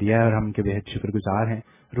دیا ہے اور ہم کے بہت شکر گزار ہیں،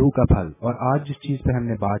 روح کا پھل۔ اور آج جس چیز پہ ہم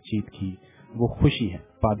نے بات چیت کی وہ خوشی ہے۔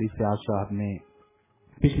 پادری فیاض صاحب نے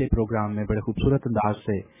پچھلے پروگرام میں بڑے خوبصورت انداز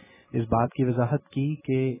سے اس بات کی وضاحت کی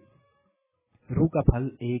کہ روح کا پھل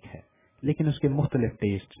ایک ہے، لیکن اس کے مختلف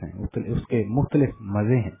ٹیسٹ ہیں، اس کے مختلف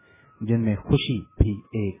مزے ہیں، جن میں خوشی بھی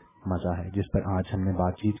ایک مزہ ہے، جس پر آج ہم نے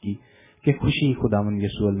بات چیت کی کہ خوشی خداوند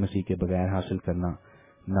یسوع المسیح کے بغیر حاصل کرنا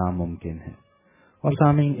ناممکن ہے۔ اور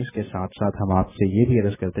سامعین، اس کے ساتھ ساتھ ہم آپ سے یہ بھی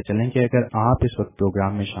عرض کرتے چلیں کہ اگر آپ اس وقت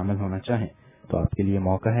پروگرام میں شامل ہونا چاہیں تو آپ کے لیے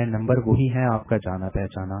موقع ہے۔ نمبر وہی ہے آپ کا جانا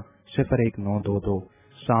پہچانا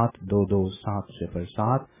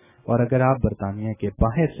 01922722 اور اگر آپ برطانیہ کے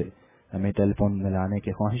باہر سے ہمیں ٹیلی فون ملانے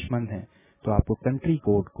کے خواہش مند ہیں تو آپ کو کنٹری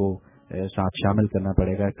کوڈ کو ساتھ شامل کرنا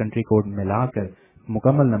پڑے گا۔ کنٹری کوڈ ملا کر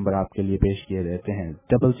مکمل نمبر آپ کے لیے پیش کیے دیتے ہیں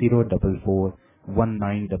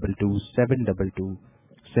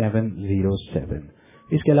 00441922722707۔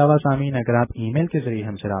 اس کے علاوہ سامعین، اگر آپ ای میل کے ذریعے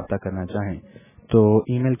ہم سے رابطہ کرنا چاہیں تو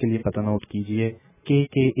ای میل کے لیے پتہ نوٹ کیجئے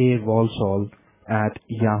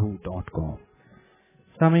kkavalsall@yahoo.com۔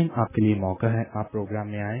 سامعین، آپ کے لیے موقع ہے، آپ پروگرام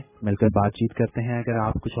میں آئیں، مل کر بات چیت کرتے ہیں۔ اگر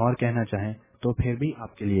آپ کچھ اور کہنا چاہیں تو پھر بھی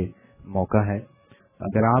آپ کے لیے موقع ہے۔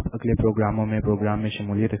 اگر آپ اگلے پروگرام میں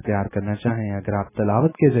شمولیت اختیار کرنا چاہیں، اگر آپ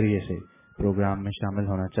تلاوت کے ذریعے سے پروگرام میں شامل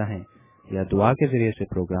ہونا چاہیں یا دعا کے ذریعے سے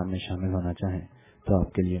پروگرام میں شامل ہونا چاہیں تو آپ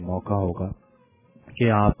کے لیے موقع ہوگا کہ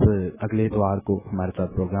آپ اگلے اتوار کو ہمارے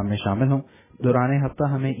ساتھ پروگرام میں شامل ہوں۔ دوران ہفتہ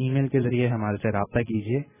ہمیں ای میل کے ذریعے ہمارے سے رابطہ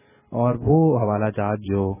کیجیے اور وہ حوالہ جات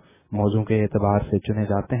جو موضوع کے اعتبار سے چنے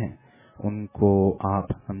جاتے ہیں ان کو آپ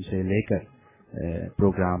ہم سے لے کر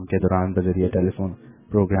پروگرام کے دوران بذریعہ ٹیلی فون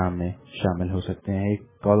پروگرام میں شامل ہو سکتے ہیں۔ ایک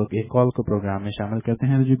کال کو پروگرام میں شامل کرتے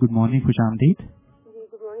ہیں۔ جی گڈ مارننگ، خوش آمدید۔ جی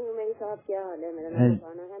گڈ مارننگ میری صاحب، کیا حال ہے؟ میرا نام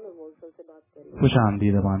ابانا ہے، میں مولسل سے بات کر رہی ہوں۔ خوش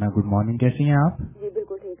آمدید ابانا، گڈ مارننگ، کیسی ہیں آپ؟ جی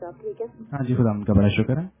بالکل ٹھیک، آپ ٹھیک ہے؟ ہاں جی، خدا کا بڑا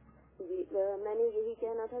شکر ہے۔ جی میں نے یہی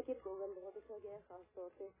کہنا تھا کہ پروگرام بہت اچھا گیا، خاص طور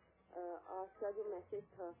سے آج کا جو میسج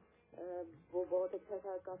تھا وہ بہت اچھا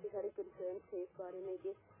تھا۔ کافی سارے کنسرنس تھے اس بارے میں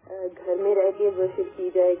کہ گھر میں رہ کے ورشپ کی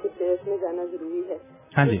جائے کہ چرچ میں جانا ضروری ہے۔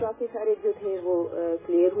 ہاں جی، کافی سارے جو تھے وہ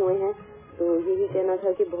کلیئر ہوئے ہیں، تو یہی کہنا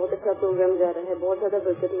تھا کہ بہت اچھا پروگرام جا رہا ہے، بہت زیادہ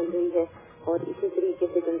برکت مل رہی ہے اور اسی طریقے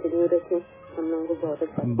سے کنٹینیو رکھیں، ہم لوگوں کو بہت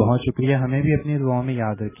اچھا۔ بہت شکریہ، ہمیں بھی اپنی دعاؤں میں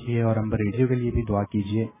یاد رکھیے اور امبر ریڈیو کے لیے بھی دعا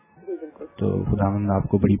کیجیے۔ جی بالکل، تو خداوند آپ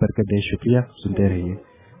کو بڑی برکت دے۔ شکریہ، سنتے رہیے،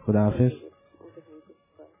 خدا حافظ۔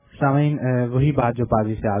 سامعین، وہی بات جو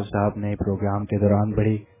پادری فیاض صاحب نے پروگرام کے دوران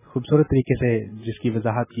بڑی خوبصورت طریقے سے جس کی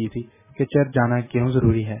وضاحت کی تھی کہ چرچ جانا کیوں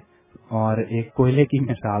ضروری ہے، اور ایک کوئلے کی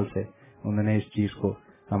مثال سے انہوں نے اس چیز کو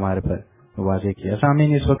ہمارے پر واضح کیا۔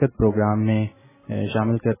 سامعین، اس وقت پروگرام میں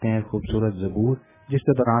شامل کرتے ہیں خوبصورت زبور، جس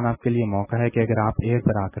کے دوران آپ کے لیے موقع ہے کہ اگر آپ ایئر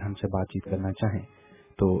پر آ کر ہم سے بات چیت کرنا چاہیں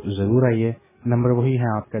تو ضرور آئیے۔ نمبر وہی ہے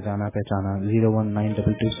آپ کا جانا پہچانا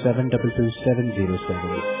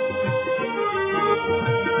 019227220707۔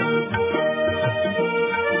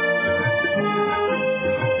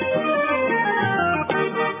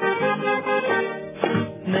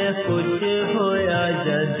 کچھ ہویا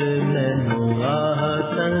جد مینو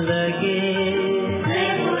آسن لگے، میں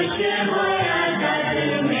خوش ہویا جد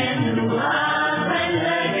مینو آسن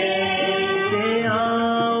لگے، کہ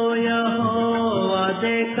آؤ یہوہ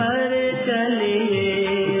دے کر چلیے،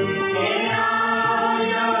 کہ آؤ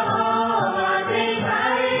یہوہ دے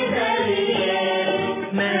کر چلیے،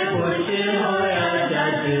 میں خوش ہویا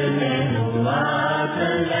جد مینو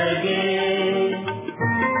آسن لگے۔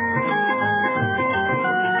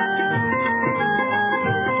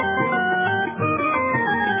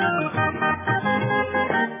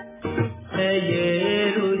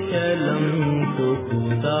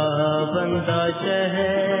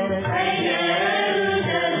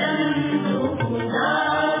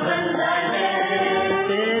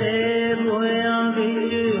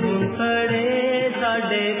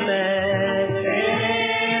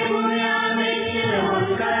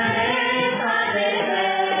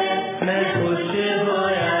 میں خوش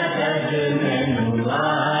ہویا جد مینو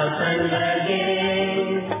آسن لگے۔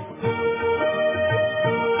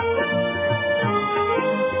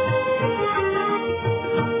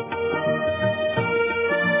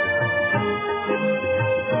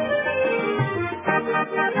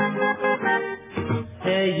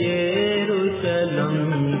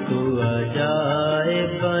 जाए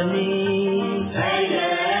बनी।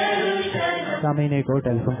 सामने एक और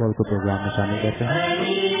टेलीफोन कॉल को प्रोग्राम में शामिल करते हैं।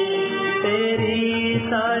 तेरी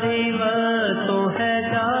सारी बातों है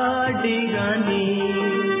दाढ़ी गानी।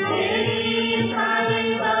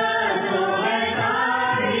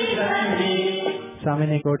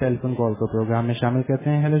 सामने एक और टेलीफोन कॉल को प्रोग्राम में शामिल करते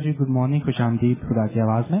हैं। हेलो जी, गुड मॉर्निंग, खुश आमदीद खुदा की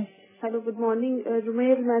आवाज में। हेलो गुड मॉर्निंग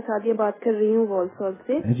रुमेल, मैं सादिया बात कर रही हूँ वॉलसॉल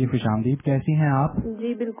से। जी खुश आमदीद, कैसी हैं आप?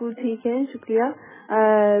 जी बिल्कुल ठीक है, शुक्रिया।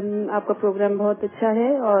 आपका प्रोग्राम बहुत अच्छा है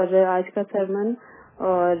और आज का सरमन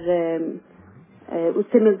और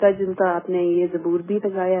उससे मिलता जुलता आपने ये जबूर भी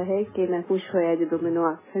लगाया है कि मैं खुश होया जो मैंने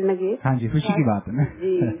आखिर लगे। हाँ जी, खुशी की बात है ना।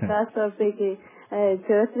 जी, खास तौर पे कि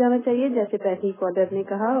चर्च जाना चाहिए जैसे पैथी कॉलर ने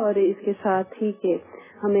कहा, और इसके साथ ही कि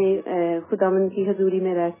हमें खुदावंद की हजूरी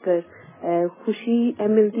में रहकर खुशी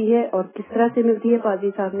मिलती है, और किस तरह से मिलती है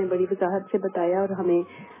पादरी साहब ने बड़ी वजाहत से बताया, और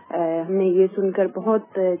हमने ये सुनकर बहुत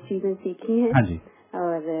चीजें सीखी हैं। हाँ जी।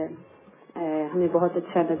 और हमें बहुत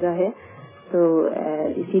अच्छा लगा है। तो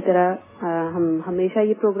इसी तरह हम हमेशा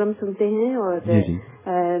ये प्रोग्राम सुनते हैं और जी।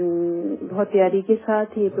 बहुत तैयारी के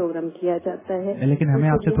साथ ये प्रोग्राम किया जाता है। लेकिन हमें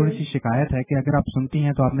आपसे थोड़ी सी शिकायत है कि अगर आप सुनती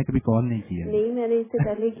हैं तो आपने कभी कॉल नहीं किया। नहीं, मैंने इससे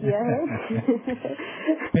पहले किया है।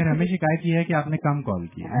 फिर हमें शिकायत की है कि आपने कम कॉल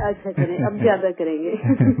किया। अच्छा चलिए, अब ज्यादा करेंगे।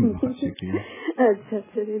 बहुत शुक्रिया। अच्छा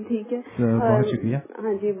चलिए ठीक है, बहुत शुक्रिया।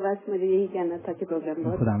 हाँ जी, बस मुझे यही कहना था कि प्रोग्राम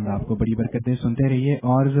बहुत खुदा आपको बड़ी बरकत दे, सुनते रहिए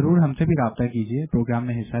और जरूर हमसे भी राब्ता कीजिए, प्रोग्राम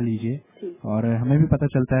में हिस्सा लीजिए। और हमें भी पता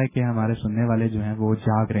चलता है कि हमारे सुनने वाले जो हैं वो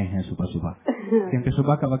जाग रहे हैं सुबह सुबह। क्योंकि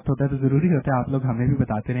सुबह का वक्त होता है तो जरूरी होता है आप लोग हमें भी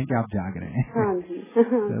बताते रहें कि आप जाग रहे हैं। हाँ जी।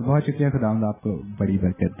 तो बहुत शुक्रिया, खुदावंद आपको बड़ी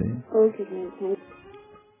बरकत दे। ओके।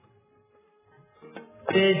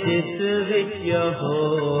 जिस विच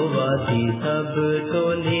यहोवा दी सब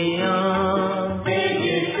टोलियां,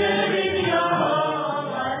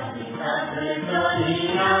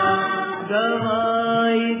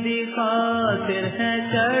 गवाही दी खातिर है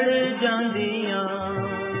चढ़ जांदियां।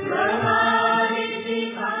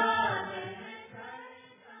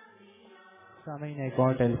 सामने एक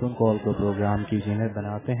और टेलीफोन कॉल को प्रोग्राम की जीनत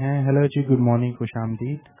बनाते हैं। हेलो जी, गुड मॉर्निंग, खुश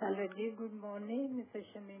आमदीद। हेलो जी, good morning, Mrs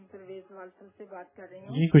Shamim Parvez वालसल से बात कर रही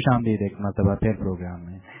हूँ। जी खुश आमदीद एक मरतबा फिर प्रोग्राम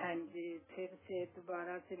में। हाँ जी, फिर से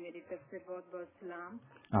दोबारा से मेरी तरफ से बहुत बहुत सलाम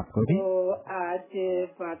आपको भी। तो आज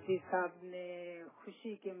पादरी साहब ने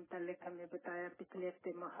खुशी के मुतालिक हमें बताया, पिछले हफ्ते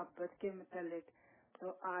मोहब्बत के मुतालिक, तो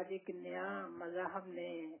आज एक नया मजा हमने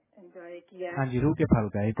एंजॉय किया। हाँ जी, रूह के फल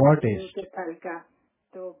का एक और टेस्ट। रूह के फल का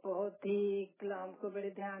तो बहुत ही कलाम को बड़े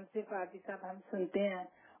ध्यान से पादरी साहब हम सुनते हैं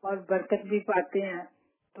और बरकत भी पाते हैं।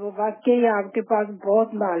 तो वाकई आपके पास बहुत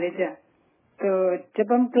नॉलेज है। तो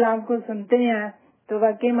जब हम कलाम को सुनते हैं तो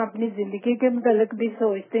वाकई हम अपनी जिंदगी के मुतालिक भी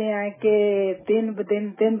सोचते हैं कि दिन ब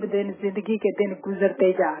दिन जिंदगी के दिन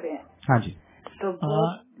गुजरते जा रहे हैं। हाँ जी। तो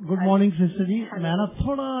गुड मॉर्निंग सिस्टर जी, मैं ना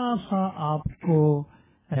थोड़ा सा आपको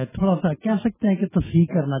थोड़ा सा कह सकते हैं कि तस्हीह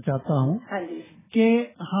करना चाहता हूँ। हाँ जी। कि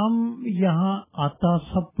हम यहाँ आता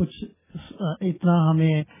सब कुछ इतना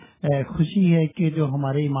हमें खुशी है कि जो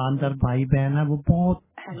हमारे ईमानदार भाई बहन है वो बहुत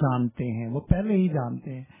जानते हैं, वो पहले ही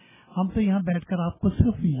जानते हैं। हम तो यहाँ बैठकर आपको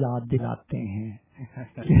सिर्फ याद दिलाते हैं।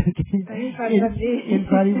 इन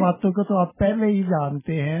सारी बातों को तो आप पहले ही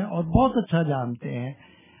जानते हैं और बहुत अच्छा जानते हैं।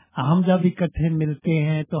 हम जब इकट्ठे मिलते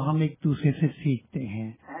हैं तो हम एक दूसरे से सीखते हैं।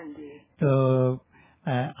 तो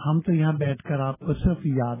हम तो यहाँ बैठकर आपको सिर्फ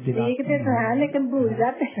याद दिलाते हैं। तो है लेकिन भूल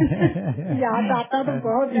जाते हैं। याद आता तो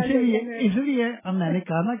बहुत। इसलिए मैंने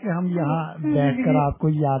कहा ना कि हम यहाँ बैठकर आपको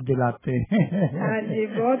याद दिलाते हैं। हाँ जी,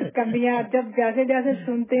 बहुत कमियां जब जैसे जैसे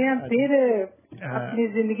सुनते हैं फिर अपनी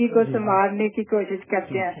जिंदगी को संवारने की कोशिश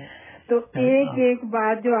करते हैं। तो एक एक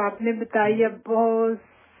बात जो आपने बताई है,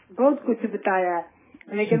 बहुत कुछ बताया है,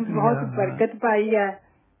 लेकिन बहुत बरकत पाई है।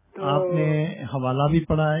 तो आपने हवाला भी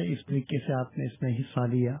पढ़ा है, इस तरीके से आपने इसमें हिस्सा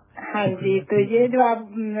लिया। हाँ जी, तो ये जो आप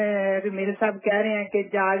मेरे साहब कह रहे हैं कि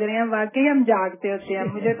जाग रहे हैं, वाकई हम जागते होते हैं।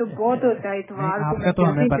 मुझे तो बहुत होता है इतवार को। आपका तो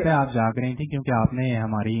हमें पता है आप जाग रही थी क्योंकि आपने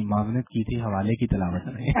हमारी मावनत की थी हवाले की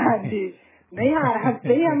तिलावत में। हाँ जी, नहीं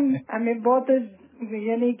हफ्ते ही हमें बहुत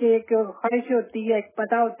यानी कि एक ख्वाहिश होती है, एक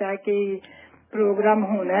पता होता है कि प्रोग्राम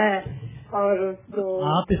होना है। और तो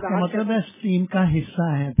आप इसका मतलब है स्ट्रीम का हिस्सा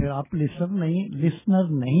है, फिर आप लिसनर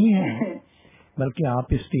नहीं है बल्कि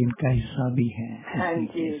आप इस टीम का हिस्सा भी हैं। हाँ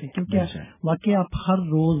जी, क्योंकि वाकई आप हर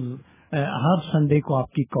रोज हर संडे को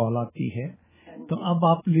आपकी कॉल आती है, तो अब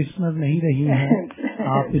आप लिसनर नहीं रही हैं,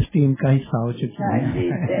 आप इस टीम का हिस्सा हो चुकी हैं।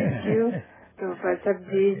 Thank you. तो फैसद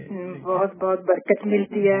जी बहुत बहुत बरकत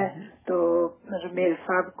मिलती है। तो मेरे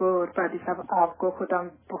साहब को और पादी साहब आपको खुदा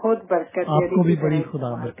बहुत बरकत दे। आपको भी बड़ी खुदा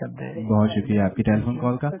बरकत दे। बहुत शुक्रिया आपकी टेलीफोन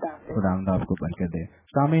कॉल का, खुदा आपको बरकत दे।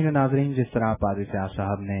 सामीन नाज़रीन, जिस तरह पादी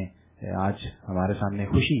साहब ने آج ہمارے سامنے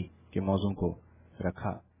خوشی کے موضوع کو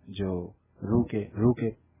رکھا جو روح کے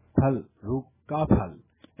پھل، روح کا پھل.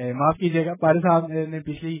 معاف کیجیے گا، پارے صاحب نے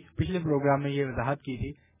پچھلے پروگرام میں یہ وضاحت کی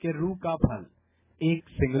تھی کہ روح کا پھل ایک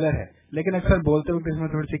سنگولر ہے، لیکن اکثر بولتے ہوئے اس میں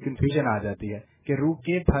تھوڑی سی کنفیوژن آ جاتی ہے کہ روح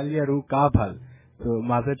کے پھل یا روح کا پھل. تو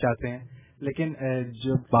معذرت چاہتے ہیں، لیکن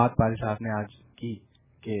جو بات پارے صاحب نے آج کی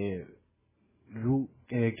کہ روح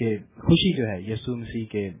کے خوشی جو ہے یسوع مسیح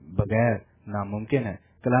کے بغیر ناممکن ہے.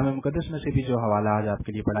 کلام مقدس میں سے بھی جو حوالہ آج آپ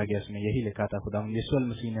کے لیے پڑھا گیا اس میں یہی لکھا تھا، خدا یسوع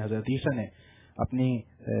المسیح نے، حضرت عیسیٰ نے اپنی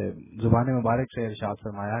زبان مبارک سے ارشاد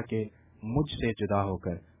فرمایا کہ مجھ سے جدا ہو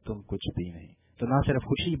کر تم کچھ بھی نہیں. تو نہ صرف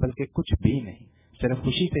خوشی بلکہ کچھ بھی نہیں. صرف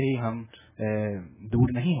خوشی سے ہی ہم دور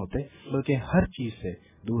نہیں ہوتے بلکہ ہر چیز سے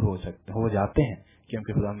دور ہو جاتے ہیں،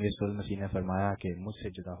 کیونکہ خدا یسوع المسیح نے فرمایا کہ مجھ سے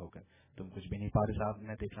جدا ہو کر تم کچھ بھی نہیں. پارے صاحب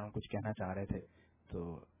میں دیکھ رہا ہوں کچھ کہنا چاہ رہے تھے،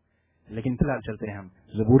 تو لیکن فی الحال چلتے ہیں ہم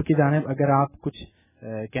زبور کی جانب. اگر آپ کچھ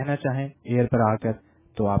کہنا چاہیں ایئر پر آ کر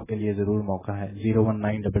تو آپ کے لیے ضرور موقع ہے.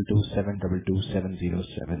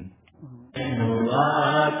 01922722707.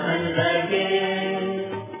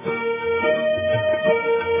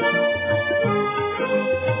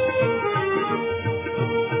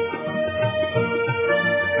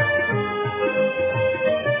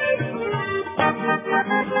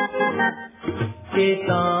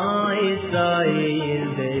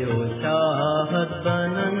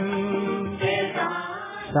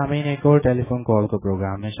 سامعین ایک اور ٹیلی فون کال کو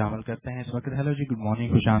پروگرام میں شامل کرتے ہیں اس وقت. ہیلو جی، گڈ مارننگ،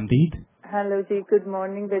 خوش آمدید. ہیلو جی، گڈ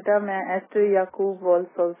مارننگ بیٹا، میں ایسٹر یعقوب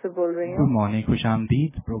والسول سے بول رہی ہوں. گڈ مارننگ، خوش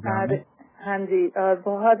آمدید پروگرام میں. ہاں جی، اور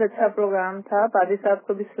بہت اچھا پروگرام تھا. پادری صاحب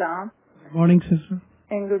کو بھی سلام. Good morning sister.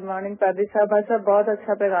 Good morning پادری صاحب. ایسا بہت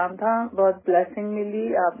اچھا پیغام تھا، بہت بلیسنگ ملی.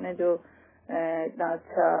 آپ نے جو اتنا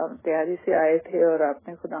اچھا تیاری سے آئے تھے اور آپ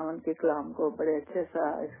نے خداوند کے کلام کو بڑے اچھے سا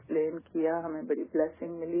ایکسپلین کیا، ہمیں بڑی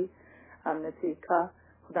بلیسنگ ملی، ہم نے سیکھا.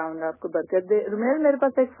 خداوند آپ کو برکت دے. رومیل، میرے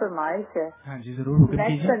پاس ایک فرمائش ہے. ہاں جی ضرور.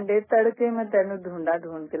 نیکسٹ سنڈے تڑکے میں تینوں ڈھونڈ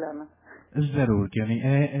کے لانا. ضرور، کیوں نہیں.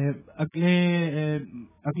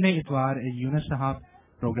 اگلے اتوار یونس صاحب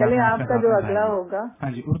پروگرام چلے آپ کا جو اگلا ہوگا،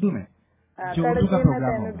 ہاں جی اردو میں جو اردو کا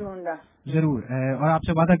پروگرام ہوگا ضرور. اور آپ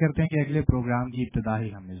سے وعدہ کرتے ہیں کہ اگلے پروگرام کی ابتدا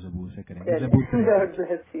ہی ہم نے زبور سے کریں گے. بہت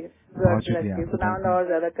شکریہ، اور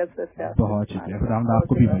زیادہ بہت شکریہ. خداوند آپ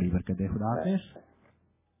کو بھی بڑی برکت دے. خدا حافظ.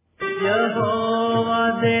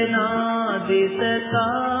 یہوہ دینا دی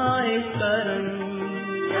ستائش کرن،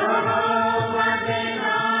 یہوہ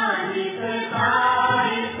دینا دی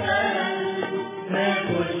ستائش کرن، میں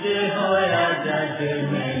خوش ہویا جگ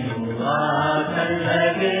میں آکھن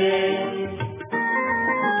لگے.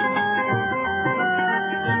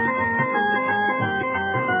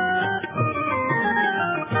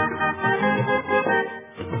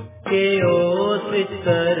 کہ اوس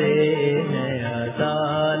کرے ہے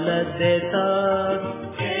عدالت دیتا،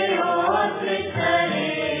 کہ اوس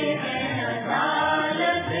کرے ہے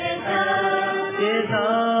عدالت دیتا، کہ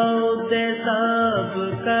داؤد دے سب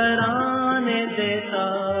کرانے دیتا،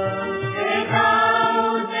 کہ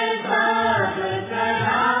داؤد دے سب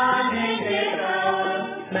کرانے دیتا.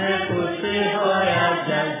 میں خوش ہویا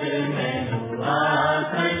جگ میں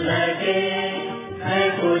آکھن لگے، میں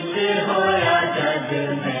خوش ہویا جگ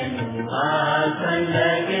میں آکھن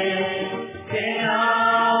لگے. کہ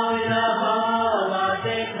آؤ یہوہ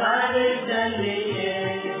دے گھر چلیے،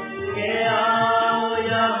 کہ آؤ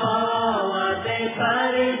یہوہ دے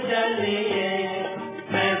گھر چلیے.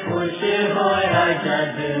 میں خوش ہویا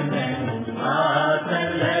جگ میں آکھن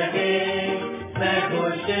لگے، میں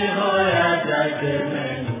خوش ہویا جگ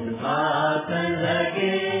میں آکھن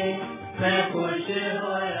لگے، میں خوش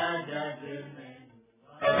ہویا جگ میں.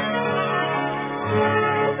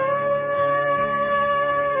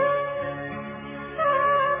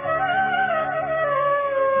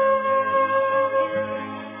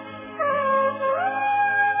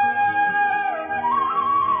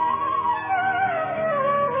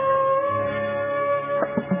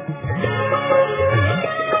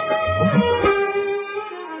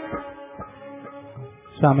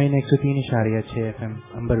 سامعین 103.6 FM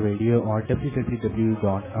امبر ریڈیو اور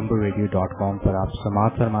www.amberradio.com پر آپ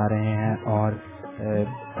سماعت فرما رہے ہیں اور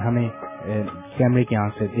ہمیں کیمرے کی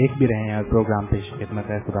آنکھ سے دیکھ بھی رہے ہیں. اور پروگرام پیش خدمت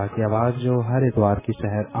ہے خدا کی آواز جو ہر اتوار کی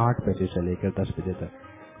سحر 8 بجے سے لے کر 10 بجے تک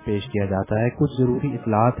پیش کیا جاتا ہے. کچھ ضروری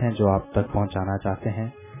اطلاعات ہیں جو آپ تک پہنچانا چاہتے ہیں.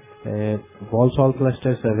 Walsall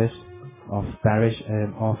cluster service of parish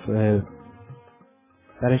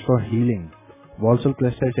for healing, Walsall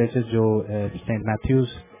cluster churches جو سینٹ میتھیوز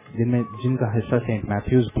جن کا حصہ سینٹ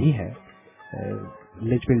میتھیوز بھی ہے،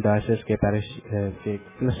 لچویل ڈایوسس کے پیرش کے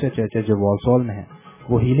کلسٹر چرچز جو والسول میں ہیں،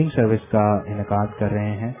 وہ ہیلنگ سروس کا انعقاد کر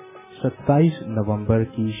رہے ہیں 27 نومبر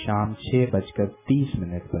کی شام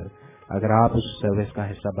 6:30 پر اگر آپ اس سروس کا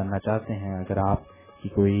حصہ بننا چاہتے ہیں، اگر آپ کی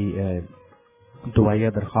کوئی دعائیہ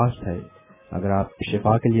درخواست ہے، اگر آپ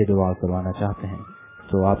شفا کے لیے دعا کروانا چاہتے ہیں،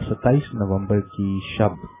 تو آپ 27 نومبر کی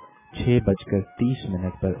شب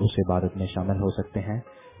 6:30 پر اس عبادت میں شامل ہو سکتے ہیں۔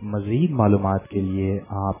 مزید معلومات کے لیے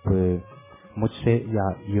آپ مجھ سے یا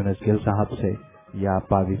یونس گل صاحب سے یا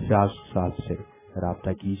پادری فیاض صاحب سے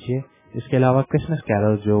رابطہ کیجیے۔ اس کے علاوہ کرسمس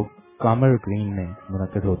کیرل جو کامر گرین میں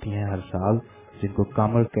منعقد ہوتی ہیں ہر سال، جن کو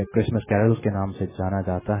کامر کرسمس کیرل کے نام سے جانا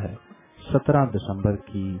جاتا ہے، 17 دسمبر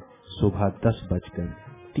کی صبح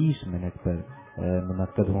 10:30 پر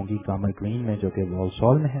منعقد ہوں گی کامر گرین میں، جو کہ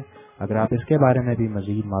والسال میں ہے۔ اگر آپ اس کے بارے میں بھی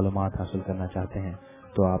مزید معلومات حاصل کرنا چاہتے ہیں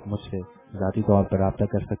تو آپ مجھ سے ذاتی طور پر رابطہ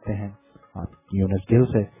کر سکتے ہیں، آپ یونس گل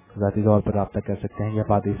سے ذاتی طور پر رابطہ کر سکتے ہیں یا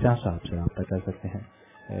پادری فیاض صاحب سے رابطہ کر سکتے ہیں۔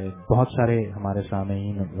 بہت سارے ہمارے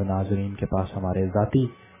سامعین و ناظرین کے پاس ہمارے ذاتی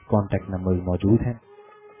کانٹیکٹ نمبر موجود ہیں،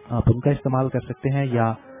 آپ ان کا استعمال کر سکتے ہیں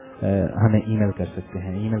یا ہمیں ای میل کر سکتے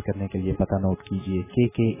ہیں۔ ای میل کرنے کے لیے پتہ نوٹ کیجیے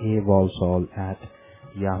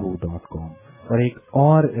kkavalsall@yahoo.com۔ اور ایک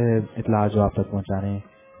اور اطلاع جو آپ تک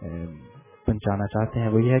پہنچانا چاہتے ہیں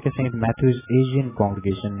وہ یہ ہے کہ سینٹ میتھیوز ایشین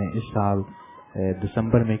کانگریگیشن نے اس سال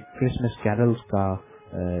دسمبر میں کرسمس کیرلز کا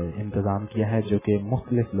انتظام کیا ہے، جو کہ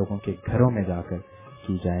مختلف لوگوں کے گھروں میں جا کر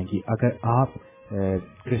کی جائیں گی۔ اگر آپ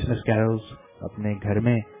کرسمس کیرلز اپنے گھر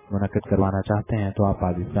میں منعقد کروانا چاہتے ہیں تو آپ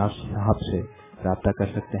پادری فیاض صاحب سے رابطہ کر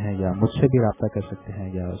سکتے ہیں یا مجھ سے بھی رابطہ کر سکتے ہیں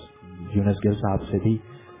یا یونس گل صاحب سے بھی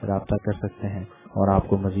رابطہ کر سکتے ہیں، اور آپ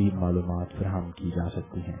کو مزید معلومات فراہم کی جا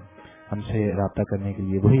سکتی ہیں۔ ہم سے رابطہ کرنے کے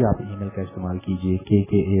لیے وہی آپ ای میل کا استعمال کیجیے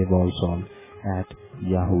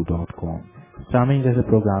kkavalsall@yahoo.com۔ سامعین، جیسے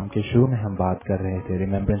پروگرام کے شروع میں ہم بات کر رہے تھے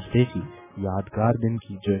ریمیمبرنس ڈے کی، یادگار دن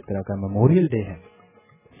کی، جو ایک طرح کا میموریل ڈے ہے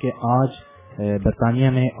کہ آج برطانیہ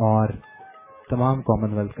میں اور تمام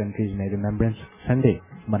کامن ویلتھ کنٹریز میں ریمیمبرنس سنڈے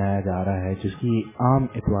منایا جا رہا ہے، جس کی عام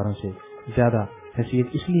اتواروں سے زیادہ حیثیت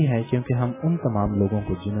اس لیے ہے کیونکہ ہم ان تمام لوگوں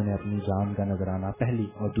کو جنہوں نے اپنی جان کا نذرانہ پہلی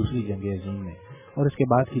اور دوسری جنگ عظیم میں اور اس کے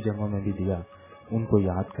بعد کی جنگوں میں بھی دیا، ان کو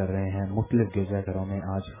یاد کر رہے ہیں۔ مختلف گرجا گھروں میں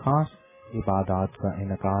آج خاص عبادات کا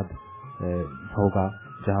انعقاد ہوگا،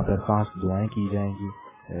 جہاں پر خاص دعائیں کی جائیں گی۔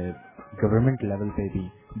 گورنمنٹ لیول پہ بھی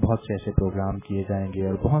بہت سے ایسے پروگرام کیے جائیں گے،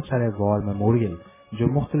 اور بہت سارے وار میموریل جو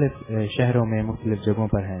مختلف شہروں میں مختلف جگہوں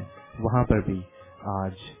پر ہیں، وہاں پر بھی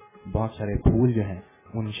آج بہت سارے پھول جو ہیں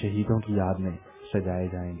ان شہیدوں کی یاد میں سجائے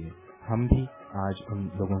جائیں گے۔ ہم بھی آج ان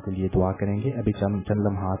لوگوں کے لیے دعا کریں گے۔ ابھی چند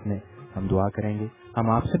لمحات میں ہم دعا کریں گے۔ ہم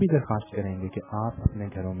آپ سے بھی درخواست کریں گے کہ آپ اپنے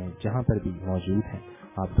گھروں میں جہاں پر بھی موجود ہیں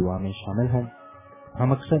آپ دعا میں شامل ہوں۔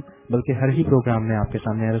 ہم اکثر بلکہ ہر ہی پروگرام میں آپ کے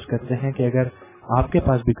سامنے عرض کرتے ہیں کہ اگر آپ کے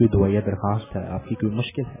پاس بھی کوئی دعائیہ درخواست ہے، آپ کی کوئی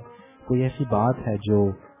مشکل ہے، کوئی ایسی بات ہے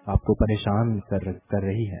جو آپ کو پریشان کر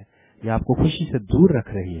رہی ہے یا آپ کو خوشی سے دور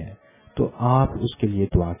رکھ رہی ہے، تو آپ اس کے لیے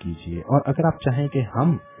دعا کیجیے۔ اور اگر آپ چاہیں کہ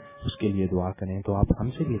ہم اس کے لیے دعا کریں تو آپ ہم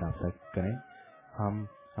سے بھی رابطہ کریں۔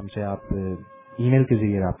 ہم سے آپ ای میل کے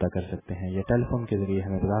ذریعے رابطہ کر سکتے ہیں یا ٹیلی فون کے ذریعے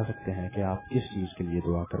ہمیں بتا سکتے ہیں کہ آپ کس چیز کے لیے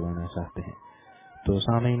دعا کروانا چاہتے ہیں۔ تو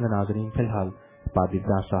سامعین و ناظرین، فی الحال پادری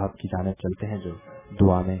فیاض صاحب کی جانب چلتے ہیں جو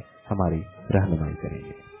دعا میں ہماری رہنمائی کریں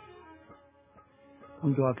گے۔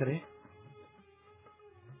 ہم دعا کریں۔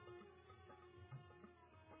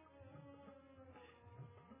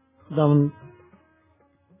 خداوند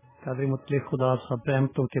قادر مطلق خدا، سب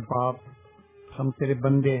رحمتوں کے باپ، ہم تیرے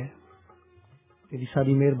بندے ہیں، تیری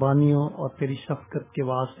ساری مہربانیوں اور تیری شفقت کے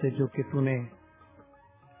واسطے جو کہ تو نے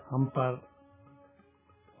ہم پر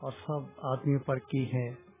اور سب آدمیوں پر کی ہے،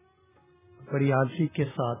 بڑی عاجزی کے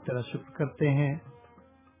ساتھ تیرا شکر کرتے ہیں۔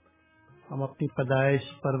 ہم اپنی پیدائش،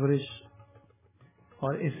 پرورش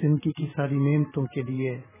اور اس زندگی کی ساری نعمتوں کے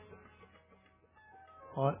لیے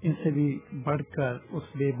اور ان سے بھی بڑھ کر اس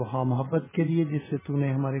بے بہا محبت کے لیے جس سے تو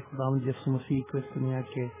نے ہمارے خداوند یسوع مسیح کو اس دنیا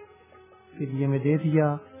کے فدیے میں دے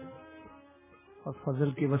دیا، اور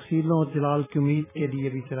فضل کے وسیلوں اور جلال کی امید کے لیے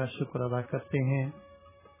بھی تیرا شکر ادا کرتے ہیں۔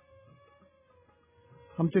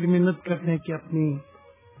 ہم تیری منت کرتے ہیں کہ اپنی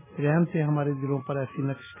رحم سے ہمارے دلوں پر ایسی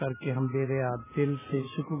نقش کر کے ہم بے ریا دل سے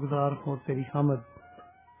شکر گزار ہوں، تیری حمد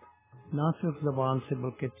نہ صرف زبان سے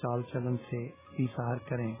بلکہ چال چلن سے بھی ظاہر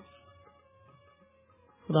کریں۔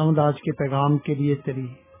 خداوند، آج کے پیغام کے لیے تیری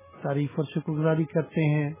تعریف اور شکر گزاری کرتے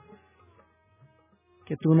ہیں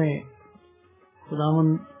کہ تو نے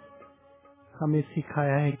خداوند ہمیں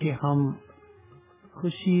سکھایا ہے کہ ہم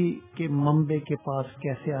خوشی کے منبع کے پاس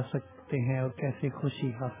کیسے آ سکتے ہیں اور کیسے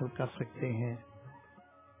خوشی حاصل کر سکتے ہیں۔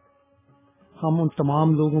 ہم ان تمام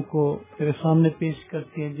لوگوں کو تیرے سامنے پیش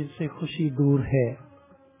کرتے ہیں جن سے خوشی دور ہے،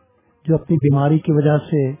 جو اپنی بیماری کی وجہ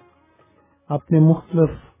سے، اپنے مختلف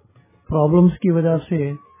پرابلمز کی وجہ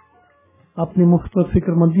سے، اپنی مختلف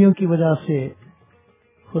فکر مندیوں کی وجہ سے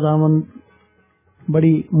خداوند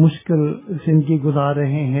बड़ी मुश्किल जिंदगी गुजार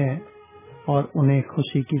रहे हैं और उन्हें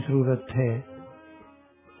खुशी की जरूरत है।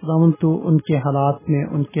 खुदावंद तू उनके हालात में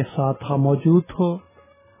उनके साथ मौजूद हो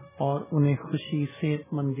और उन्हें खुशी,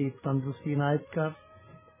 सेहतमंदी, तंदुरुस्ती इनायत कर।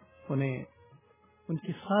 उन्हें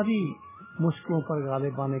उनकी सारी मुश्किलों पर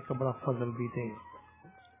गालिब आने का बड़ा फजल भी दे।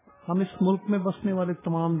 हम इस मुल्क में बसने वाले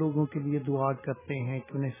तमाम लोगों के लिए दुआ करते हैं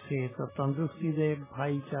कि उन्हें सेहत और तंदुरुस्ती दे,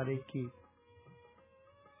 भाईचारे की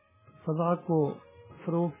फजा को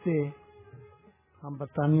फरोग दे। हम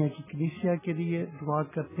बरतानिया की कलीसिया के लिए दुआ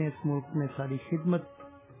करते हैं। इस मुल्क में सारी खिदमत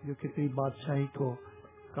जो कि तेरी बादशाही को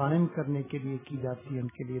कायम करने के लिए की जाती है,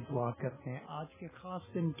 उनके लिए दुआ करते हैं। आज के खास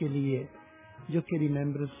दिन के लिए जो कि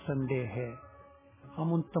रिमेम्बरेंस संडे है,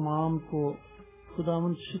 हम उन तमाम को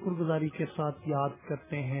खुदावंद शुक्रगुजारी के साथ याद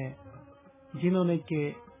करते हैं जिन्होंने के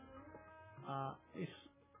इस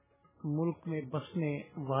मुल्क में बसने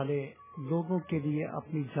वाले लोगों के लिए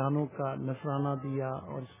अपनी जानों का नजराना दिया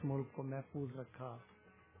और इस मुल्क को महफूज रखा।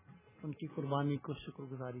 उनकी कुर्बानी को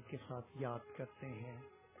शुक्रगुजारी के साथ याद करते हैं।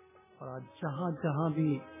 और आज जहाँ जहाँ भी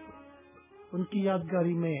उनकी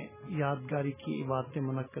यादगारी की इबादतें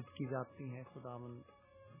मुनक्कद की जाती हैं, खुदावंद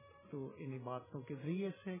तो इन इबादतों के जरिए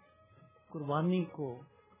से कुर्बानी को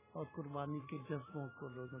और कुर्बानी के जज्बों को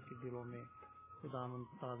लोगों के दिलों में खुदावंद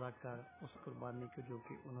ताज़ा कर, उस कुर्बानी को जो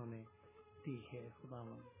कि उन्होंने दी है।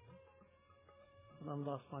 खुदावंद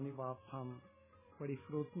आसमानी बाप, हम बड़ी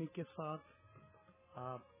फरोतनी के साथ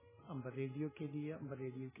आप अंबर रेडियो के लिए, अंबर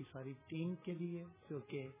रेडियो की सारी टीम के लिए जो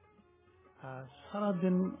कि सारा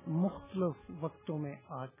दिन मुख्तलिफ वक्तों में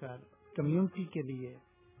आकर कम्युनिटी के लिए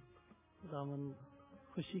खुदावंद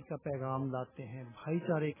खुशी का पैगाम लाते हैं,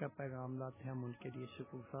 भाईचारे का पैगाम लाते हैं, हम उनके लिए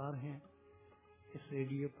शुक्रगुजार हैं। इस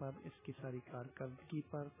रेडियो पर, इसकी सारी कारकर्दगी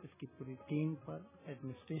पर, इसकी पूरी टीम पर,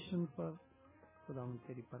 एडमिनिस्ट्रेशन पर खुदावंद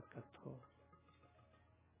तेरी बरकत हो।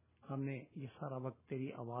 हमने ये सारा वक्त तेरी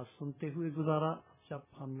आवाज़ सुनते हुए गुजारा। जब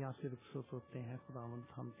हम यहाँ से रुखसत होते हैं खुदावंद,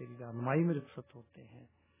 हम तेरी रहनुमाई में रुखसत होते हैं।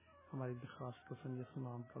 हमारी दरख्वास्त को संजय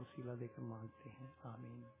सुनाम का वसीला देकर मांगते हैं,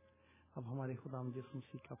 आमीन। अब हमारे खुदावंद यीशु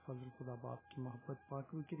मसीह का फजल, खुदा बाप की मोहब्बत, पाक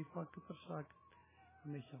रूह की रिफ़ाक़त और शफ़क़त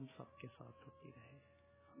हमेशा हम सबके साथ होती रहे,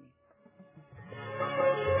 आमीन।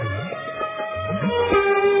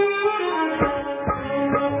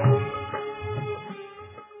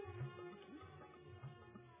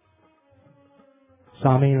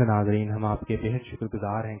 सामीन व नाज़रीन, हम आपके बेहद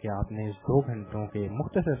शुक्रगुजार हैं कि आपने इस 2 घंटों के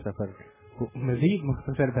मुख्तसर सफर को मजीद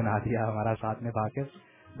मुख्तसर बना दिया। हमारा साथ में वाक़ई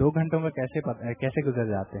 2 घंटों में कैसे गुजर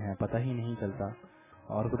जाते हैं पता ही नहीं चलता।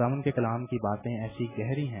 और खुदावंद के कलाम की बातें ऐसी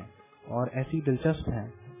गहरी हैं और ऐसी दिलचस्प हैं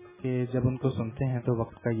कि जब उनको सुनते हैं तो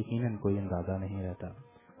वक्त का यकीनन कोई अंदाजा नहीं रहता।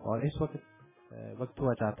 और इस वक्त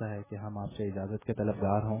हुआ चाहता है कि हम आपसे इजाज़त के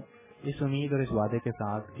तलबगार हों, इस उम्मीद और इस वादे के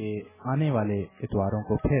साथ कि आने वाले इतवारों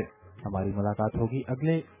को फिर हमारी मुलाकात होगी।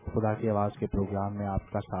 अगले खुदा की आवाज़ के प्रोग्राम में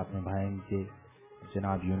आपका साथ निभाएंगे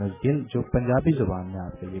जनाब यूनुस गिल, जो पंजाबी जुबान में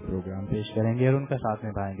आपके लिए प्रोग्राम पेश करेंगे, और उनका साथ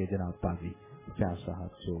निभाएंगे जनाब पाजी फयाज साहब,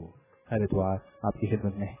 जो हर इतवार आपकी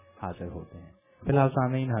खिदमत में हाजिर होते हैं। फिलहाल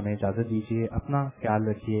सामीन, हमें इजाज़त दीजिए। अपना ख्याल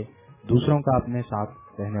रखिए, दूसरों का, अपने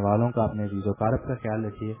साथ रहने वालों का, अपने अज़ीज़ व क़ारब का ख्याल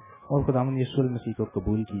रखिए और खुदावंद यीशु मसीह को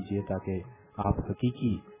कबूल कीजिए ताकि आप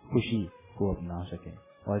हकीकी खुशी को अपना सकें।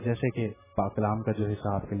 और जैसे कि पाक कलाम का जो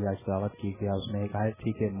हिस्सा आपके लिए आज तिलावत की गया, उसमें एक आयत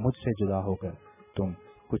थी कि मुझसे जुदा होकर तुम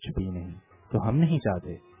कुछ भी नहीं। तो हम नहीं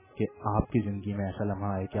चाहते कि आपकी जिंदगी में ऐसा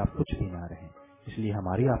लम्हा आए कि आप कुछ भी ना रहें। इसलिए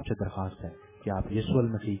हमारी आपसे दरख्वास्त है कि आप यीशु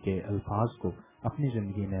मसीह के अल्फाज को अपनी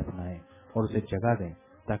जिंदगी में अपनाएं और उसे जगह दें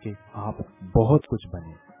ताकि आप बहुत कुछ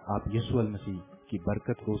बने। आप यीशु मसीह की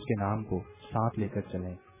बरकत को, उसके नाम को साथ लेकर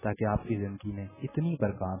चलें ताकि आपकी जिंदगी में इतनी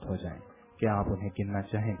बरकत हो जाए कि आप उन्हें गिनना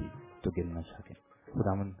चाहें भी तो गिन न सकें।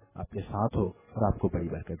 खुदावंद आपके साथ हो और आपको बड़ी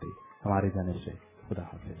बरकत दे। हमारे जाने से खुदा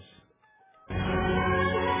हाफिज।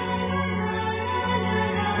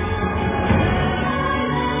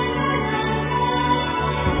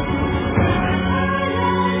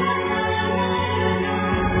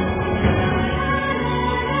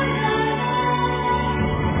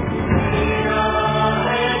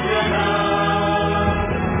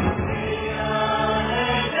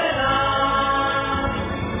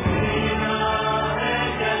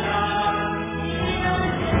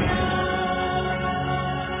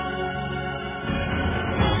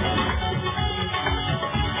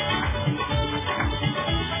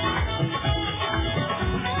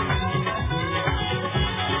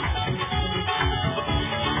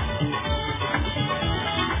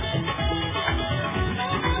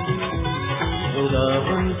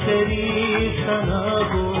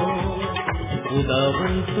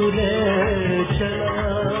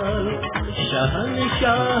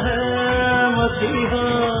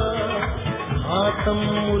 آتم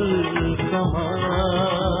الکمال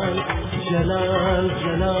جلال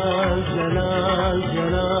جلال جلال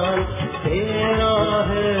جلال تیرا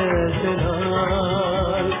ہے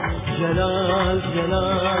جلال جلال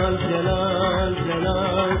جلال جلال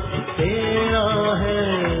جلال تیرا ہے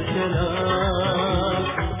جلال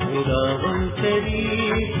خداوند تیری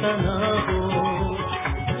ثنا ہو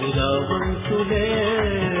خداوند تجھے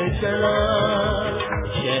جلال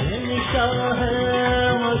شہنشاہ ہے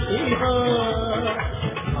مسیحا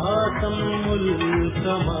آتم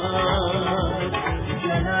الکمال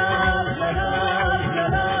جلال جلال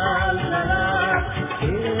جلال جلال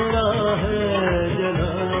تیرا ہے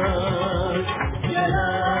جلال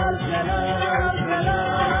جلال جلال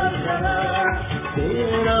جلال جلال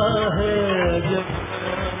تیرا ہے جلال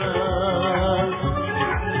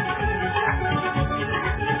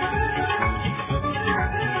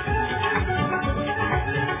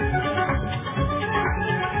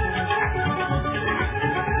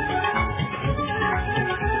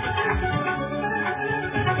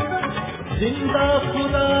زندہ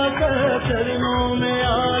خدا کے چرنوں میں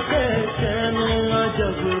آ کے چین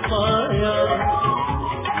عجب پایا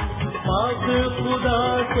پاک خدا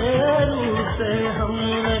کے روح سے ہم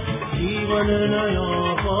نے جیون نیا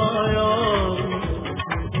پایا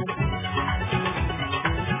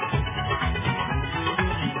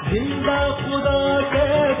زندہ خدا کے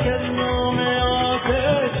چرنوں میں آ کے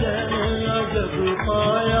چین عجب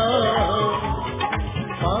پایا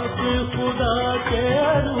پاک خدا کے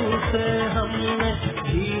روح سے ہم نے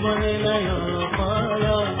جیون نیا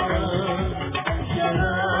پایا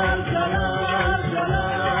جلال جلال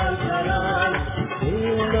جلال جلال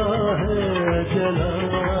تیرا ہے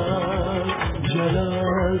جلال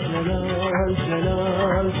جلال جلال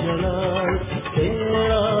جلال جلال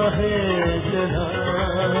تیرا ہے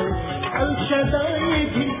جلال الشدائی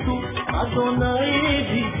بھی تو ادونائی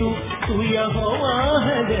بھی تو یہوہ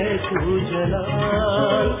ہے تو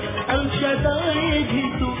جلال الشدائی بھی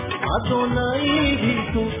تو ادونائی بھی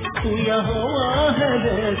تو یہوہ ہے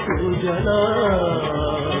تو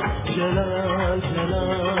جلال جلال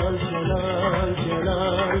جلال جلال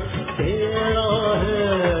جلال